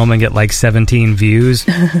the film and get like 17 views.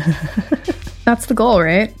 That's the goal,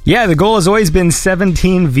 right? Yeah, the goal has always been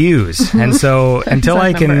 17 views. And so until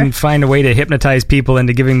I can find a way to hypnotize people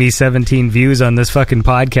into giving me 17 views on this fucking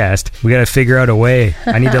podcast, we got to figure out a way.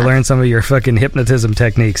 I need to learn some of your fucking hypnotism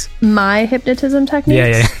techniques. My hypnotism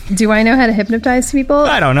techniques? Yeah. Do I know how to hypnotize people?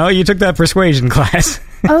 I don't know. You took that persuasion class.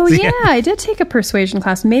 Oh, yeah, I did take a persuasion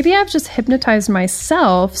class. Maybe I've just hypnotized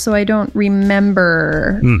myself, so I don't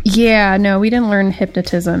remember. Yeah, no, we didn't learn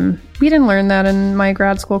hypnotism. We didn't learn that in my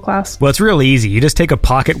grad school class. Well, it's real easy. You just take a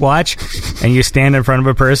pocket watch and you stand in front of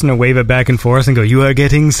a person and wave it back and forth and go, "You are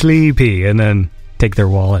getting sleepy," and then take their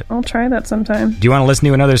wallet. I'll try that sometime. Do you want to listen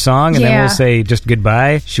to another song and then we'll say just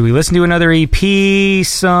goodbye? Should we listen to another EP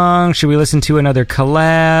song? Should we listen to another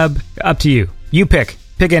collab? Up to you. You pick.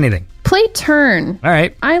 Pick anything. Play Turn. All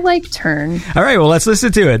right. I like Turn. All right, well, let's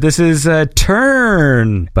listen to it. This is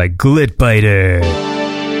Turn by Glitbiter.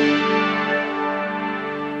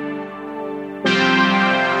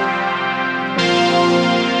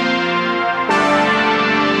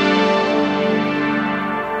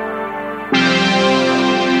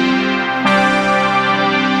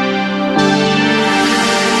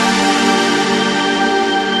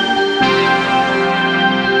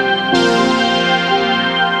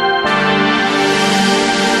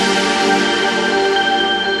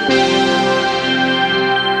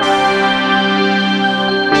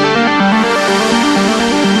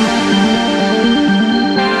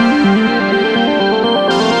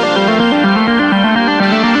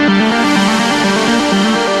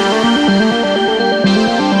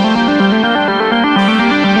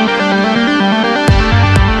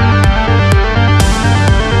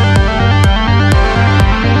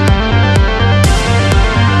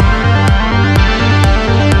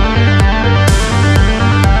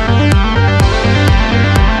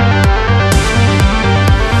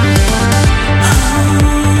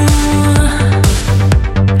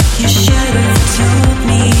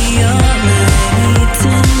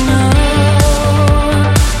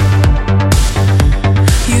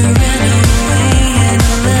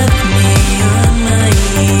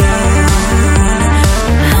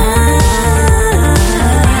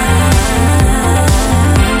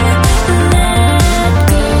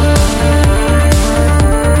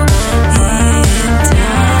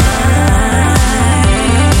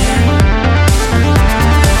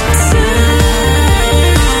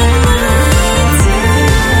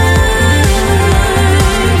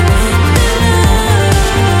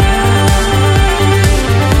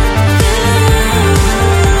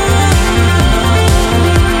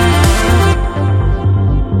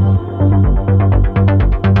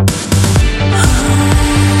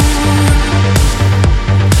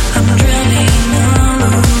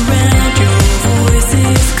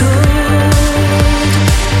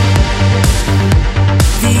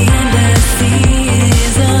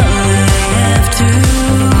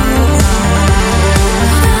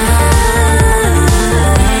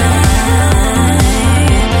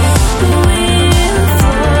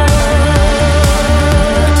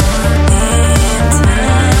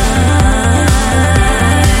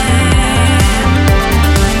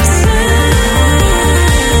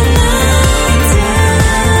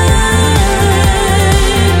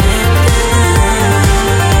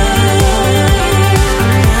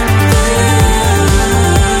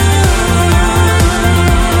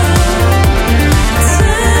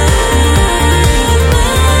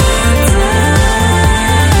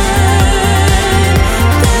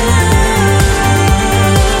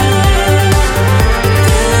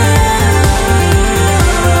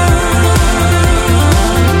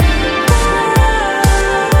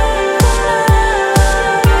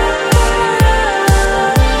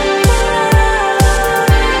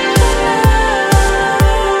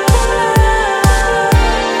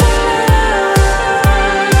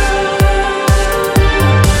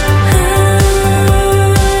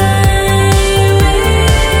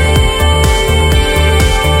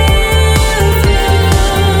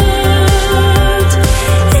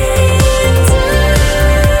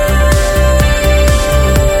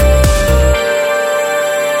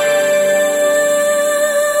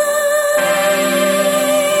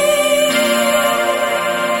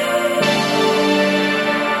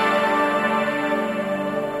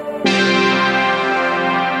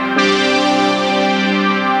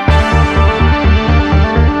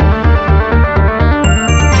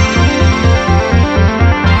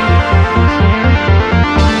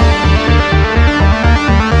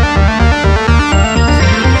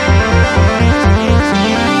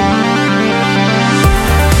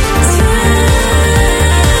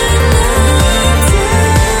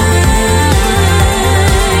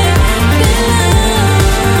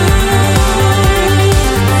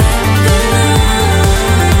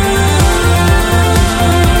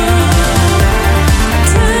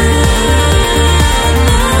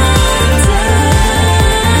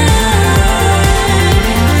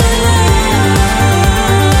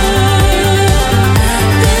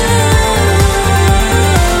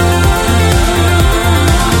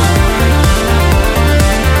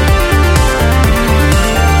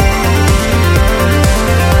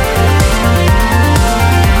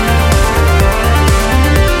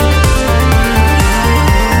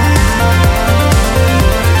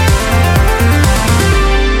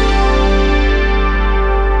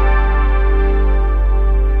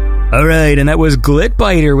 All right, and that was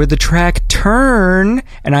Glitbiter with the track Turn.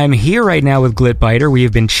 And I'm here right now with Glitbiter. We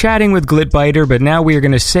have been chatting with Glitbiter, but now we are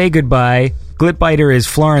going to say goodbye. Glitbiter is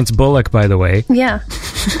Florence Bullock, by the way. Yeah,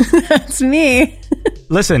 that's me.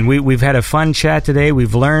 Listen, we've had a fun chat today. We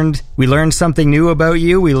learned something new about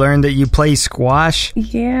you. We learned that you play squash.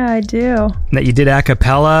 Yeah, I do. That you did a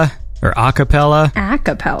cappella or acapella.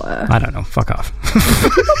 Acapella. I don't know. Fuck off.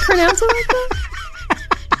 People pronounce it like that?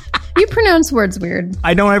 You pronounce words weird.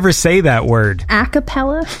 I don't ever say that word.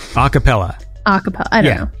 Acapella? Acapella. Acapella. I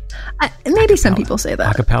don't know. Maybe some people say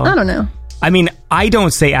that. Acapella? I don't know. I mean, I don't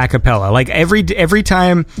say acapella. Like every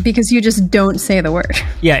time... Because you just don't say the word.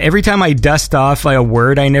 Yeah, every time I dust off like a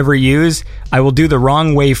word I never use, I will do the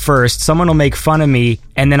wrong way first. Someone will make fun of me,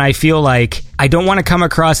 and then I feel like I don't want to come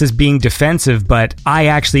across as being defensive, but I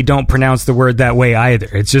actually don't pronounce the word that way either.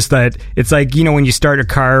 It's just that, it's like, you know, when you start a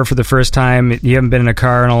car for the first time, you haven't been in a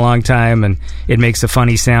car in a long time, and it makes a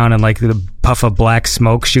funny sound, and like the puff of black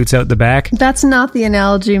smoke shoots out the back. That's not the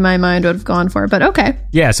analogy my mind would have gone for, but okay.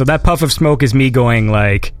 Yeah, so that puff of smoke is me going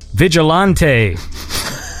like, vigilante.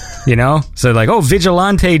 You know? So like, oh,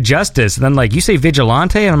 vigilante justice. And then like, you say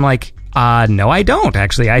vigilante? And I'm like, no, I don't,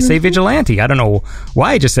 actually. I say vigilante. I don't know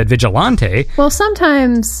why I just said vigilante. Well,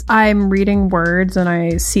 sometimes I'm reading words and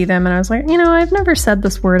I see them and I was like, you know, I've never said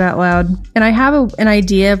this word out loud. And I have an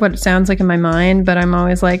idea of what it sounds like in my mind, but I'm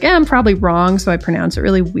always like, I'm probably wrong, so I pronounce it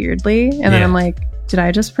really weirdly. And then I'm like, did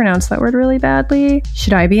I just pronounce that word really badly?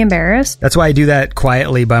 Should I be embarrassed? That's why I do that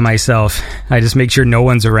quietly by myself. I just make sure no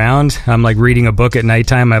one's around. I'm like reading a book at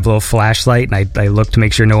nighttime. I have a little flashlight and I look to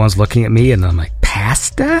make sure no one's looking at me. And I'm like,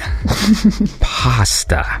 pasta?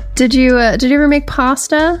 Pasta. Did you ever make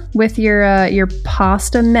pasta with your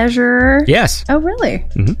pasta measurer? Yes. Oh, really?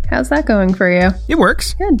 Mm-hmm. How's that going for you? It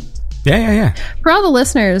works. Good. Yeah. For all the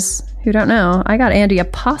listeners who don't know, I got Andy a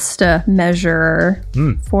pasta measurer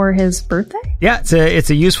for his birthday. Yeah, it's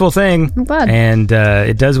a useful thing. I'm glad. And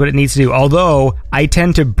it does what it needs to do. Although, I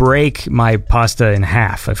tend to break my pasta in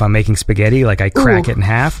half. If I'm making spaghetti, like I crack it in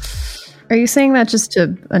half. Are you saying that just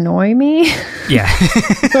to annoy me? Yeah.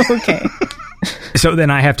 Okay. So then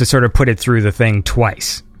I have to sort of put it through the thing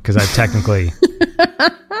twice. Because I've technically...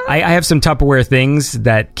 I have some Tupperware things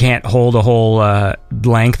that can't hold a whole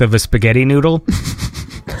length of a spaghetti noodle.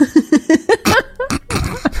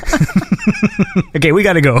 Okay, we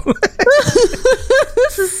gotta go.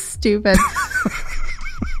 This is stupid.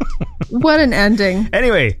 What an ending.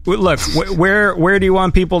 Anyway, look, where do you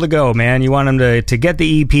want people to go, man? You want them to get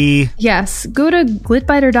the EP? Yes, go to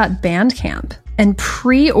glitbiter.bandcamp and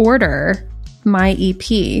pre-order my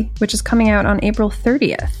EP, which is coming out on April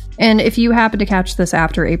 30th. And if you happen to catch this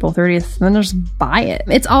after April 30th, then just buy it.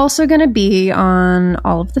 It's also going to be on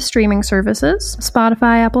all of the streaming services,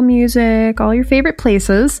 Spotify, Apple Music, all your favorite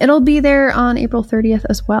places. It'll be there on April 30th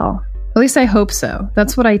as well. At least I hope so.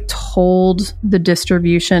 That's what I told the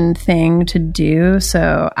distribution thing to do.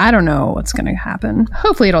 So I don't know what's going to happen.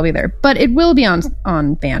 Hopefully it'll be there. But it will be on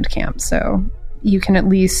Bandcamp. So you can at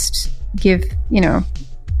least give,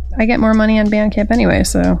 I get more money on Bandcamp anyway,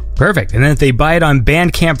 so... Perfect. And then if they buy it on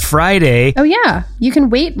Bandcamp Friday... Oh, yeah. You can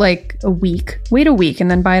wait like a week. Wait a week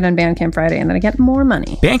and then buy it on Bandcamp Friday, and then I get more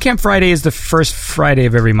money. Bandcamp Friday is the first Friday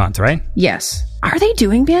of every month, right? Yes. Are they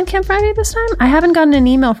doing Bandcamp Friday this time? I haven't gotten an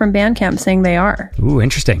email from Bandcamp saying they are. Ooh,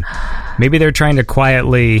 interesting. Maybe they're trying to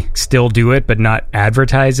quietly still do it, but not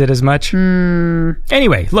advertise it as much.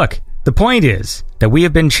 Anyway, look... The point is that we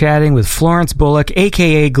have been chatting with Florence Bullock,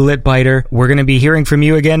 a.k.a. Glitbiter. We're going to be hearing from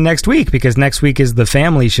you again next week because next week is the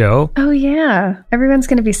family show. Oh, yeah. Everyone's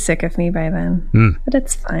going to be sick of me by then. But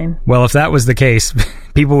it's fine. Well, if that was the case,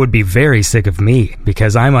 people would be very sick of me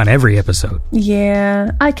because I'm on every episode. Yeah,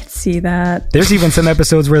 I could see that. There's even some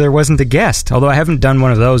episodes where there wasn't a guest, although I haven't done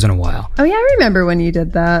one of those in a while. Oh, yeah, I remember when you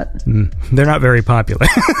did that. They're not very popular.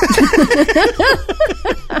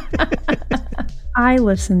 I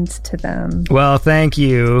listened to them. Well, thank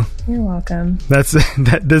you. You're welcome. That's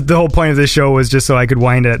the whole point of this show was just so I could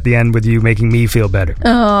wind it at the end with you making me feel better.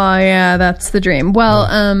 Oh, yeah, that's the dream. Well,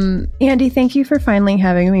 Andy, thank you for finally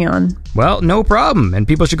having me on. Well, no problem. And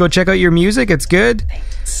people should go check out your music. It's good.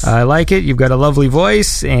 Thanks. I like it. You've got a lovely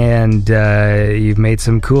voice, and you've made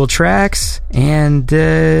some cool tracks. And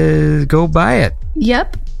go buy it.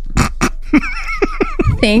 Yep.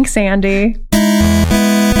 Thanks, Andy.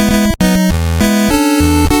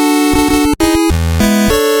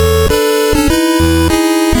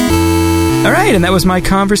 All right, and that was my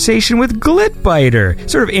conversation with Glitbiter.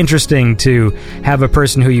 Sort of interesting to have a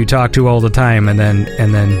person who you talk to all the time and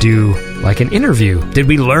then do like an interview. Did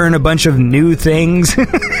we learn a bunch of new things?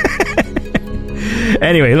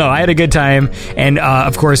 Anyway, no, I had a good time. And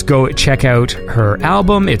of course, go check out her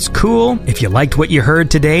album. It's cool. If you liked what you heard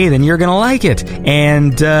today, then you're going to like it.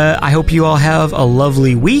 And I hope you all have a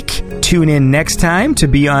lovely week. Tune in next time to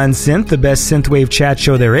Beyond Synth, the best synthwave chat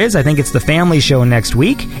show there is. I think it's the family show next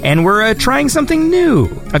week. And we're trying something new.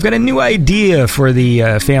 I've got a new idea for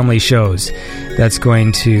the family shows that's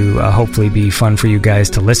going to hopefully be fun for you guys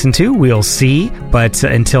to listen to. We'll see. But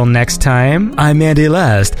until next time, I'm Andy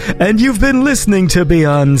Last, and you've been listening to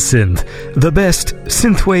Beyond Synth, the best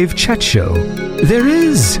synthwave chat show there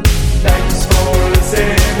is. Thanks for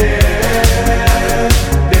listening.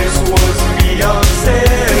 This was Beyond Synth.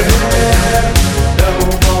 No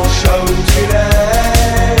more show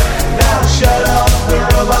today. Now shut up, the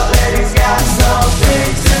robot lady's got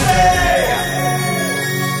something to say.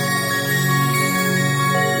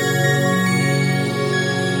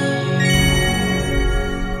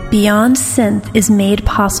 Beyond Synth is made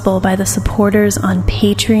possible by the supporters on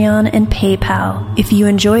Patreon and PayPal. If you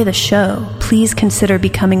enjoy the show, please consider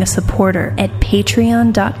becoming a supporter at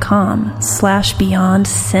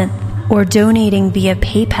patreon.com/BeyondSynth or donating via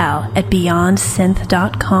PayPal at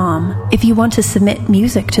BeyondSynth.com. If you want to submit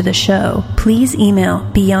music to the show, please email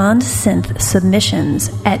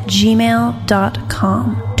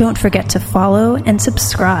BeyondSynthSubmissions@gmail.com. Don't forget to follow and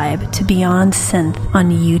subscribe to Beyond Synth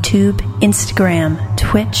on YouTube, Instagram,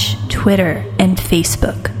 Twitch, Twitter, and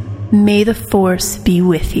Facebook. May the Force be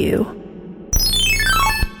with you.